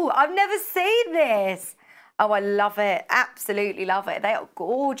 Oh, I've never seen this. Oh, I love it. Absolutely love it. They are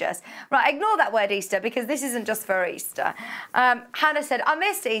gorgeous. Right, ignore that word Easter because this isn't just for Easter. Hannah said, I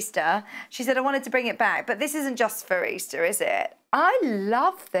missed Easter. She said, I wanted to bring it back, but this isn't just for Easter, is it? I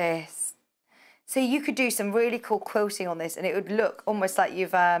love this. So you could do some really cool quilting on this and it would look almost like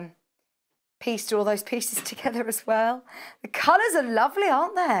you've pieced all those pieces together as well. The colours are lovely,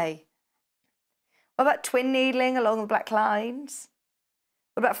 aren't they? What about twin needling along the black lines?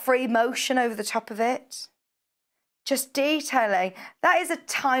 What about free motion over the top of it? Just detailing. That is a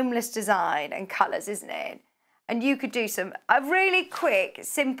timeless design and colours, isn't it? And you could do a really quick,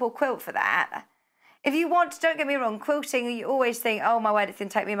 simple quilt for that. If you want, don't get me wrong, quilting, you always think, oh my word, it's going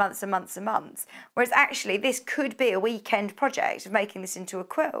to take me months and months and months. Whereas actually, this could be a weekend project of making this into a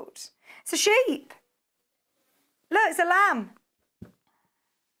quilt. It's a sheep. Look, it's a lamb.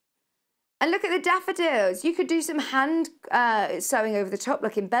 And look at the daffodils. You could do some hand sewing over the top,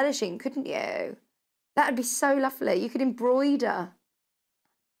 like embellishing, couldn't you? That would be so lovely. You could embroider.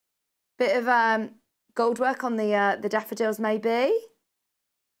 Bit of gold work on the daffodils, maybe.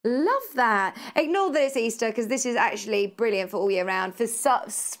 Love that. Ignore that it's Easter because this is actually brilliant for all year round. For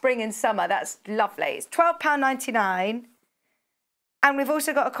spring and summer, that's lovely. It's £12.99. And we've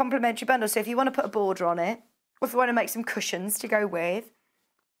also got a complimentary bundle. So if you want to put a border on it, or if you want to make some cushions to go with,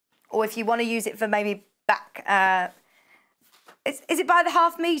 or if you want to use it for maybe back... is it by the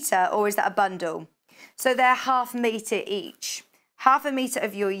half metre or is that a bundle? So they're half metre each. Half a metre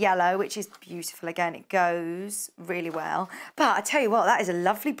of your yellow, which is beautiful. Again, it goes really well. But I tell you what, that is a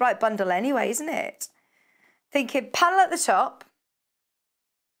lovely bright bundle anyway, isn't it? Thinking panel at the top.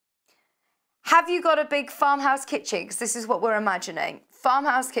 Have you got a big farmhouse kitchen? Because this is what we're imagining.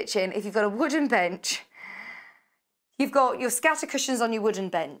 Farmhouse kitchen, if you've got a wooden bench, you've got your scatter cushions on your wooden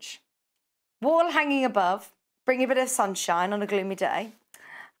bench. Wall hanging above, bring a bit of sunshine on a gloomy day.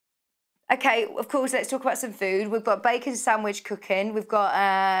 Okay, of course, let's talk about some food. We've got bacon sandwich cooking. We've got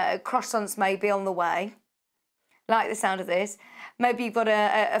croissants maybe on the way. Like the sound of this. Maybe you've got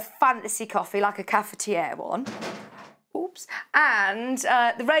a fancy coffee, like a cafetiere one. Oops. And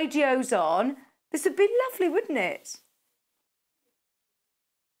the radio's on. This would be lovely, wouldn't it?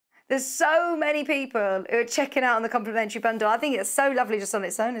 There's so many people who are checking out on the complimentary bundle. I think it's so lovely just on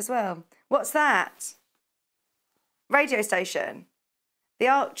its own as well. What's that? Radio station. The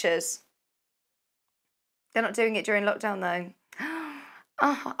Archers. They're not doing it during lockdown, though.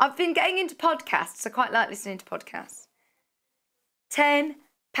 Oh, I've been getting into podcasts. I quite like listening to podcasts.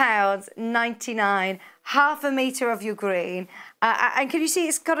 £10.99, half a metre of your green. And can you see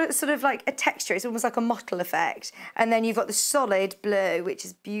it's got a sort of like a texture? It's almost like a mottle effect. And then you've got the solid blue, which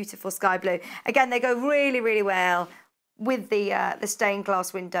is beautiful sky blue. Again, they go really, really well with the stained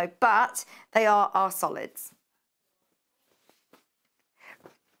glass window, but they are our solids.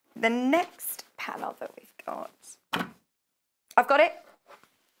 The next panel that we've got, I've got it.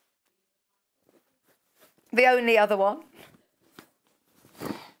 The only other one.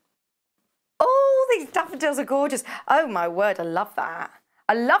 Oh, these daffodils are gorgeous. Oh my word, I love that.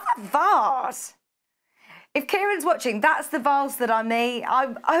 I love that vase. If Kieran's watching, that's the vase that I mean.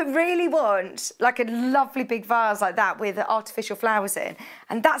 I really want like a lovely big vase like that with artificial flowers in.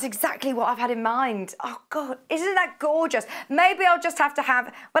 And that's exactly what I've had in mind. Oh God, isn't that gorgeous? Maybe I'll just have to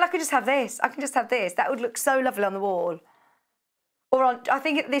have, well, I could just have this. I can just have this. That would look so lovely on the wall. Or on, I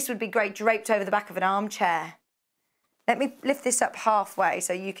think this would be great draped over the back of an armchair. Let me lift this up halfway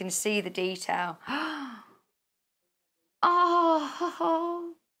so you can see the detail.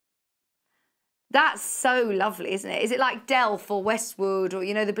 Oh, that's so lovely, isn't it? Is it like Delft or Westwood or,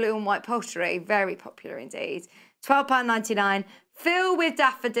 you know, the blue and white pottery? Very popular indeed. £12.99, filled with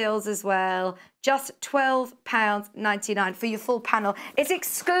daffodils as well. Just £12.99 for your full panel. It's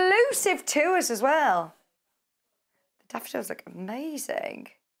exclusive to us as well. The daffodils look amazing.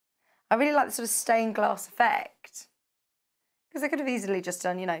 I really like the sort of stained glass effect. Because they could have easily just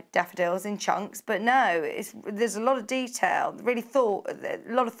done, you know, daffodils in chunks, but no, there's a lot of detail, a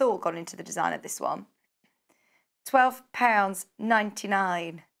lot of thought gone into the design of this one.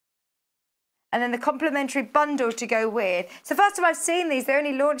 £12.99. And then the complimentary bundle to go with. So first time I've seen these, they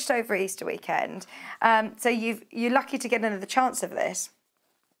only launched over Easter weekend. So you're lucky to get another chance of this.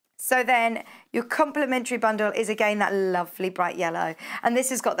 So then your complimentary bundle is again that lovely bright yellow. And this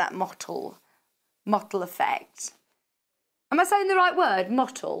has got that mottle effect. Am I saying the right word?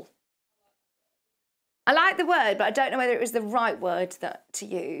 Mottle. I like the word, but I don't know whether it was the right word to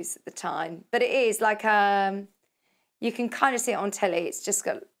use at the time. But it is like, you can kind of see it on telly. It's just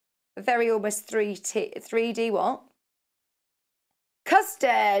got a very almost 3D what?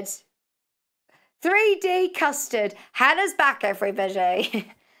 Custard. 3D custard. Hannah's back,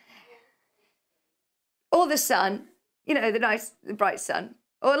 everybody. Or the sun. You know, the bright sun.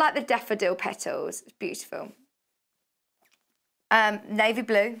 Or like the daffodil petals. It's beautiful. Navy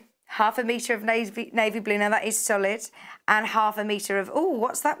blue, half a metre of navy blue, now that is solid, and half a metre of, oh,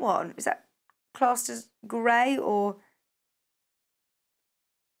 what's that one? Is that classed as grey or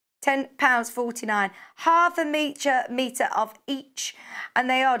 £10.49? Half a metre of each, and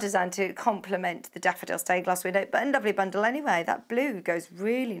they are designed to complement the daffodil stained glass window, but a lovely bundle anyway. That blue goes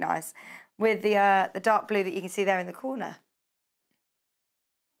really nice with the dark blue that you can see there in the corner.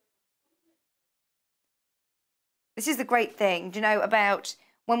 This is the great thing, do you know, about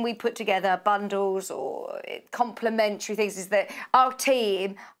when we put together bundles or complementary things, is that our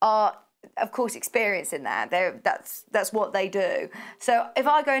team are, of course, experienced in that. That's what they do. So if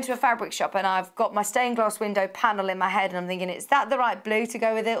I go into a fabric shop and I've got my stained glass window panel in my head and I'm thinking, is that the right blue to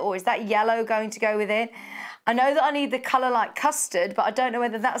go with it, or is that yellow going to go with it? I know that I need the colour like custard, but I don't know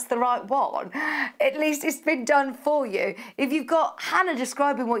whether that's the right one. At least it's been done for you. If you've got Hannah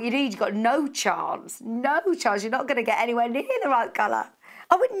describing what you need, you've got no chance. No chance. You're not going to get anywhere near the right colour.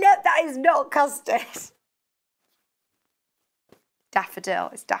 I would know that is not custard.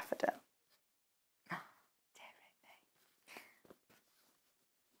 Daffodil. It's daffodil.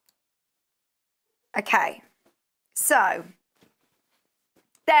 Okay. So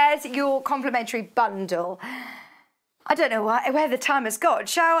there's your complimentary bundle. I don't know where the time has gone.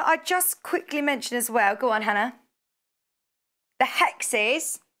 Shall I just quickly mention as well, go on Hannah, the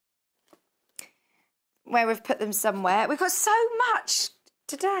hexes, where we've put them somewhere. We've got so much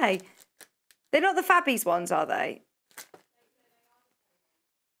today. They're not the Fabbies ones, are they?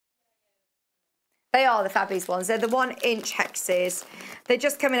 They are the Fabbies ones. They're the 1-inch hexes. They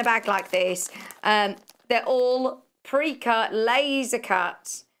just come in a bag like this. They're all pre-cut, laser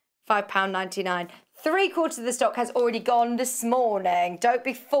cut, £5.99. 3/4 of the stock has already gone this morning. Don't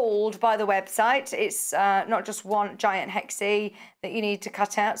be fooled by the website. It's not just one giant hexie that you need to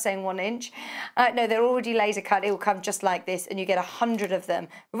cut out saying 1 inch. No, they're already laser cut. It will come just like this and you get 100 of them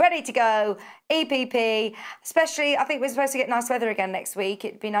ready to go. EPP, especially, I think we're supposed to get nice weather again next week.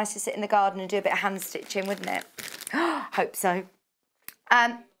 It'd be nice to sit in the garden and do a bit of hand stitching, wouldn't it? Hope so.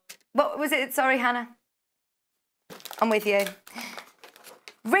 What was it? Sorry, Hannah. I'm with you.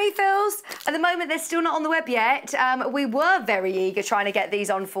 Refills, at the moment they're still not on the web yet. We were very eager trying to get these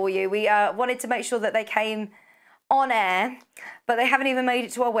on for you. We wanted to make sure that they came on air, but they haven't even made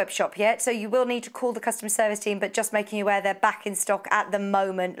it to our web shop yet. So you will need to call the customer service team, but just making you aware they're back in stock at the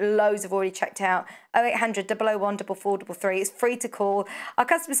moment. Loads have already checked out. 0800 001 4433. It's free to call. Our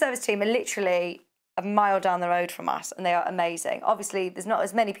customer service team are literally a mile down the road from us, and they are amazing. Obviously, there's not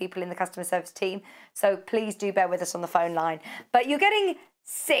as many people in the customer service team, so please do bear with us on the phone line. But you're getting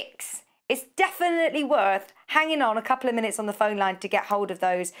 6. It's definitely worth hanging on a couple of minutes on the phone line to get hold of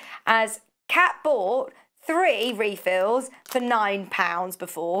those, as Kat bought 3 refills for £9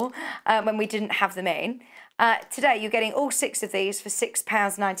 before, when we didn't have them in. Today, you're getting all 6 of these for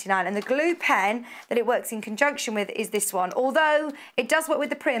 £6.99. And the glue pen that it works in conjunction with is this one. Although it does work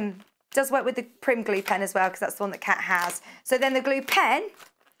with the Prim, glue pen as well, because that's the one that Kat has. So then the glue pen,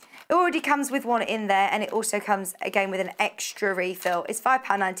 it already comes with one in there, and it also comes again with an extra refill. It's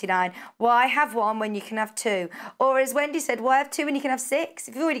 £5.99. Why have one when you can have 2? Or as Wendy said, why have 2 when you can have 6?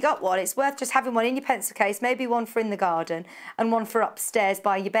 If you've already got one, it's worth just having one in your pencil case, maybe one for in the garden and one for upstairs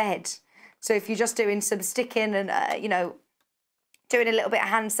by your bed. So if you're just doing some sticking and, you know, doing a little bit of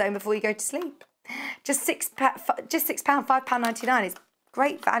hand sewing before you go to sleep. Just £6, £5.99 is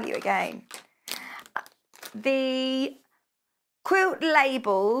great value again. The quilt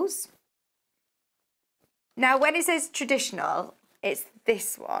labels. Now, when it says traditional, it's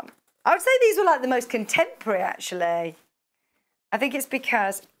this one. I would say these were like the most contemporary, actually. I think it's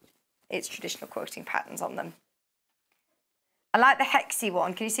because it's traditional quilting patterns on them. I like the hexy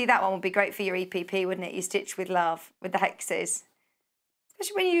one. Can you see that one would be great for your EPP, wouldn't it? You stitch with love with the hexes.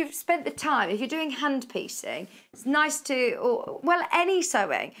 Especially when you've spent the time, if you're doing hand piecing, it's nice to, or, well, any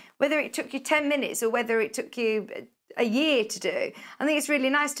sewing, whether it took you 10 minutes or whether it took you a year to do. I think it's really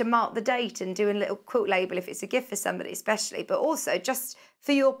nice to mark the date and do a little quilt label if it's a gift for somebody especially, but also just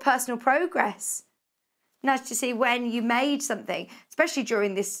for your personal progress. Nice to see when you made something, especially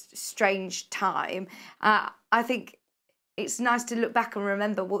during this strange time. I think it's nice to look back and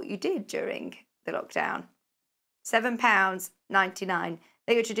remember what you did during the lockdown. £7.99.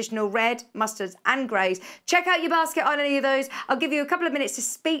 They're your traditional red, mustards and greys. Check out your basket on any of those. I'll give you a couple of minutes to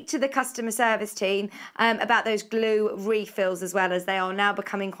speak to the customer service team about those glue refills as well, as they are now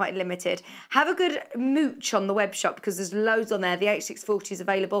becoming quite limited. Have a good mooch on the web shop because there's loads on there. The 8640 is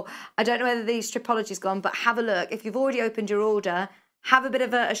available. I don't know whether the Stripology's gone, but have a look. If you've already opened your order, have a bit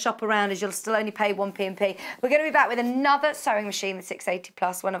of a shop around, as you'll still only pay 1p&p. We're going to be back with another sewing machine, the 680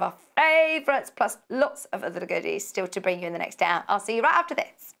 Plus, one of our favourites, plus lots of other goodies still to bring you in the next hour. I'll see you right after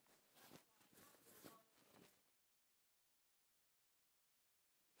this.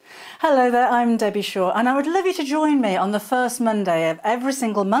 Hello there, I'm Debbie Shaw, and I would love you to join me on the first Monday of every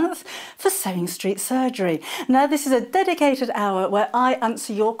single month for Sewing Street Surgery. Now, this is a dedicated hour where I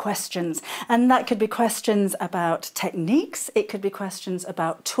answer your questions, and that could be questions about techniques, it could be questions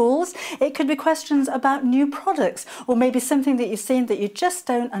about tools, it could be questions about new products, or maybe something that you've seen that you just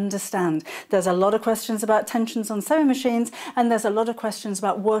don't understand. There's a lot of questions about tensions on sewing machines, and there's a lot of questions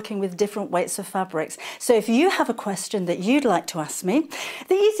about working with different weights of fabrics. So if you have a question that you'd like to ask me,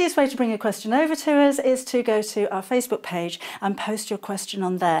 the easiest way to bring a question over to us is to go to our Facebook page and post your question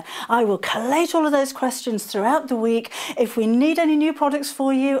on there. I will collate all of those questions throughout the week. If we need any new products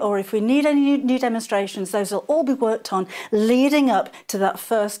for you, or if we need any new demonstrations, those will all be worked on leading up to that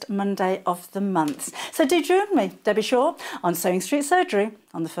first Monday of the month. So do join me, Debbie Shaw, on Sewing Street Surgery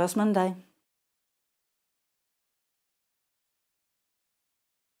on the first Monday.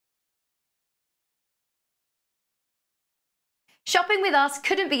 Shopping with us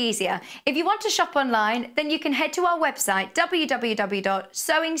couldn't be easier. If you want to shop online, then you can head to our website,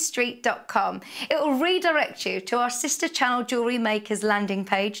 www.sewingstreet.com. It will redirect you to our sister channel Jewellery Makers landing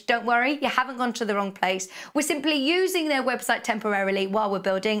page. Don't worry, you haven't gone to the wrong place. We're simply using their website temporarily while we're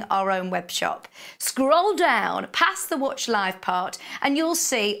building our own web shop. Scroll down past the Watch Live part and you'll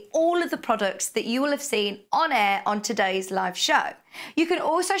see all of the products that you will have seen on air on today's live show. You can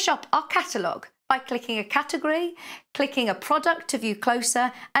also shop our catalogue by clicking a category, clicking a product to view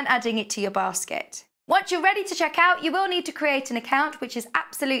closer, and adding it to your basket. Once you're ready to check out, you will need to create an account, which is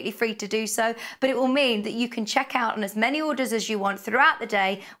absolutely free to do so, but it will mean that you can check out on as many orders as you want throughout the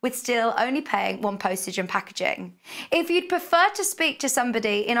day with still only paying one postage and packaging. If you'd prefer to speak to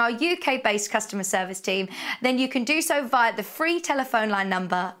somebody in our UK-based customer service team, then you can do so via the free telephone line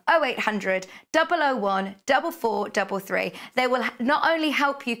number 0800 001 4433. They will not only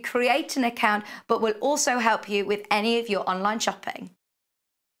help you create an account, but will also help you with any of your online shopping.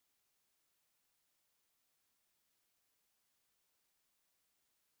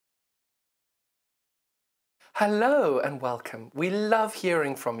 Hello and welcome. We love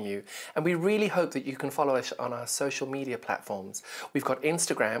hearing from you and we really hope that you can follow us on our social media platforms. We've got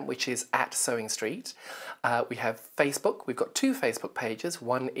Instagram, which is at Sewing Street. We have Facebook. We've got two Facebook pages.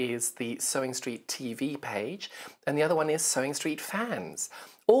 One is the Sewing Street TV page and the other one is Sewing Street Fans.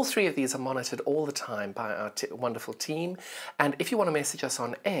 All three of these are monitored all the time by our wonderful team, and if you want to message us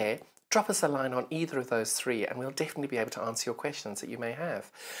on air, drop us a line on either of those three and we'll definitely be able to answer your questions that you may have.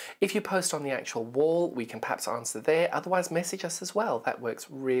 If you post on the actual wall, we can perhaps answer there. Otherwise, message us as well. That works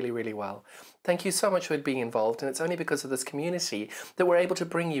really, really well. Thank you so much for being involved, and it's only because of this community that we're able to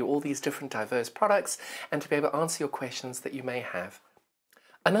bring you all these different diverse products and to be able to answer your questions that you may have.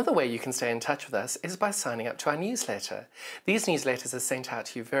 Another way you can stay in touch with us is by signing up to our newsletter. These newsletters are sent out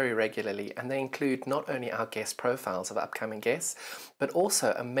to you very regularly and they include not only our guest profiles of upcoming guests, but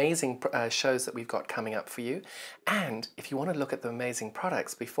also amazing shows that we've got coming up for you. And if you want to look at the amazing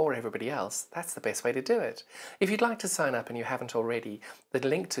products before everybody else, that's the best way to do it. If you'd like to sign up and you haven't already, the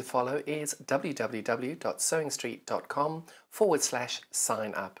link to follow is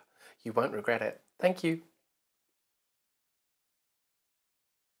www.sewingstreet.com/sign up. You won't regret it. Thank you.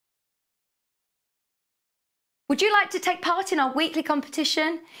 Would you like to take part in our weekly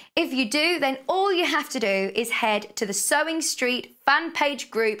competition? If you do, then all you have to do is head to the Sewing Street fan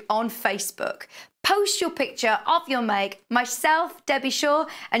page group on Facebook. Post your picture of your make. Myself, Debbie Shaw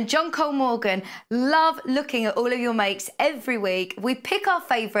and John Cole Morgan love looking at all of your makes every week. We pick our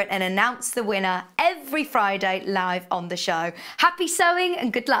favourite and announce the winner every Friday live on the show. Happy sewing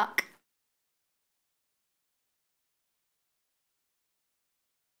and good luck.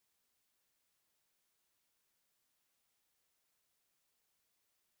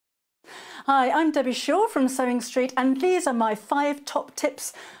 Hi, I'm Debbie Shaw from Sewing Street and these are my 5 top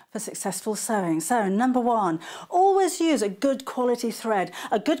tips for successful sewing. So number 1, always use a good quality thread.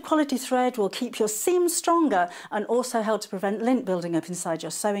 A good quality thread will keep your seams stronger and also help to prevent lint building up inside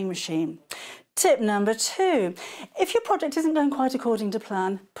your sewing machine. Tip number 2, if your project isn't going quite according to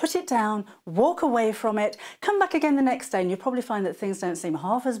plan, put it down, walk away from it, come back again the next day and you'll probably find that things don't seem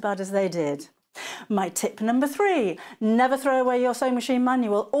half as bad as they did. My tip number 3, never throw away your sewing machine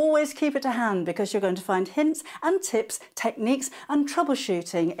manual, always keep it to hand because you're going to find hints and tips, techniques and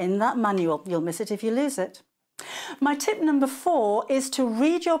troubleshooting in that manual. You'll miss it if you lose it. My tip number 4 is to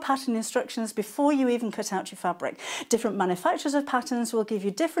read your pattern instructions before you even cut out your fabric. Different manufacturers of patterns will give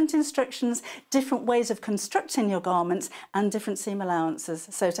you different instructions, different ways of constructing your garments and different seam allowances.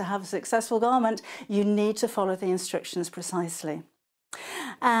 So to have a successful garment, you need to follow the instructions precisely.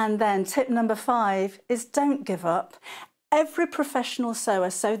 And then tip number 5 is don't give up. Every professional sewer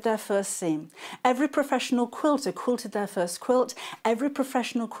sewed their first seam. Every professional quilter quilted their first quilt. Every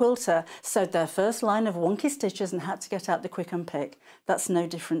professional quilter sewed their first line of wonky stitches and had to get out the quick and pick. That's no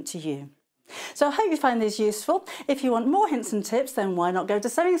different to you. So I hope you find these useful. If you want more hints and tips, then why not go to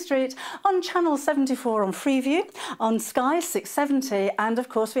Sewing Street on channel 74 on Freeview, on Sky 670, and of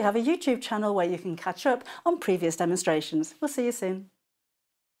course we have a YouTube channel where you can catch up on previous demonstrations. We'll see you soon.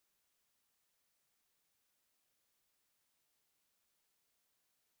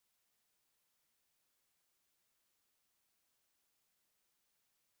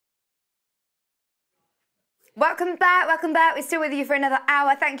 Welcome back, welcome back. We're still with you for another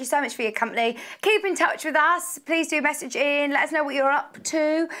hour. Thank you so much for your company. Keep in touch with us. Please do message in. Let us know what you're up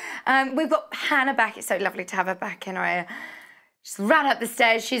to. We've got Hannah back. It's so lovely to have her back in our area. Just ran up the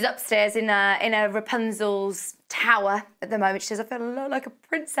stairs. She's upstairs in a Rapunzel's tower at the moment. She says, I feel like a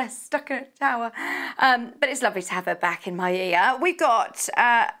princess stuck in a tower. But it's lovely to have her back in my ear. We've got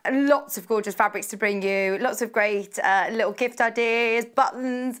lots of gorgeous fabrics to bring you, lots of great little gift ideas,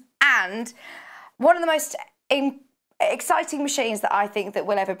 buttons, and one of the most exciting machines that I think that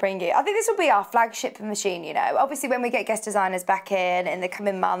we'll ever bring you. I think this will be our flagship machine, you know. Obviously, when we get guest designers back in the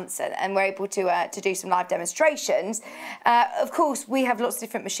coming months and we're able to do some live demonstrations, of course, we have lots of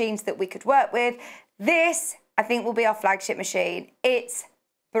different machines that we could work with. This, I think, will be our flagship machine. It's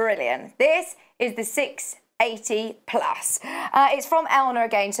brilliant. This is the 680 Plus. It's from Elna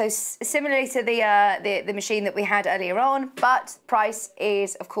again, so similarly to the machine that we had earlier on, but price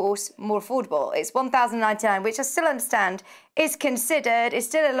is, of course, more affordable. It's $1,099, which I still understand is considered, it's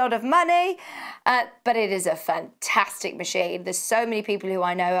still a lot of money, but it is a fantastic machine. There's so many people who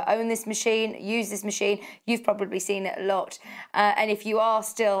I know own this machine, use this machine. You've probably seen it a lot. And if you are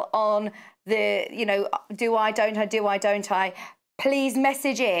still on the, you know, do I, don't I, please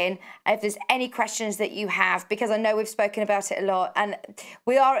message in if there's any questions that you have, because I know we've spoken about it a lot, and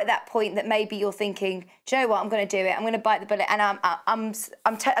we are at that point that maybe you're thinking, do you know what, I'm going to do it, I'm going to bite the bullet, and I'm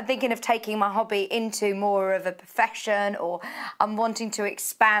thinking of taking my hobby into more of a profession, or I'm wanting to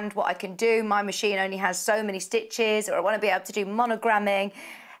expand what I can do. My machine only has so many stitches, or I want to be able to do monogramming.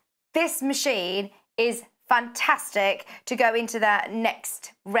 This machine is fantastic to go into that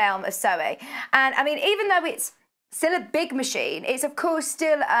next realm of sewing. And I mean, even though it's still a big machine, it's of course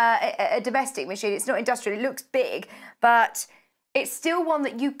still a domestic machine. It's not industrial. It looks big, but it's still one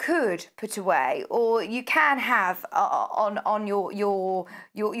that you could put away, or you can have on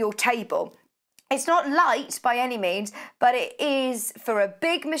your table. It's not light by any means, but it is, for a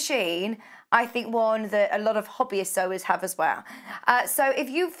big machine, I think one that a lot of hobbyist sewers have as well. So if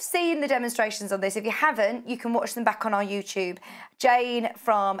you've seen the demonstrations on this, if you haven't, you can watch them back on our YouTube. Jane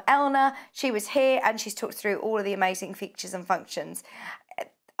from Elna, she was here and she's talked through all of the amazing features and functions.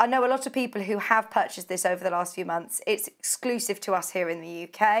 I know a lot of people who have purchased this over the last few months. It's exclusive to us here in the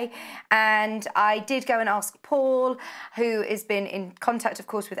UK. And I did go and ask Paul, who has been in contact, of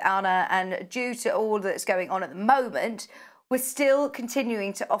course, with Elna, and due to all that's going on at the moment, we're still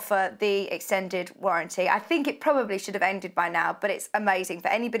continuing to offer the extended warranty. I think it probably should have ended by now, but it's amazing. For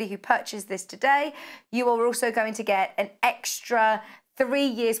anybody who purchased this today, you are also going to get an extra 3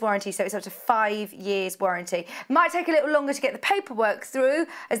 years warranty, so it's up to 5 years warranty. Might take a little longer to get the paperwork through,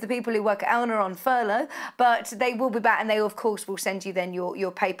 as the people who work at Elna are on furlough, but they will be back, and they of course will send you then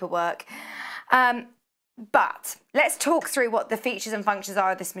your paperwork. But let's talk through what the features and functions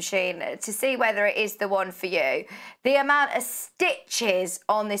are of this machine to see whether it is the one for you. The amount of stitches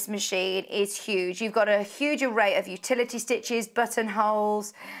on this machine is huge. You've got a huge array of utility stitches,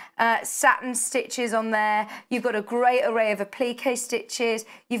 buttonholes, satin stitches on there. You've got a great array of applique stitches.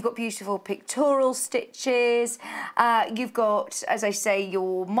 You've got beautiful pictorial stitches. You've got, as I say,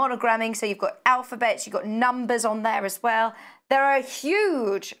 your monogramming. So you've got alphabets, you've got numbers on there as well. There are a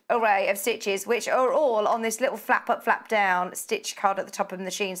huge array of stitches, which are all on this little flap up, flap down stitch card at the top of the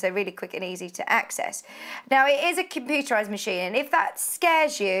machine, so really quick and easy to access. Now, it is a computerized machine, and if that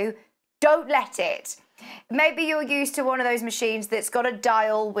scares you, don't let it. Maybe you're used to one of those machines that's got a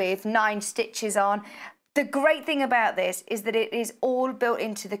dial with 9 stitches on. The great thing about this is that it is all built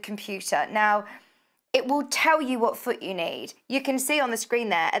into the computer. Now, it will tell you what foot you need. You can see on the screen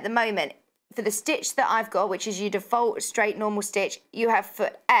there at the moment, for the stitch that I've got, which is your default straight normal stitch, you have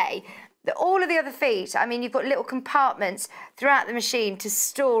foot A. All of the other feet, I mean, you've got little compartments throughout the machine to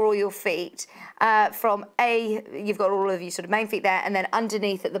store all your feet. From A, you've got all of your sort of main feet there, and then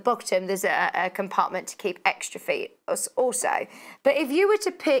underneath at the bottom, there's a compartment to keep extra feet also. But if you were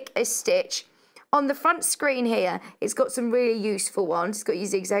to pick a stitch, on the front screen here, it's got some really useful ones. It's got your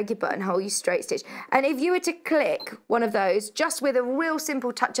zigzag, your buttonhole, your straight stitch. And if you were to click one of those, just with a real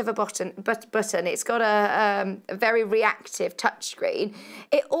simple touch of a button, it's got a very reactive touch screen,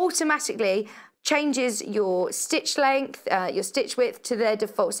 it automatically changes your stitch length, your stitch width to their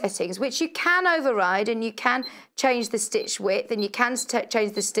default settings, which you can override, and you can change the stitch width and you can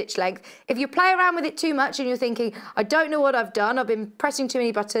change the stitch length. If you play around with it too much and you're thinking, I don't know what I've done, I've been pressing too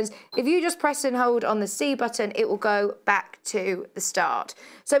many buttons, if you just press and hold on the C button, it will go back to the start.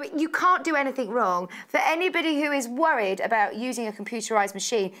 So you can't do anything wrong. For anybody who is worried about using a computerized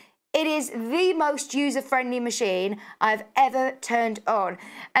machine, it is the most user-friendly machine I've ever turned on.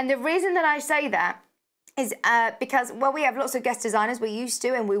 And the reason that I say that is because, well, we have lots of guest designers, we used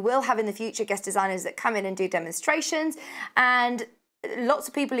to, and we will have in the future guest designers that come in and do demonstrations, and lots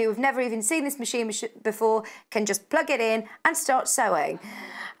of people who have never even seen this machine before can just plug it in and start sewing.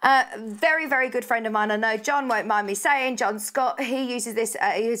 Very, very good friend of mine, I know John won't mind me saying, John Scott, he uses this,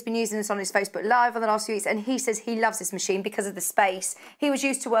 he has been using this on his Facebook Live on the last few weeks, and he says he loves this machine because of the space. He was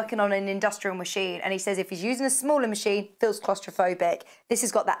used to working on an industrial machine, and he says if he's using a smaller machine, feels claustrophobic. This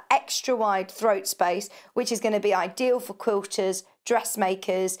has got that extra wide throat space, which is going to be ideal for quilters,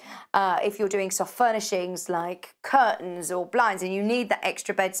 dressmakers, if you're doing soft furnishings like curtains or blinds and you need that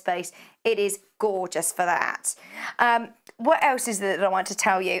extra bed space, it is gorgeous for that. What else is there that I want to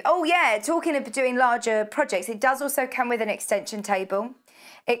tell you? Oh yeah, talking of doing larger projects, it does also come with an extension table.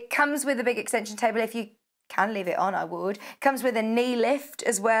 It comes with a big extension table. If you can leave it on, I would. It comes with a knee lift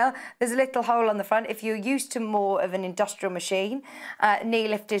as well. There's a little hole on the front. If you're used to more of an industrial machine, knee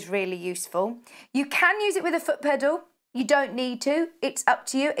lift is really useful. You can use it with a foot pedal. You don't need to. It's up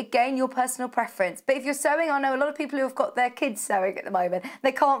to you. Again, your personal preference. But if you're sewing, I know a lot of people who have got their kids sewing at the moment,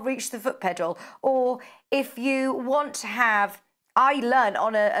 they can't reach the foot pedal. Or if you want to have I learned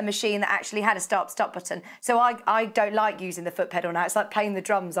on a machine that actually had a start-stop button. So I don't like using the foot pedal now. It's like playing the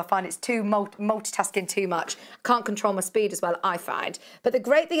drums. I find it's too multitasking too much. Can't control my speed as well, I find. But the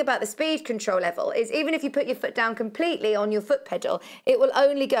great thing about the speed control level is even if you put your foot down completely on your foot pedal, it will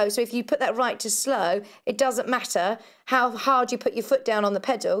only go. So if you put that right to slow, it doesn't matter how hard you put your foot down on the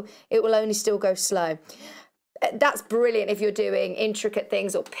pedal, it will only still go slow. That's brilliant if you're doing intricate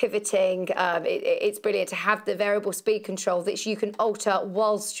things or pivoting. It's brilliant to have the variable speed control that you can alter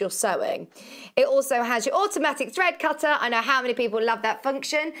whilst you're sewing. It also has your automatic thread cutter. I know how many people love that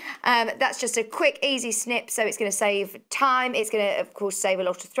function. That's just a quick, easy snip, so it's going to save time. It's going to, of course, save a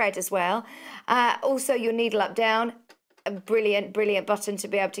lot of thread as well. Also, your needle up down. A brilliant button to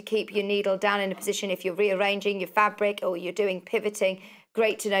be able to keep your needle down in a position if you're rearranging your fabric or you're doing pivoting.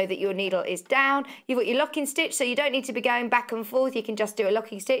 Great to know that your needle is down. You've got your locking stitch, so you don't need to be going back and forth. You can just do a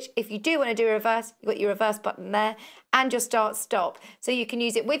locking stitch. If you do want to do a reverse, you've got your reverse button there and your start stop. So you can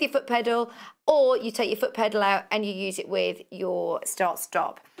use it with your foot pedal, or you take your foot pedal out and you use it with your start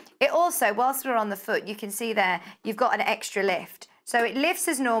stop. It also, whilst we're on the foot, you can see there, you've got an extra lift. So it lifts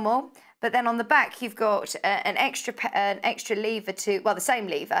as normal, but then on the back, you've got an extra lever the same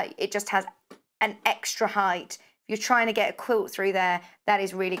lever. It just has an extra height. You're trying to get a quilt through there, that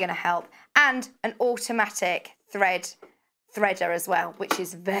is really going to help. And an automatic threader as well, which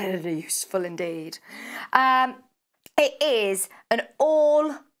is very useful indeed. It is an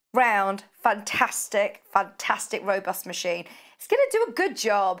all-round fantastic robust machine. It's going to do a good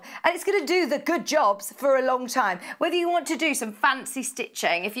job, and it's going to do the good jobs for a long time. Whether you want to do some fancy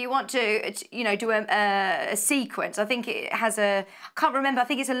stitching, if you want to, do a sequence, I think it has I can't remember, I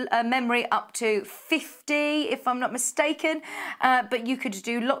think it's a memory up to 50, if I'm not mistaken. But you could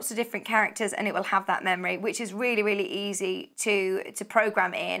do lots of different characters, and it will have that memory, which is really easy to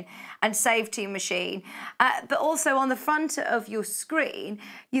program in and save to your machine. But also on the front of your screen,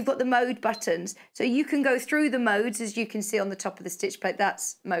 you've got the mode buttons. So you can go through the modes, as you can see on the top of the stitch plate.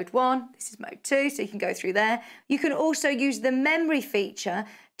 That's mode 1, this is mode 2, so you can go through there. You can also use the memory feature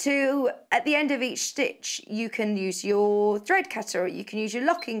to, at the end of each stitch, you can use your thread cutter, or you can use your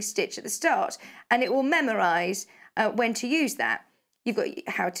locking stitch at the start, and it will memorise when to use that. You've got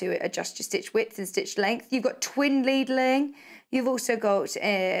how to adjust your stitch width and stitch length. You've got twin needling. You've also got,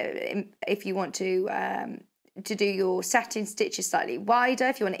 if you want to do your satin stitches slightly wider,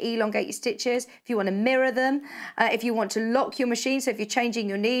 if you want to elongate your stitches, if you want to mirror them, if you want to lock your machine, so if you're changing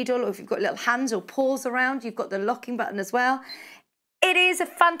your needle, or if you've got little hands or paws around, you've got the locking button as well. It is a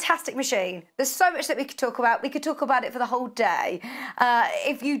fantastic machine. There's so much that we could talk about. We could talk about it for the whole day.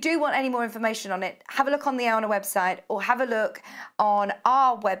 If you do want any more information on it, have a look on the Elna website, or have a look on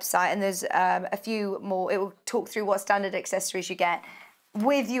our website, and there's a few more. It will talk through what standard accessories you get.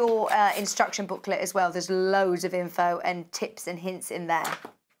 With your instruction booklet as well, there's loads of info and tips and hints in there.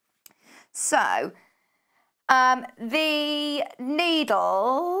 So, the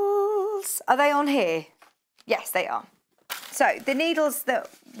needles, are they on here? Yes, they are. So, the needles that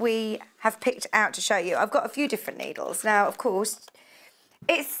we have picked out to show you, I've got a few different needles. Now, of course,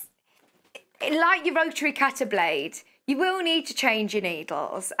 it's like your rotary cutter blade. You will need to change your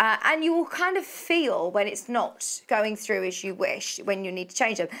needles, and you will kind of feel when it's not going through as you wish, when you need to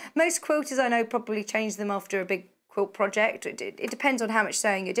change them. Most quilters I know probably change them after a big quilt project. It depends on how much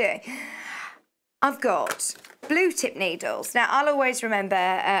sewing you're doing. I've got blue tip needles. Now, I'll always remember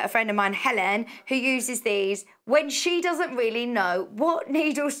a friend of mine, Helen, who uses these when she doesn't really know what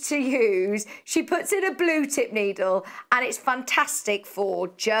needles to use. She puts in a blue tip needle, and it's fantastic for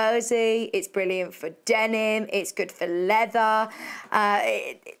jersey. It's brilliant for denim. It's good for leather.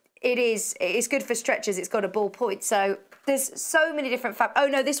 It's good for stretchers. It's got a ball point. So there's so many different oh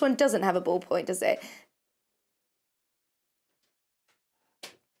no, this one doesn't have a ball point, does it?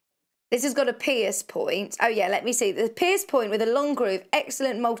 This has got a pierce point. Oh yeah, let me see. The pierce point with a long groove,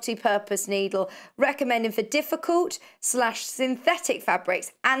 excellent multi-purpose needle, recommended for difficult/synthetic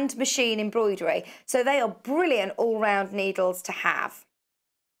fabrics and machine embroidery. So they are brilliant all-round needles to have.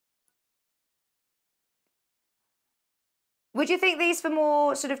 Would you think these for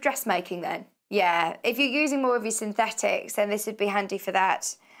more sort of dressmaking then? Yeah, if you're using more of your synthetics, then this would be handy for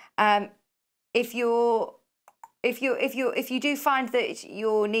that. If you do find that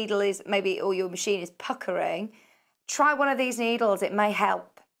your needle is maybe, or your machine is puckering, try one of these needles. It may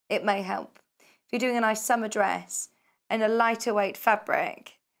help. It may help. If you're doing a nice summer dress and a lighter weight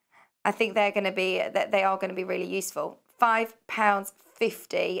fabric, I think they are going to be really useful.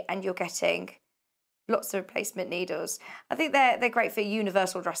 £5.50, and you're getting lots of replacement needles. I think they're great for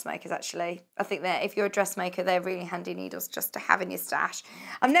universal dressmakers, actually. I think that if you're a dressmaker, they're really handy needles just to have in your stash.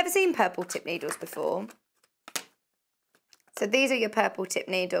 I've never seen purple tip needles before. So these are your purple tip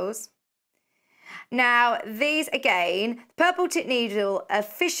needles. Now, these again, purple tip needle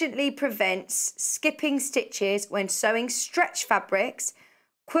efficiently prevents skipping stitches when sewing stretch fabrics,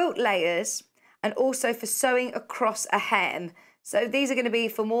 quilt layers, and also for sewing across a hem. So these are going to be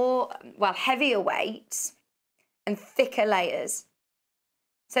for more, well, heavier weights and thicker layers.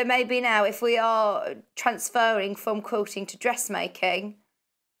 So maybe now if we are transferring from quilting to dressmaking,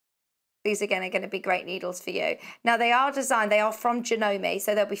 these again are going to be great needles for you. Now they are designed, they are from Janome,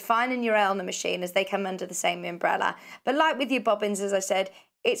 so they'll be fine in your Elna machine as they come under the same umbrella. But like with your bobbins, as I said,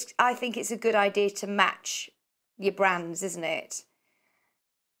 I think it's a good idea to match your brands, isn't it?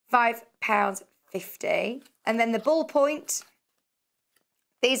 £5.50. And then the ballpoint,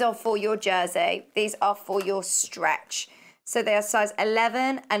 these are for your jersey. These are for your stretch. So they are size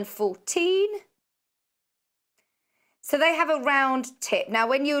 11 and 14. So they have a round tip. Now,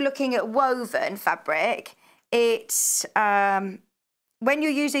 when you're looking at woven fabric, it's when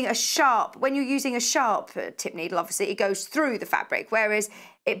you're using a sharp tip needle, obviously it goes through the fabric, whereas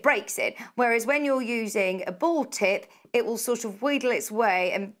it breaks it. Whereas when you're using a ball tip, it will sort of wheedle its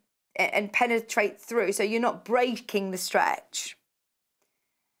way and penetrate through, so you're not breaking the stretch.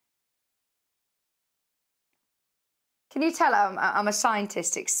 Can you tell I'm a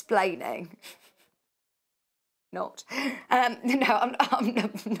scientist explaining? Not. No, I'm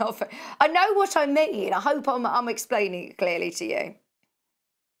not. I know what I mean. I hope I'm explaining it clearly to you.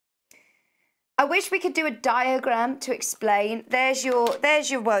 I wish we could do a diagram to explain. There's your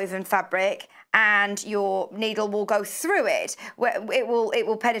woven fabric, and your needle will go through it. Where it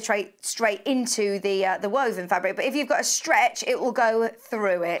will penetrate straight into the woven fabric. But if you've got a stretch, it will go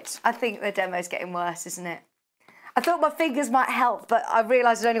through it. I think the demo's getting worse, isn't it? I thought my fingers might help, but I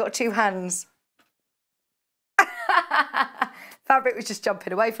realised I'd only got 2 hands. Fabric was just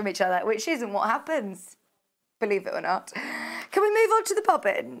jumping away from each other, which isn't what happens, believe it or not. Can we move on to the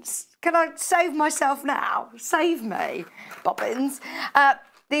bobbins? Can I save myself now? Save me, bobbins.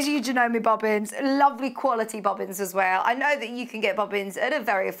 These are your Janome bobbins, lovely quality bobbins as well. I know that you can get bobbins at a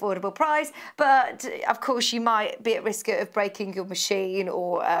very affordable price, but of course you might be at risk of breaking your machine,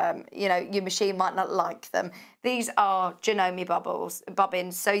 or you know, your machine might not like them. These are Janome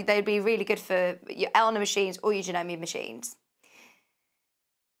bobbins, so they'd be really good for your Elna machines or your Janome machines.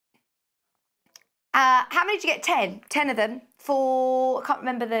 How many did you get? 10. 10 of them for, I can't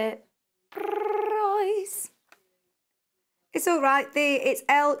remember the price. It's all right. It's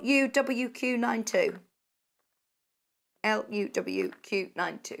LUWQ92.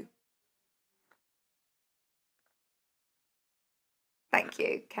 LUWQ92. Thank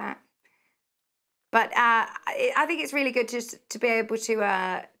you, Kat. But I think it's really good just to be able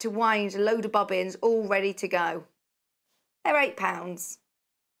to wind a load of bobbins all ready to go. They're £8.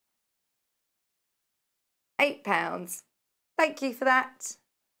 £8. Thank you for that.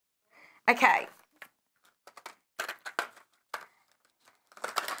 Okay.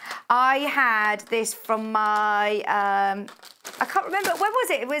 I had this from my, I can't remember, when was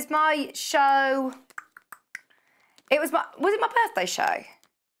it? It was my show, was it my birthday show?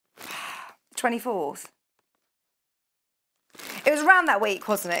 24th. It was around that week,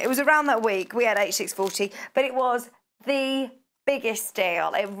 wasn't it? It was around that week. We had H640, but it was the biggest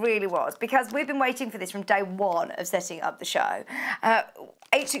deal. It really was, because we've been waiting for this from day one of setting up the show.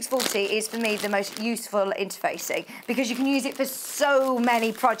 H640 is for me the most useful interfacing, because you can use it for so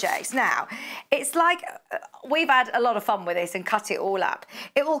many projects. Now, it's like we've had a lot of fun with this and cut it all up.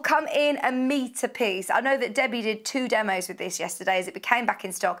 It will come in a metre piece. I know that Debbie did 2 demos with this yesterday as it became back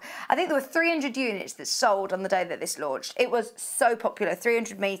in stock. I think there were 300 units that sold on the day that this launched. It was so popular,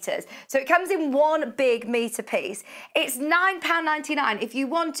 300 metres. So it comes in one big metre piece. It's £9.99. If you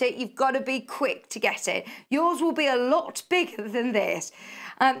want it, you've got to be quick to get it. Yours will be a lot bigger than this.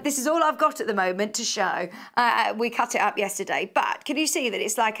 This is all I've got at the moment to show. We cut it up yesterday, but can you see that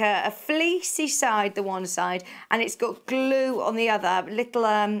it's like a fleecy side, the one side, and it's got glue on the other,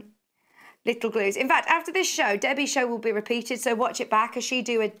 little glues. In fact, after this show, Debbie's show will be repeated, so watch it back, as she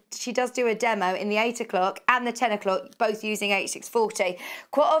does do a demo in the 8 o'clock and the 10 o'clock, both using H640.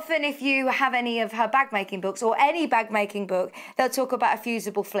 Quite often, if you have any of her bag making books or any bag making book, they'll talk about a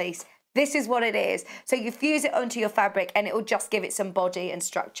fusible fleece. This is what it is. So you fuse it onto your fabric and it will just give it some body and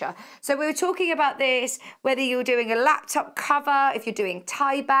structure. So we were talking about this, whether you're doing a laptop cover, if you're doing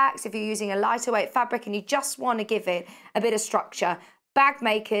tie backs, if you're using a lighter weight fabric and you just want to give it a bit of structure. Bag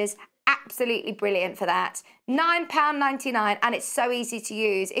makers, absolutely brilliant for that. £9.99, and it's so easy to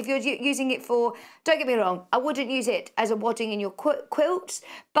use. If you're using it for, don't get me wrong, I wouldn't use it as a wadding in your quilts,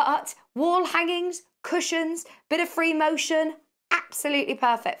 but wall hangings, cushions, bit of free motion, absolutely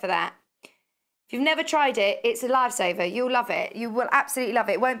perfect for that. If you've never tried it, it's a lifesaver. You'll love it. You will absolutely love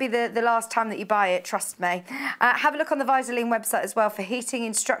it. It won't be the last time that you buy it, trust me. Have a look on the Visaline website as well for heating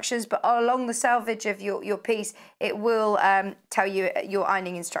instructions, but along the selvage of your piece, it will tell you your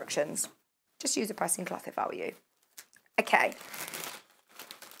ironing instructions. Just use a pressing cloth if I were you. Okay.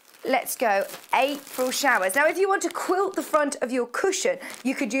 Let's go, April showers. Now, if you want to quilt the front of your cushion,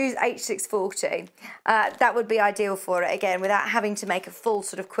 you could use H640. That would be ideal for it, again, without having to make a full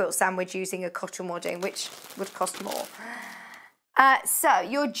sort of quilt sandwich using a cotton wadding, which would cost more. So,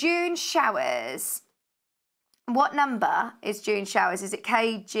 your June showers. What number is June showers? Is it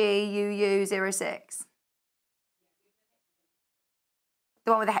KGUU06?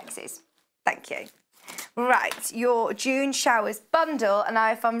 The one with the hexes. Thank you. Right, your June showers bundle, and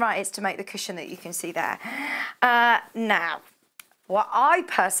now if I'm right, it's to make the cushion that you can see there. Now, what I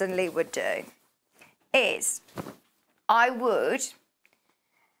personally would do is I would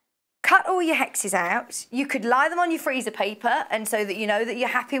cut all your hexes out. You could lie them on your freezer paper, and so that you know that you're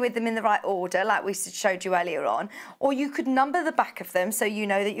happy with them in the right order, like we showed you earlier on. Or you could number the back of them so you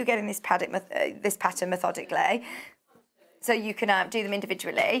know that you're getting this pattern methodically. So you can do them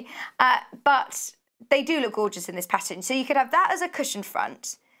individually. But they do look gorgeous in this pattern. So you could have that as a cushion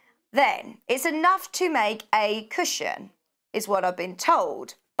front. Then it's enough to make a cushion, is what I've been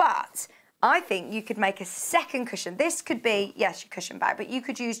told. But I think you could make a second cushion. This could be, yes, your cushion bag, but you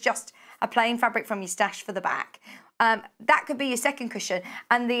could use just a plain fabric from your stash for the back. That could be your second cushion.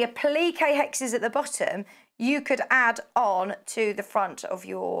 And the applique hexes at the bottom, you could add on to the front of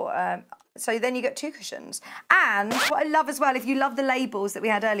your... so then you get two cushions. And what I love as well, if you love the labels that we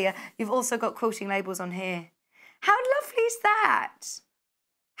had earlier, you've also got quilting labels on here. How lovely is that?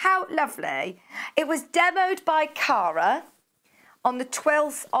 How lovely. It was demoed by Carroll on the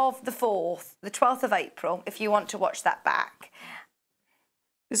 12th of the 4th, the 12th of April, if you want to watch that back.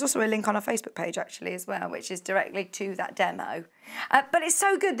 There's also a link on our Facebook page, actually, as well, which is directly to that demo. But it's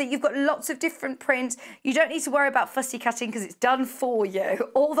so good that you've got lots of different prints. You don't need to worry about fussy cutting because it's done for you.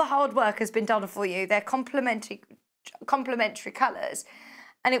 All the hard work has been done for you. They're complementary colours,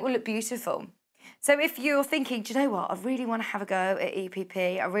 and it will look beautiful. So if you're thinking, do you know what, I really want to have a go at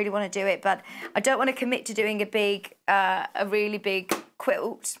EPP, I really want to do it, but I don't want to commit to doing a really big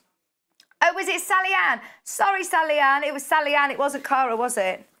quilt. Oh, was it Sally Ann? Sorry, Sally Ann. It was Sally Ann. It wasn't Cara, was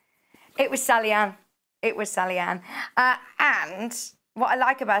it? It was Sally Ann. It was Sally Ann. And what I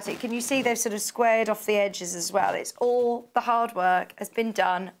like about it, can you see they've sort of squared off the edges as well? It's all the hard work has been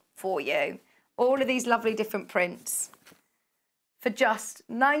done for you. All of these lovely different prints for just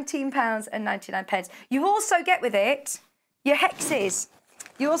 £19.99. You also get with it your hexes.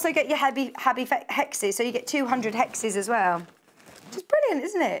 You also get your happy hexes, so you get 200 hexes as well. Which is brilliant,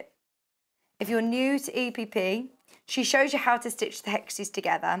 isn't it? If you're new to EPP, she shows you how to stitch the hexes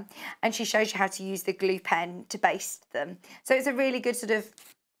together, and she shows you how to use the glue pen to baste them. So it's a really good sort of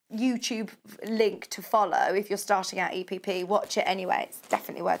YouTube link to follow if you're starting out EPP. Watch it anyway. It's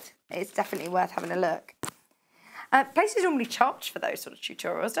definitely worth having a look. Places normally charge for those sort of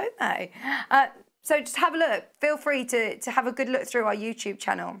tutorials, don't they? So just have a look. Feel free to have a good look through our YouTube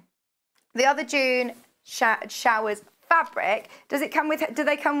channel. The other June showers fabric, do they come with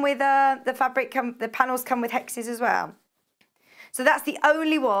the fabric, the panels come with hexes as well? So that's the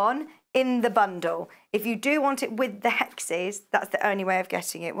only one in the bundle. If you do want it with the hexes, that's the only way of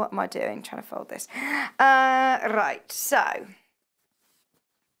getting it. What am I doing? Trying to fold this. Right, so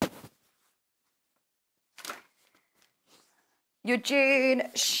your June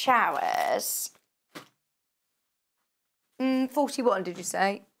showers. 41, did you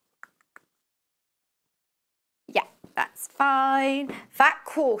say? Yeah, that's fine. Fat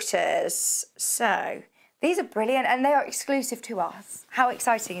quarters. So these are brilliant, and they are exclusive to us. How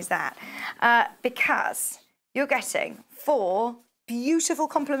exciting is that? Because you're getting 4 beautiful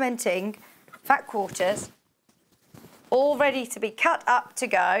complementing fat quarters, all ready to be cut up to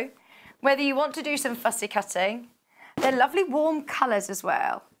go. Whether you want to do some fussy cutting, they're lovely warm colours as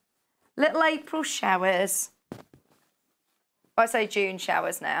well. Little April showers. I say June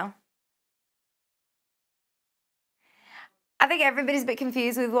showers now. I think everybody's a bit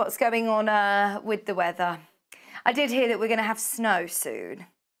confused with what's going on with the weather. I did hear that we're going to have snow soon.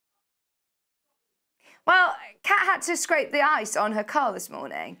 Well, Kat had to scrape the ice on her car this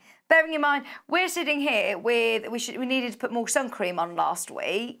morning. Bearing in mind, we're sitting here with, we needed to put more sun cream on last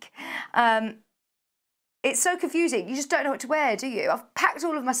week. It's so confusing. You just don't know what to wear, do you? I've packed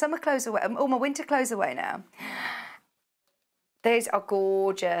all of my summer clothes away, all my winter clothes away now. These are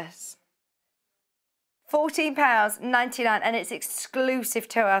gorgeous. £14.99, and it's exclusive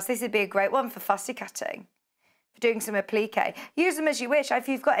to us. This would be a great one for fussy cutting. for doing some applique. Use them as you wish. If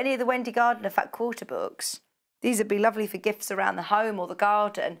you've got any of the Wendy Gardner Fat Quarter books, these would be lovely for gifts around the home or the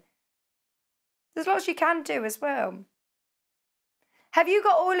garden. There's lots you can do as well. Have you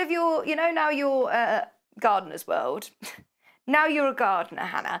got all of your, you know, now you're Gardener's World. Now you're a gardener,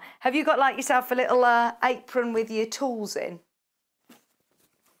 Hannah. Have you got like yourself a little apron with your tools in?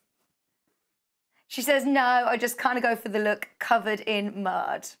 She says, no, I just kind of go for the look covered in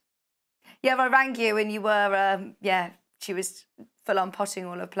mud. Yeah, I rang you and you were, yeah, she was full on potting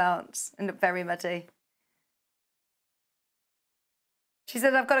all her plants and looked very muddy. She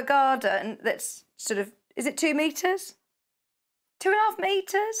said, I've got a garden that's sort of, is it 2 metres? 2.5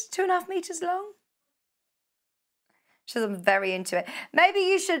 metres? 2.5 metres long? She says, I'm very into it. Maybe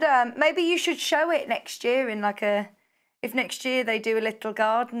you should show it next year in like if next year they do a little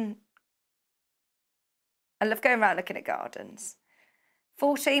garden. I love going around looking at gardens.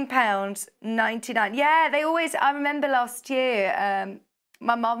 £14.99. Yeah, they always, I remember last year,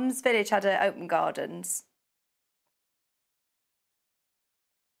 my mum's village had open gardens.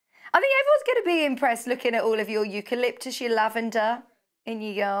 I think everyone's going to be impressed looking at all of your eucalyptus, your lavender in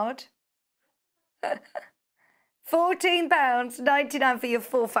your yard. £14.99 for your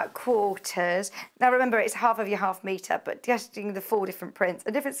 4 fat quarters. Now remember, it's half of your half metre, but getting the 4 different prints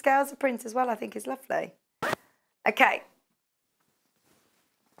and different scales of prints as well, I think is lovely. Okay.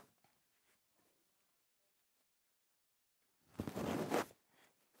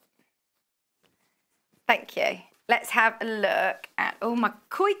 Thank you. Let's have a look at, oh, my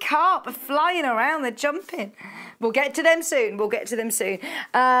koi carp are flying around, they're jumping. We'll get to them soon, we'll get to them soon.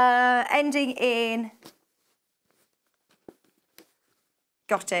 Ending in,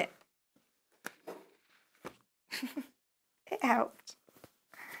 got it. It helped.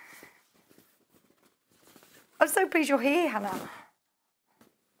 I'm so pleased you're here, Hannah.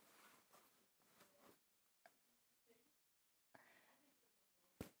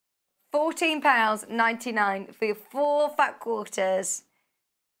 £14.99 for your 4 fat quarters.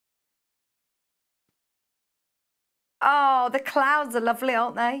 Oh, the clouds are lovely,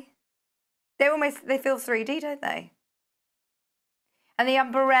 aren't they? They feel 3D, don't they? And the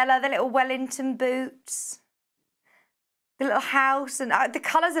umbrella, the little Wellington boots, the little house, and the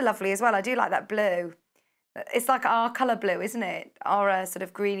colours are lovely as well. I do like that blue. It's like our colour blue, isn't it? Our sort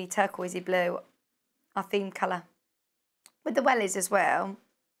of greeny, turquoisey blue, our theme colour. With the wellies as well.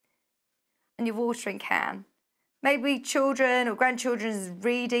 And your watering can. Maybe children or grandchildren's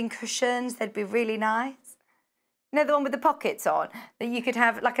reading cushions, they'd be really nice. You know, the one with the pockets on, that you could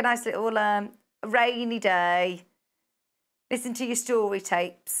have like a nice little rainy day, listen to your story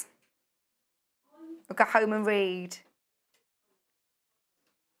tapes, or go home and read.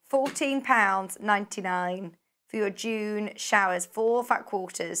 £14.99 for your June showers, 4 fat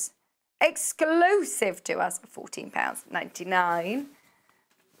quarters. Exclusive to us, £14.99.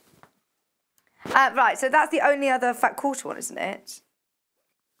 Right, so that's the only other fat quarter one, isn't it?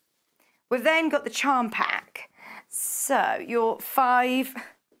 We've then got the charm pack. So your 5...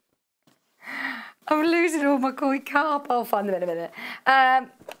 I'm losing all my koi carp. I'll find them in a minute.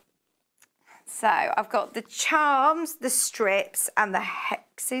 So I've got the charms, the strips, and the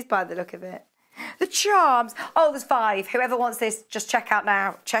hexes by the look of it. The charms. Oh, there's 5. Whoever wants this, just check out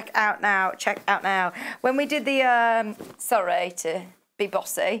now. Check out now. Check out now. When we did the... sorry to be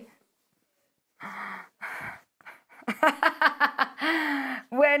bossy.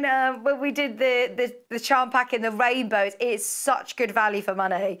 when we did the charm pack in the rainbows, it's such good value for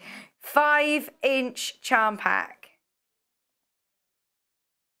money. 5-inch charm pack.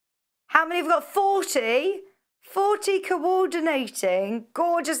 How many have we got? 40. 40 coordinating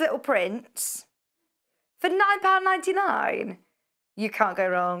gorgeous little prints for £9.99. You can't go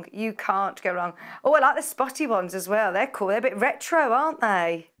wrong. You can't go wrong. Oh, I like the spotty ones as well. They're cool. They're a bit retro, aren't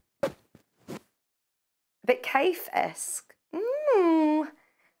they? A bit cave-esque.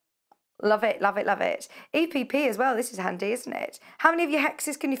 Love it, love it, love it. EPP as well. This is handy, isn't it? How many of your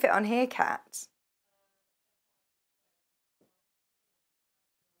hexes can you fit on here, Kat?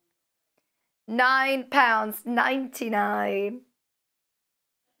 £9.99.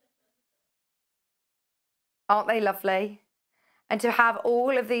 Aren't they lovely? And to have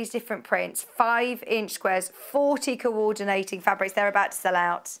all of these different prints, 5-inch squares, 40 coordinating fabrics. They're about to sell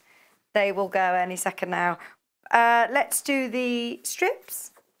out. They will go any second now. Let's do the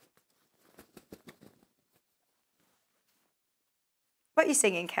strips. What are you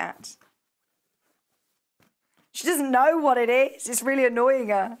singing, Kat? She doesn't know what it is. It's really annoying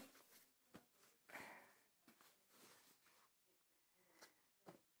her.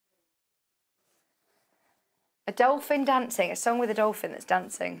 A dolphin dancing. A song with a dolphin that's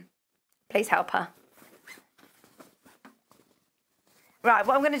dancing. Please help her. Right,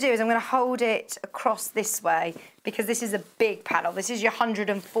 what I'm going to do is I'm going to hold it across this way because this is a big panel. This is your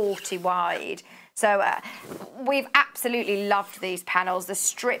 140 wide. So we've absolutely loved these panels. The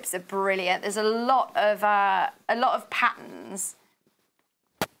strips are brilliant. There's a lot of patterns.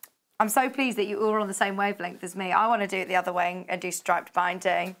 I'm so pleased that you're all on the same wavelength as me. I want to do it the other way and do striped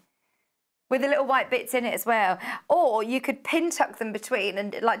binding with the little white bits in it as well. Or you could pin tuck them between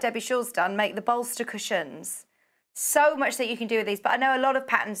and, like Debbie Shaw's done, make the bolster cushions. So much that you can do with these, but I know a lot of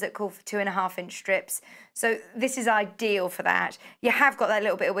patterns that call for 2.5-inch strips, so this is ideal for that. You have got that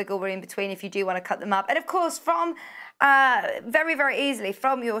little bit of wiggle room in between if you do want to cut them up. And of course, from very, very easily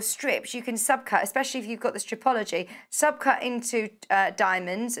from your strips, you can subcut, especially if you've got the stripology, subcut into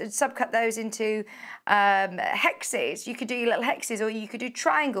diamonds, and subcut those into hexes. You could do your little hexes, or you could do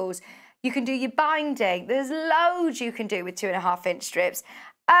triangles. You can do your binding. There's loads you can do with 2.5-inch strips.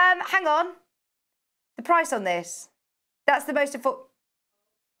 Hang on. The price on this, that's the most affordable,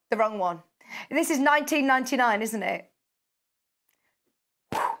 the wrong one. This is £19.99, isn't it?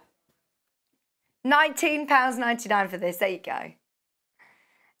 £19.99 for this, there you go.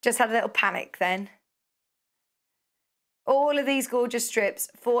 Just had a little panic then. All of these gorgeous strips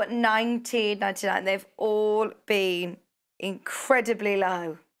for £19.99. They've all been incredibly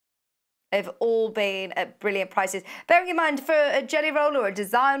low. They've all been at brilliant prices. Bearing in mind, for a jelly roll or a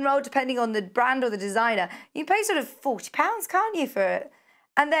design roll, depending on the brand or the designer, you can pay sort of £40, can't you, for it?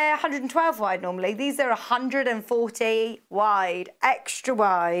 And they're 112 wide normally. These are 140 wide, extra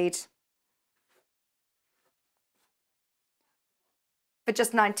wide. For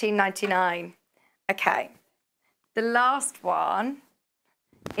just £19.99. Okay. The last one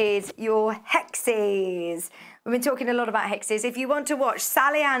is your hexes. We've been talking a lot about hexes. If you want to watch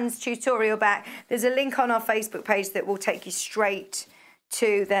Sally Ann's tutorial back, there's a link on our Facebook page that will take you straight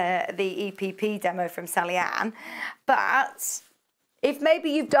to the EPP demo from Sally Ann. But if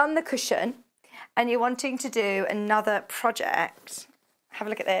maybe you've done the cushion and you're wanting to do another project, have a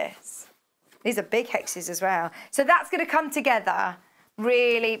look at this. These are big hexes as well. So that's going to come together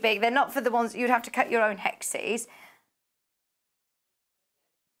really big. They're not for the ones you'd have to cut your own hexes.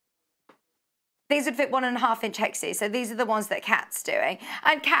 These would fit 1.5-inch hexes, so these are the ones that Kat's doing.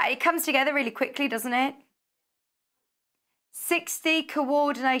 And Kat, it comes together really quickly, doesn't it? 60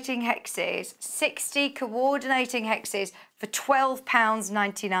 coordinating hexes. 60 coordinating hexes for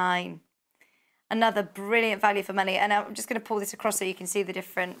 £12.99. Another brilliant value for money. And I'm just going to pull this across so you can see the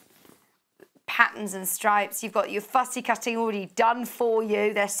different patterns and stripes. You've got your fussy cutting already done for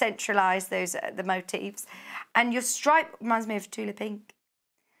you. They're centralised, those are the motifs. And your stripe reminds me of Tula Pink.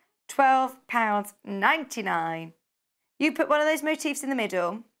 £12.99. You put one of those motifs in the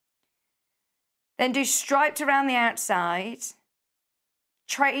middle, then do striped around the outside,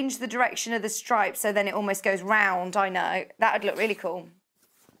 change the direction of the stripe so then it almost goes round, I know. That would look really cool.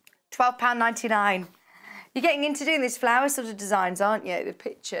 £12.99. You're getting into doing these flower sort of designs, aren't you, with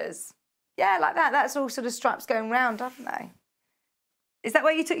pictures? Yeah, like that. That's all sort of stripes going round, haven't they? Is that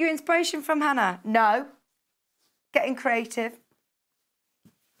where you took your inspiration from, Hannah? No. Getting creative.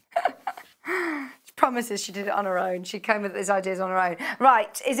 She promises she did it on her own. She came with these ideas on her own.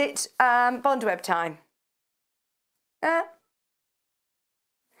 Right, is it Bondweb time? The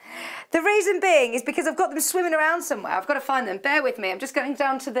reason being is because I've got them swimming around somewhere. I've got to find them. Bear with me. I'm just going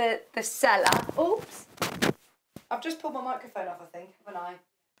down to the cellar. Oops. I've just pulled my microphone off, I think, haven't I?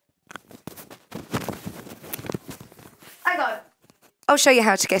 Hang on. I'll show you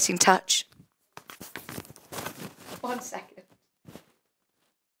how to get in touch. 1 second.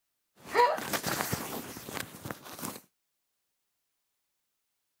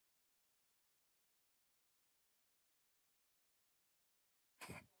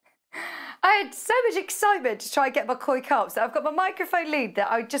 I had so much excitement to try and get my koi carps that I've got my microphone lead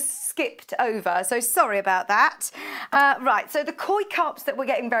that I just skipped over, so sorry about that. Right, so the koi carps that we're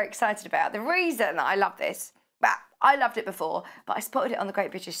getting very excited about, the reason that I love this, well, I loved it before, but I spotted it on the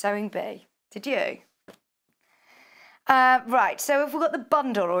Great British Sewing Bee. Did you? Right, so have we got the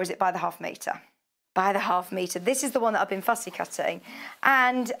bundle or is it by the half metre? By the half metre. This is the one that I've been fussy cutting.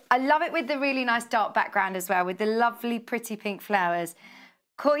 And I love it with the really nice dark background as well, with the lovely pretty pink flowers.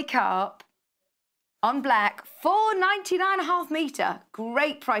 Koi carp on black, £4.99 a half metre.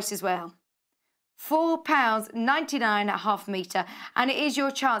 Great price as well. £4.99 a half metre. And it is your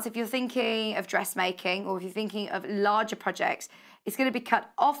chance if you're thinking of dressmaking or if you're thinking of larger projects, it's going to be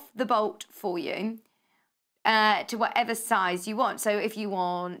cut off the bolt for you to whatever size you want. So if you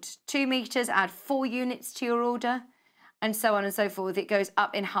want 2 metres, add 4 units to your order and so on and so forth. It goes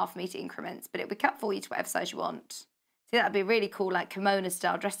up in half metre increments, but it'll be cut for you to whatever size you want. See, that'd be really cool, like kimono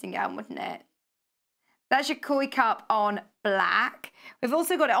style dressing gown, wouldn't it? That's your koi carp on black. We've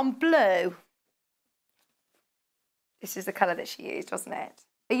also got it on blue. This is the colour that she used, wasn't it?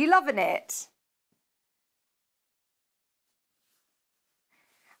 Are you loving it?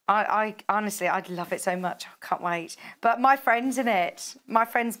 I honestly, I'd love it so much. I can't wait. But my friend's in it. My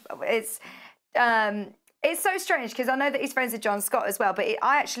friend's, it's so strange because I know that he's friends with John Scott as well, but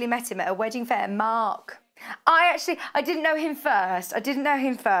I actually met him at a wedding fair, Mark. I didn't know him first.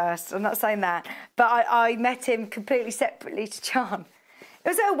 I'm not saying that. But I met him completely separately to John. It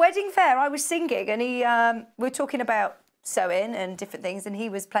was at a wedding fair. I was singing and we were talking about sewing and different things, and he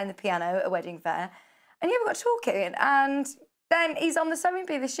was playing the piano at a wedding fair. And yeah, we got talking, and then he's on the sewing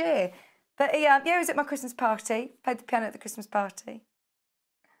bee this year. But he was at my Christmas party, played the piano at the Christmas party.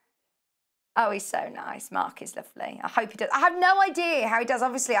 Oh, he's so nice. Mark is lovely. I hope he does. I have no idea how he does.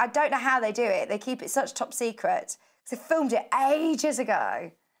 Obviously, I don't know how they do it. They keep it such top secret. Because they filmed it ages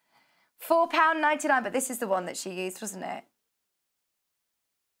ago. £4.99, but this is the one that she used, wasn't it?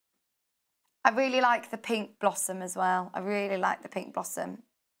 I really like the pink blossom as well. I really like the pink blossom.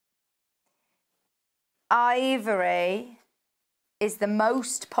 Ivory is the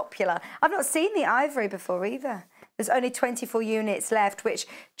most popular. I've not seen the ivory before either. There's only 24 units left, which,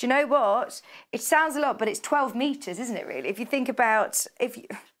 do you know what? It sounds a lot, but it's 12 metres, isn't it, really? If you think about,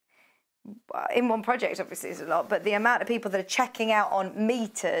 in one project, obviously, it's a lot, but the amount of people that are checking out on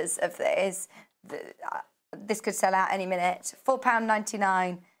metres of this, this could sell out any minute.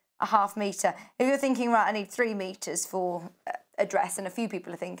 £4.99, a half metre. If you're thinking, right, I need 3 metres for a dress, and a few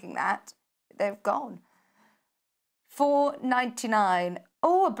people are thinking that, they're gone. £4.99.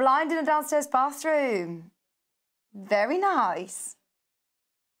 Oh, a blind in a downstairs bathroom. Very nice.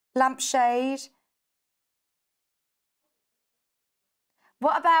 Lampshade.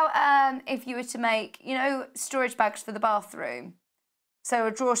 What about if you were to make, you know, storage bags for the bathroom? So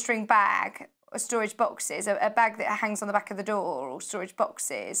a drawstring bag, or storage boxes, a bag that hangs on the back of the door, or storage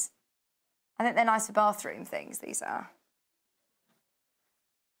boxes. I think they're nice for bathroom things, these are.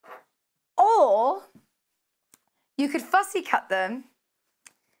 Or you could fussy cut them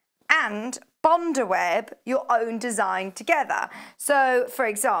and bondaweb your own design together. So, for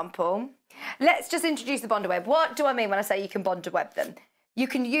example, let's just introduce the bondaweb. What do I mean when I say you can bondaweb them? You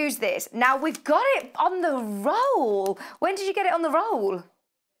can use this. Now, we've got it on the roll. When did you get it on the roll?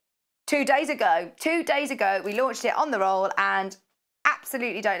 2 days ago. 2 days ago, we launched it on the roll, and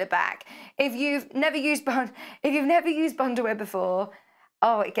absolutely don't look back. If you've never used bondaweb before,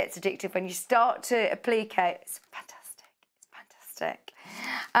 oh, it gets addictive when you start to applique. It's fantastic. It's fantastic.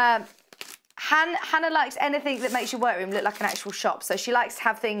 Hannah likes anything that makes your workroom look like an actual shop. So she likes to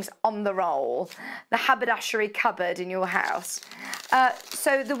have things on the roll, the haberdashery cupboard in your house.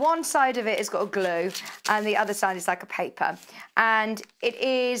 So the one side of it has got a glue and the other side is like a paper. And it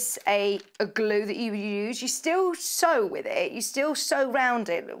is a glue that you use. You still sew with it. You still sew round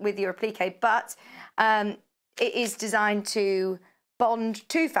it with your applique, but it is designed to bond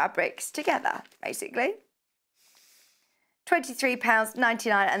 2 fabrics together, basically.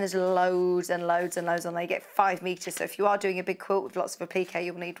 £23.99, and there's loads and loads and loads on there. You get 5 metres, so if you are doing a big quilt with lots of applique,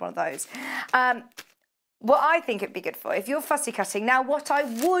 you'll need one of those. What I think it'd be good for, if you're fussy cutting, now what I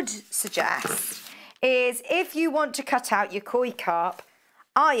would suggest is if you want to cut out your koi carp,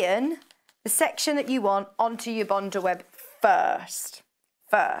 iron the section that you want onto your bondaweb first.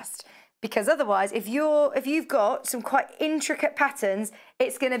 Because otherwise, if you've got some quite intricate patterns,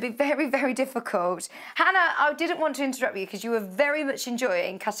 it's going to be very, very difficult. Hannah, I didn't want to interrupt you because you were very much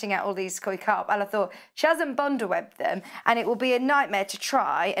enjoying cutting out all these koi carp, and I thought she hasn't bondaweb them, and it will be a nightmare to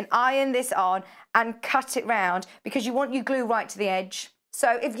try and iron this on and cut it round because you want your glue right to the edge.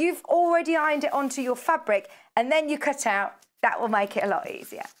 So if you've already ironed it onto your fabric and then you cut out, that will make it a lot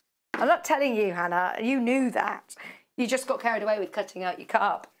easier. I'm not telling you, Hannah, you knew that. You just got carried away with cutting out your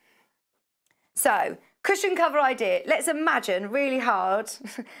carp. So, cushion cover idea. Let's imagine really hard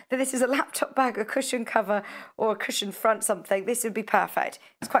that this is a laptop bag, a cushion cover or a cushion front something. This would be perfect.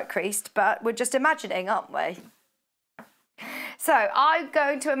 It's quite creased, but we're just imagining, aren't we? So, I'm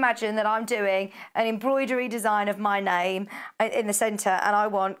going to imagine that I'm doing an embroidery design of my name in the centre, and I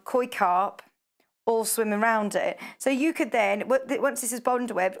want koi carp all swimming around it. So you could then, once this is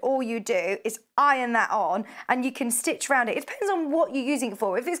bondaweb, all you do is iron that on and you can stitch around it. It depends on what you're using it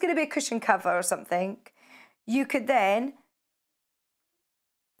for. If it's going to be a cushion cover or something, you could then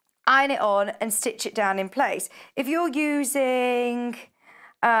iron it on and stitch it down in place. If you're using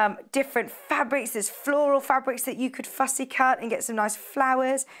different fabrics, there's floral fabrics that you could fussy cut and get some nice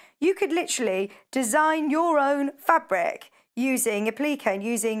flowers. You could literally design your own fabric using applique and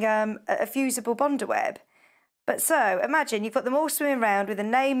using a fusible bondaweb. But so, imagine you've got them all swimming around with a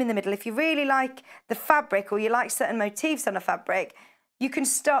name in the middle. If you really like the fabric or you like certain motifs on a fabric, you can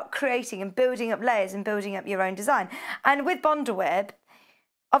start creating and building up layers and building up your own design. And with Bondaweb,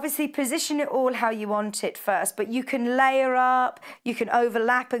 obviously position it all how you want it first, but you can layer up, you can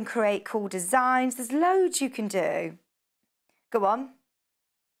overlap and create cool designs. There's loads you can do. Go on.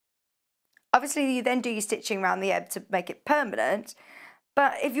 Obviously, you then do your stitching around the ebb to make it permanent.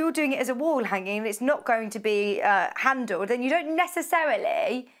 But if you're doing it as a wall hanging and it's not going to be handled, then you don't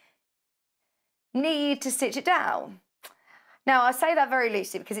necessarily need to stitch it down. Now, I say that very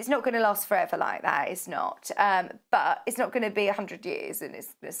loosely because it's not going to last forever like that. It's not. But it's not going to be 100 years and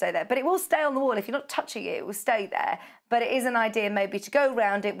it's going to stay there. But it will stay on the wall. If you're not touching it, it will stay there. But it is an idea maybe to go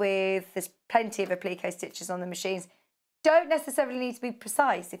around it with, there's plenty of applique stitches on the machines. Don't necessarily need to be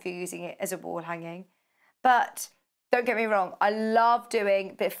precise if you're using it as a wall hanging. But don't get me wrong, I love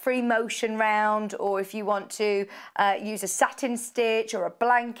doing a bit of free motion round, or if you want to use a satin stitch or a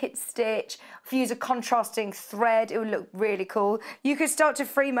blanket stitch, if you use a contrasting thread, it would look really cool. You could start to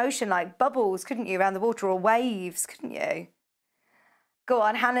free motion like bubbles, couldn't you, around the water, or waves, couldn't you? Go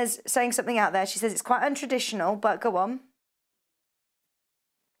on, Hannah's saying something out there. She says it's quite untraditional, but go on.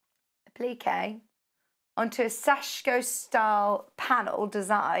 Applique onto a sashiko style panel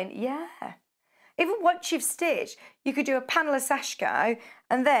design, yeah. Even once you've stitched, you could do a panel of sashiko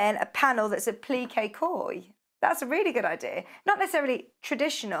and then a panel that's a plique koi. That's a really good idea. Not necessarily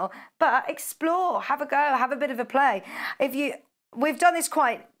traditional, but explore, have a go, have a bit of a play. We've done this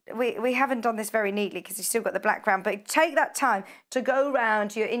we haven't done this very neatly because you've still got the background, but take that time to go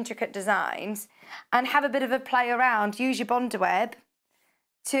around your intricate designs and have a bit of a play around. Use your Bondaweb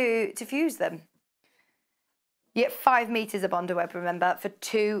to fuse them. You get 5 metres of Bondaweb, remember, for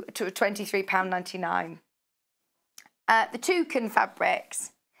 £23.99. The toucan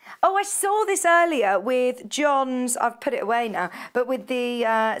fabrics. Oh, I saw this earlier with John's, I've put it away now, but with the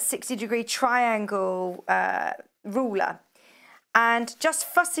 60-degree triangle ruler. And just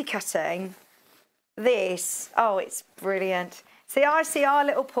fussy cutting this. Oh, it's brilliant. See, I see our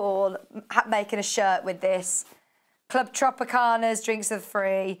little Paul making a shirt with this. Club Tropicana's drinks are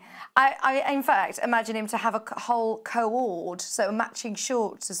free. I in fact imagine him to have a whole cord, so matching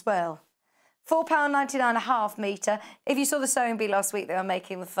shorts as well. £4.99 a half metre. If you saw the sewing bee last week, they were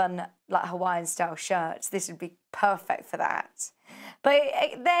making the fun like Hawaiian style shirts. This would be perfect for that. But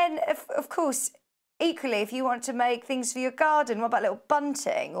then, of course, equally, if you want to make things for your garden, what about little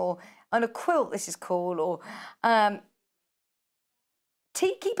bunting or on a quilt? This is cool. Or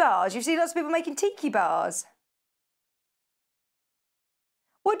tiki bars. You see lots of people making tiki bars.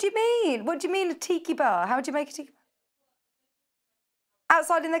 What do you mean? What do you mean a tiki bar? How do you make a tiki bar?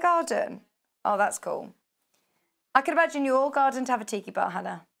 Outside in the garden? Oh, that's cool. I can imagine your garden to have a tiki bar,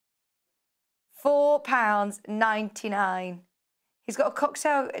 Hannah. £4.99. He's got a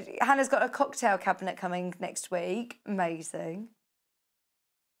cocktail. Hannah's got a cocktail cabinet coming next week. Amazing.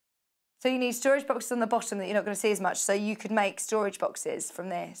 So you need storage boxes on the bottom that you're not going to see as much. So you could make storage boxes from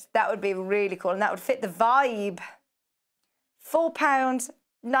this. That would be really cool, and that would fit the vibe.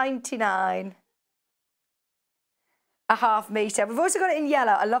 £4.99 a half metre. We've also got it in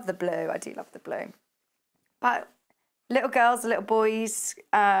yellow. I love the blue. I do love the blue. But little girls, little boys,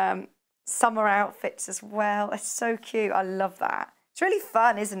 summer outfits as well. It's so cute. I love that. It's really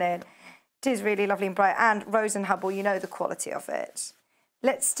fun, isn't it? It is really lovely and bright. And Rose and Hubble, you know the quality of it.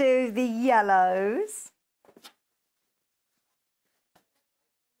 Let's do the yellows.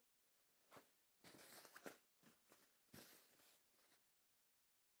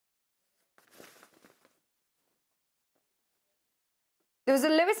 There was a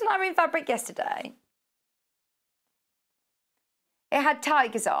Lewis and Irene fabric yesterday. It had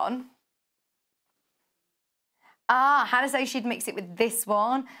tigers on. Ah, Hannah says she'd mix it with this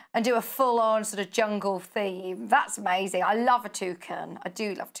one and do a full-on sort of jungle theme. That's amazing. I love a toucan. I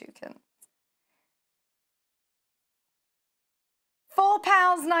do love toucan.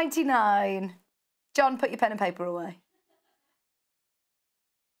 £4.99. John, put your pen and paper away.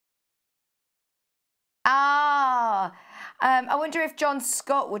 Ah, I wonder if John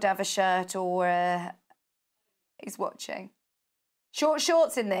Scott would have a shirt or he's watching. Short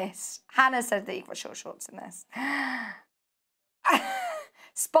shorts in this. Hannah said that you've got short shorts in this.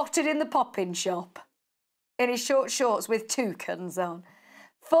 Spotted in the pop-in shop in his short shorts with toucans on.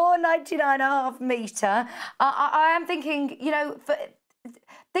 £4.99 a half metre. I am thinking, you know, for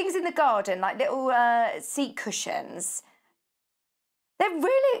things in the garden, like little seat cushions. They're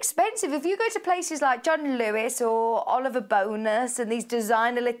really expensive. If you go to places like John Lewis or Oliver Bonus and these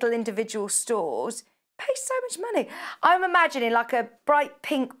designer little individual stores, pay so much money. I'm imagining like a bright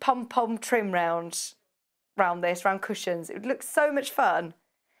pink pom-pom trim round round cushions. It would look so much fun.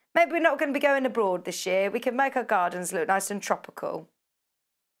 Maybe we're not going to be going abroad this year. We can make our gardens look nice and tropical.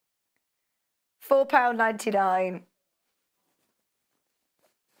 £4.99.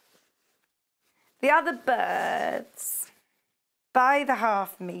 The other birds, by the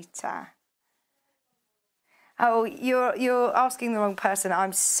half metre. Oh, you're asking the wrong person.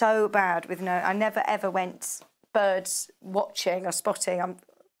 I'm so bad with I never ever went birds watching or spotting.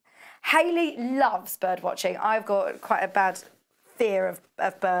 Hayley loves bird watching. I've got quite a bad fear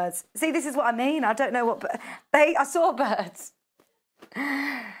of birds. See, this is what I mean. I don't know what I saw birds.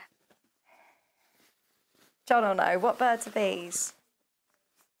 John will know. What birds are these?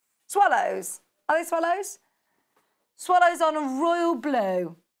 Swallows. Are they swallows? Swallows on a royal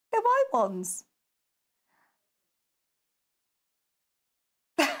blue. They're white ones.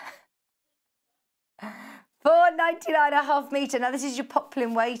 £4.99 a half metre. Now this is your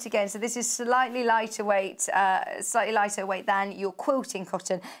poplin weight again, so this is slightly lighter weight than your quilting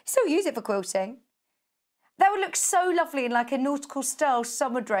cotton. You still use it for quilting. That would look so lovely in like a nautical style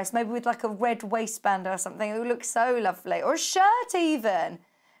summer dress, maybe with like a red waistband or something. It would look so lovely, or a shirt even.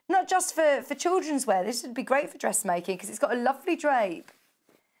 Not just for children's wear. This would be great for dressmaking because it's got a lovely drape.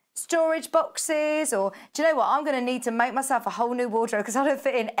 Storage boxes, or do you know what? I'm going to need to make myself a whole new wardrobe because I don't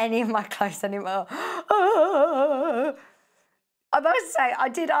fit in any of my clothes anymore. I must say, I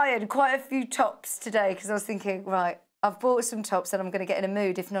did iron quite a few tops today because I was thinking, right, I've bought some tops and I'm going to get in a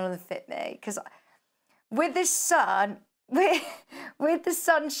mood if none of them fit me. Because with this sun, with the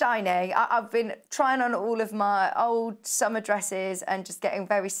sun shining, I've been trying on all of my old summer dresses and just getting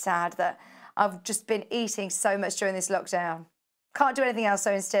very sad that I've just been eating so much during this lockdown. Can't do anything else,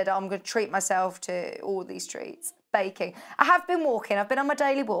 so instead I'm going to treat myself to all these treats. Baking. I have been walking. I've been on my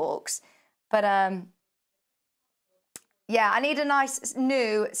daily walks. But, yeah, I need a nice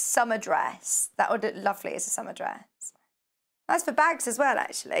new summer dress. That would look lovely as a summer dress. Nice for bags as well,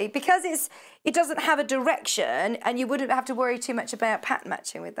 actually, because it doesn't have a direction and you wouldn't have to worry too much about pattern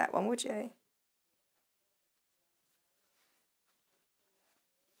matching with that one, would you?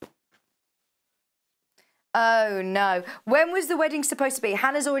 Oh, no. When was the wedding supposed to be?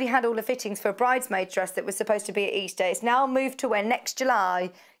 Hannah's already had all the fittings for a bridesmaid dress that was supposed to be at Easter. It's now moved to when? Next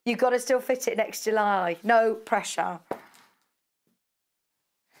July. You've got to still fit it next July. No pressure.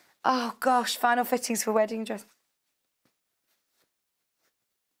 Oh, gosh. Final fittings for wedding dress.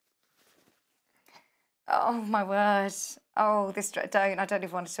 Oh, my word. Oh, this dress. I don't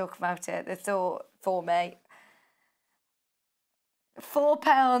even want to talk about it. The thought for me.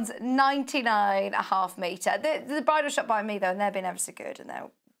 £4.99 a half metre. The bridal shop by me, though, and they've been ever so good. And they're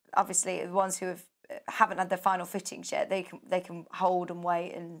obviously the ones who haven't had their final fittings yet. They can hold and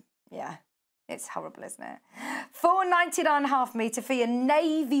wait, and yeah, it's horrible, isn't it? £4.99 a half metre for your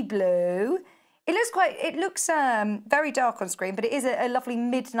navy blue. It looks very dark on screen, but it is a lovely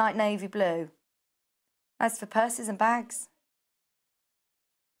midnight navy blue. Nice for purses and bags.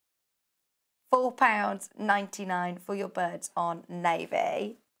 £4.99 for your birds on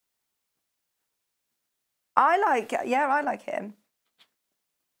navy. I like him.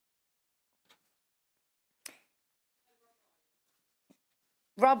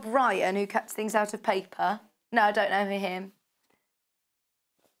 Rob Ryan, who cuts things out of paper. No, I don't know him.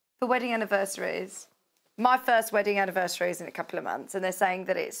 For wedding anniversaries. My first wedding anniversary is in a couple of months, and they're saying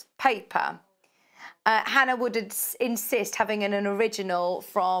that it's paper. Hannah would insist having an original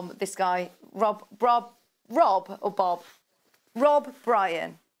from this guy, Rob Bryan.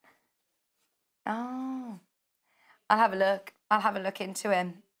 Oh, I'll have a look. I'll have a look into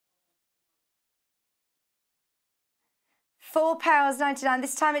him. £4.99.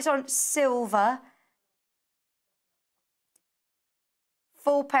 This time it's on silver.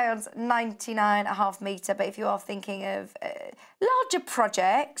 £4.99 a half metre. But if you are thinking of larger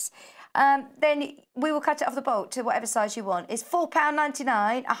projects, then we will cut it off the bolt to whatever size you want. It's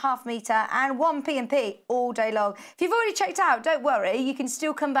 £4.99 a half metre and 1 P&P all day long. If you've already checked out, don't worry. You can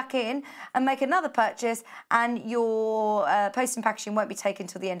still come back in and make another purchase, and your post and packaging won't be taken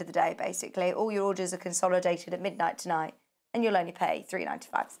till the end of the day, basically. All your orders are consolidated at midnight tonight, and you'll only pay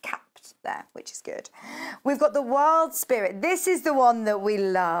 £3.95. It's capped there, which is good. We've got the Wild Spirit. This is the one that we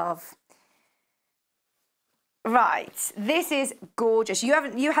love. Right, this is gorgeous. You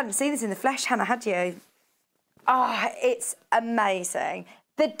hadn't seen this in the flesh, Hannah, had you? Oh, it's amazing.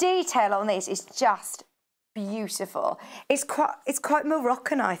 The detail on this is just beautiful. It's quite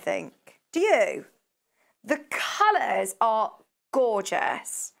Moroccan, I think. Do you? The colours are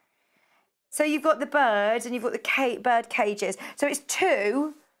gorgeous. So you've got the birds and you've got the bird cages. So it's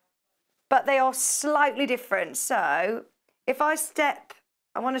two, but they are slightly different. So if I step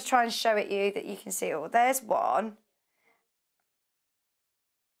I want to try and show it you that you can see it all. There's one.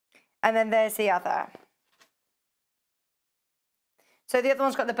 And then there's the other. So the other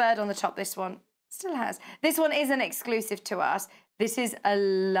one's got the bird on the top, this one still has. This one isn't exclusive to us. This is a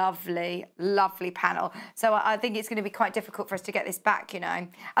lovely, lovely panel. So I think it's going to be quite difficult for us to get this back, you know.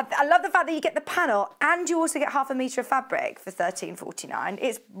 I love the fact that you get the panel and you also get half a metre of fabric for £13.49.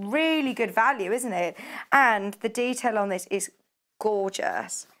 It's really good value, isn't it? And the detail on this is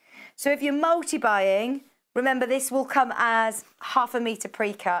gorgeous. So if you're multi-buying, remember this will come as half a metre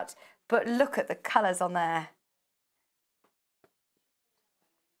pre-cut, but look at the colours on there.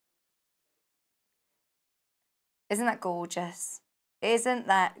 Isn't that gorgeous? Isn't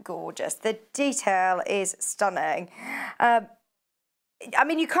that gorgeous? The detail is stunning. I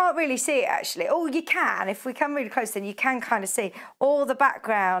mean, you can't really see it actually. Oh, you can. If we come really close, then you can kind of see all the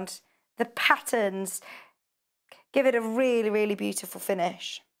background, the patterns. Give it a really, really beautiful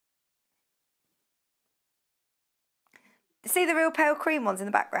finish. See the real pale cream ones in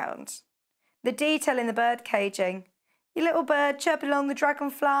the background? The detail in the bird caging. Your little bird chirping along, the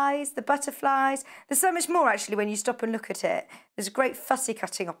dragonflies, the butterflies. There's so much more actually when you stop and look at it. There's great fussy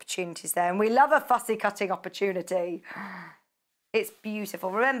cutting opportunities there, and we love a fussy cutting opportunity. It's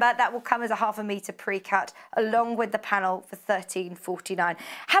beautiful. Remember, that will come as a half a metre pre-cut along with the panel for £13.49.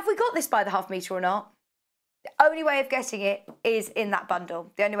 Have we got this by the half metre or not? The only way of getting it is in that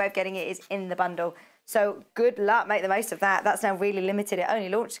bundle. The only way of getting it is in the bundle. So good luck, make the most of that. That's now really limited. It only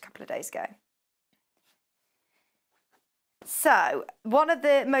launched a couple of days ago. So, one of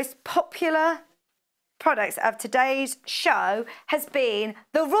the most popular products of today's show has been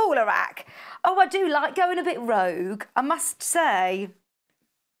the ruler rack. Oh, I do like going a bit rogue, I must say.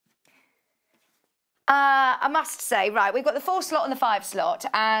 Right, we've got the 4 slot and the 5 slot,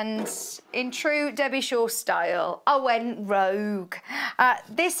 and in true Debbie Shaw style, I went rogue.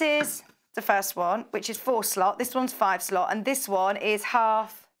 This is the first one, which is 4 slot, this one's 5 slot, and this one is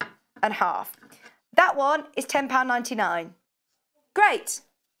half and half. That one is £10.99. Great.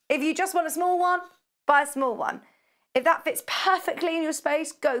 If you just want a small one, buy a small one. If that fits perfectly in your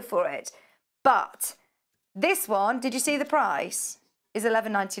space, go for it. But this one, did you see the price? Is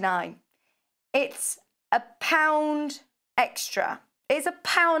 £11.99. It's £1 extra. It's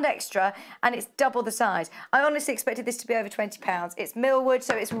 £1 extra and it's double the size. I honestly expected this to be over £20. It's millwood,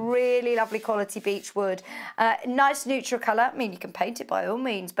 so it's really lovely quality beech wood. Nice neutral colour. I mean, you can paint it by all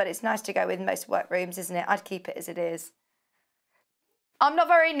means, but it's nice to go with most workrooms, isn't it? I'd keep it as it is. I'm not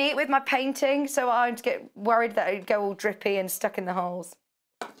very neat with my painting, so I'd get worried that it'd go all drippy and stuck in the holes.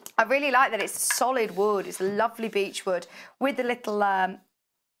 I really like that it's solid wood. It's lovely beech wood with the little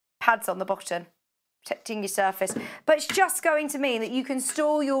pads on the bottom, protecting your surface. But it's just going to mean that you can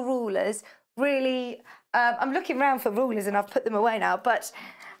store your rulers really... I'm looking around for rulers and I've put them away now, but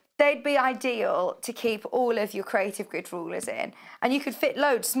they'd be ideal to keep all of your creative grid rulers in. And you could fit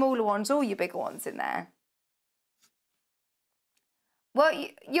loads, smaller ones or your bigger ones in there. Well,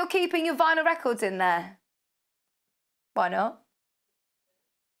 you're keeping your vinyl records in there. Why not?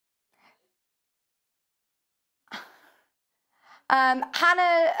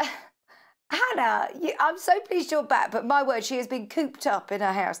 Hannah, I'm so pleased you're back, but my word, she has been cooped up in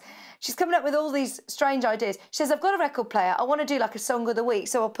her house. She's coming up with all these strange ideas. She says, I've got a record player. I want to do like a song of the week.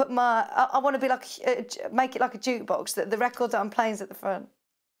 So I'll put I want to be like, make it like a jukebox, that the record that I'm playing is at the front.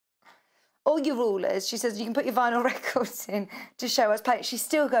 All your rulers, she says, you can put your vinyl records in to show us play. She's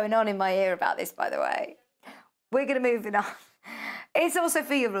still going on in my ear about this, by the way. We're going to move it on. It's also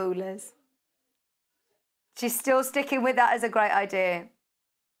for your rulers. She's still sticking with that as a great idea.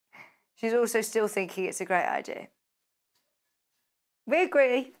 She's also still thinking it's a great idea. We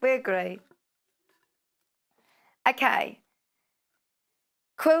agree, we agree. Okay.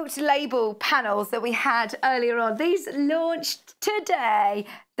 Quilt label panels that we had earlier on. These launched today.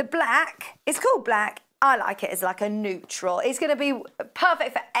 The black, it's called black. I like it as like a neutral. It's going to be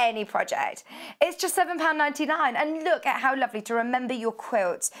perfect for any project. It's just £7.99. And look at how lovely to remember your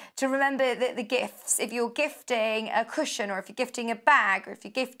quilts, to remember the gifts. If you're gifting a cushion, or if you're gifting a bag, or if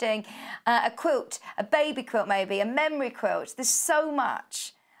you're gifting a quilt, a baby quilt maybe, a memory quilt. There's so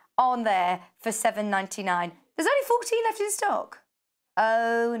much on there for £7.99. There's only 14 left in stock.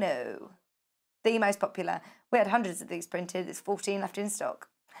 Oh no. The most popular. We had hundreds of these printed. There's 14 left in stock.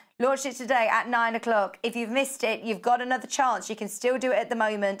 Launched it today at 9 o'clock. If you've missed it, you've got another chance. You can still do it at the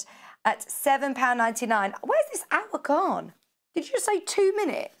moment at £7.99. Where's this hour gone? Did you just say 2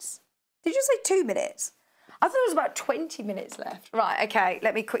 minutes? Did you say 2 minutes? I thought it was about 20 minutes left. Right, okay,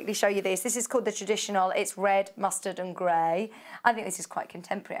 let me quickly show you this. This is called the traditional. It's red, mustard and grey. I think this is quite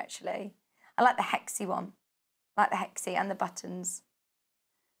contemporary, actually. I like the hexy one. I like the hexy and the buttons.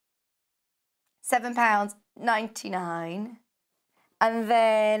 £7.99. And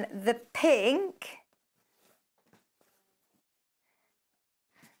then the pink.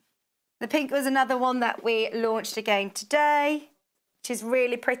 The pink was another one that we launched again today, which is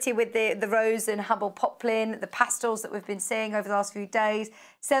really pretty with the rose and Hubble poplin, the pastels that we've been seeing over the last few days.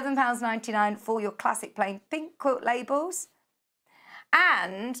 £7.99 for your classic plain pink quilt labels.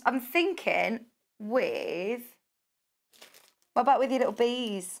 And I'm thinking what about with your little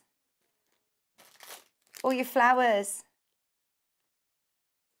bees? All your flowers?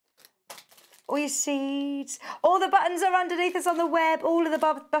 All your seeds. All the buttons are underneath us on the web. All of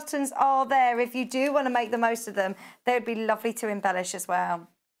the buttons are there. If you do want to make the most of them, they would be lovely to embellish as well.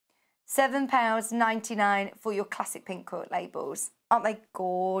 £7.99 for your classic pink quilt labels. Aren't they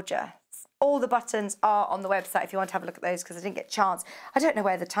gorgeous? All the buttons are on the website if you want to have a look at those, because I didn't get a chance. I don't know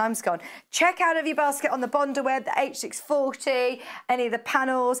where the time's gone. Check out of your basket on the Bonder web, the H640, any of the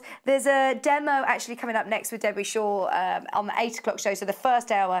panels. There's a demo actually coming up next with Debbie Shaw on the 8 o'clock show, so the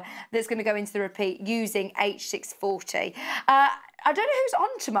first hour that's going to go into the repeat using H640. I don't know who's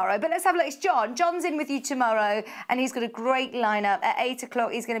on tomorrow, but let's have a look. It's John. John's in with you tomorrow, and he's got a great lineup. At 8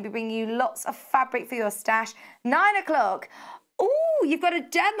 o'clock, he's going to be bringing you lots of fabric for your stash. 9 o'clock, oh, you've got a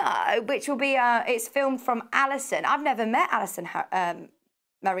demo, which will be, it's filmed from Alison. I've never met Alison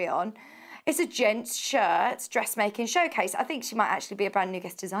Marion. It's a gents' shirts dressmaking showcase. I think she might actually be a brand new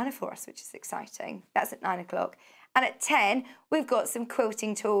guest designer for us, which is exciting. That's at 9 o'clock. And at 10, we've got some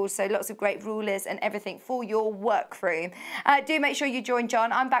quilting tools, so lots of great rulers and everything for your workroom. Do make sure you join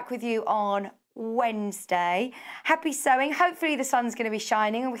John. I'm back with you on Wednesday. Happy sewing. Hopefully the sun's going to be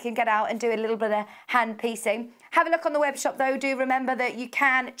shining and we can get out and do a little bit of hand piecing. Have a look on the web shop though. Do remember that you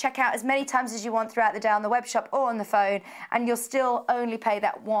can check out as many times as you want throughout the day on the web shop or on the phone, and you'll still only pay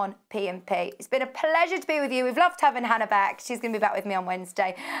that one P&P. It's been a pleasure to be with you. We've loved having Hannah back. She's going to be back with me on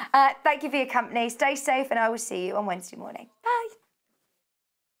Wednesday. Thank you for your company. Stay safe, and I will see you on Wednesday morning.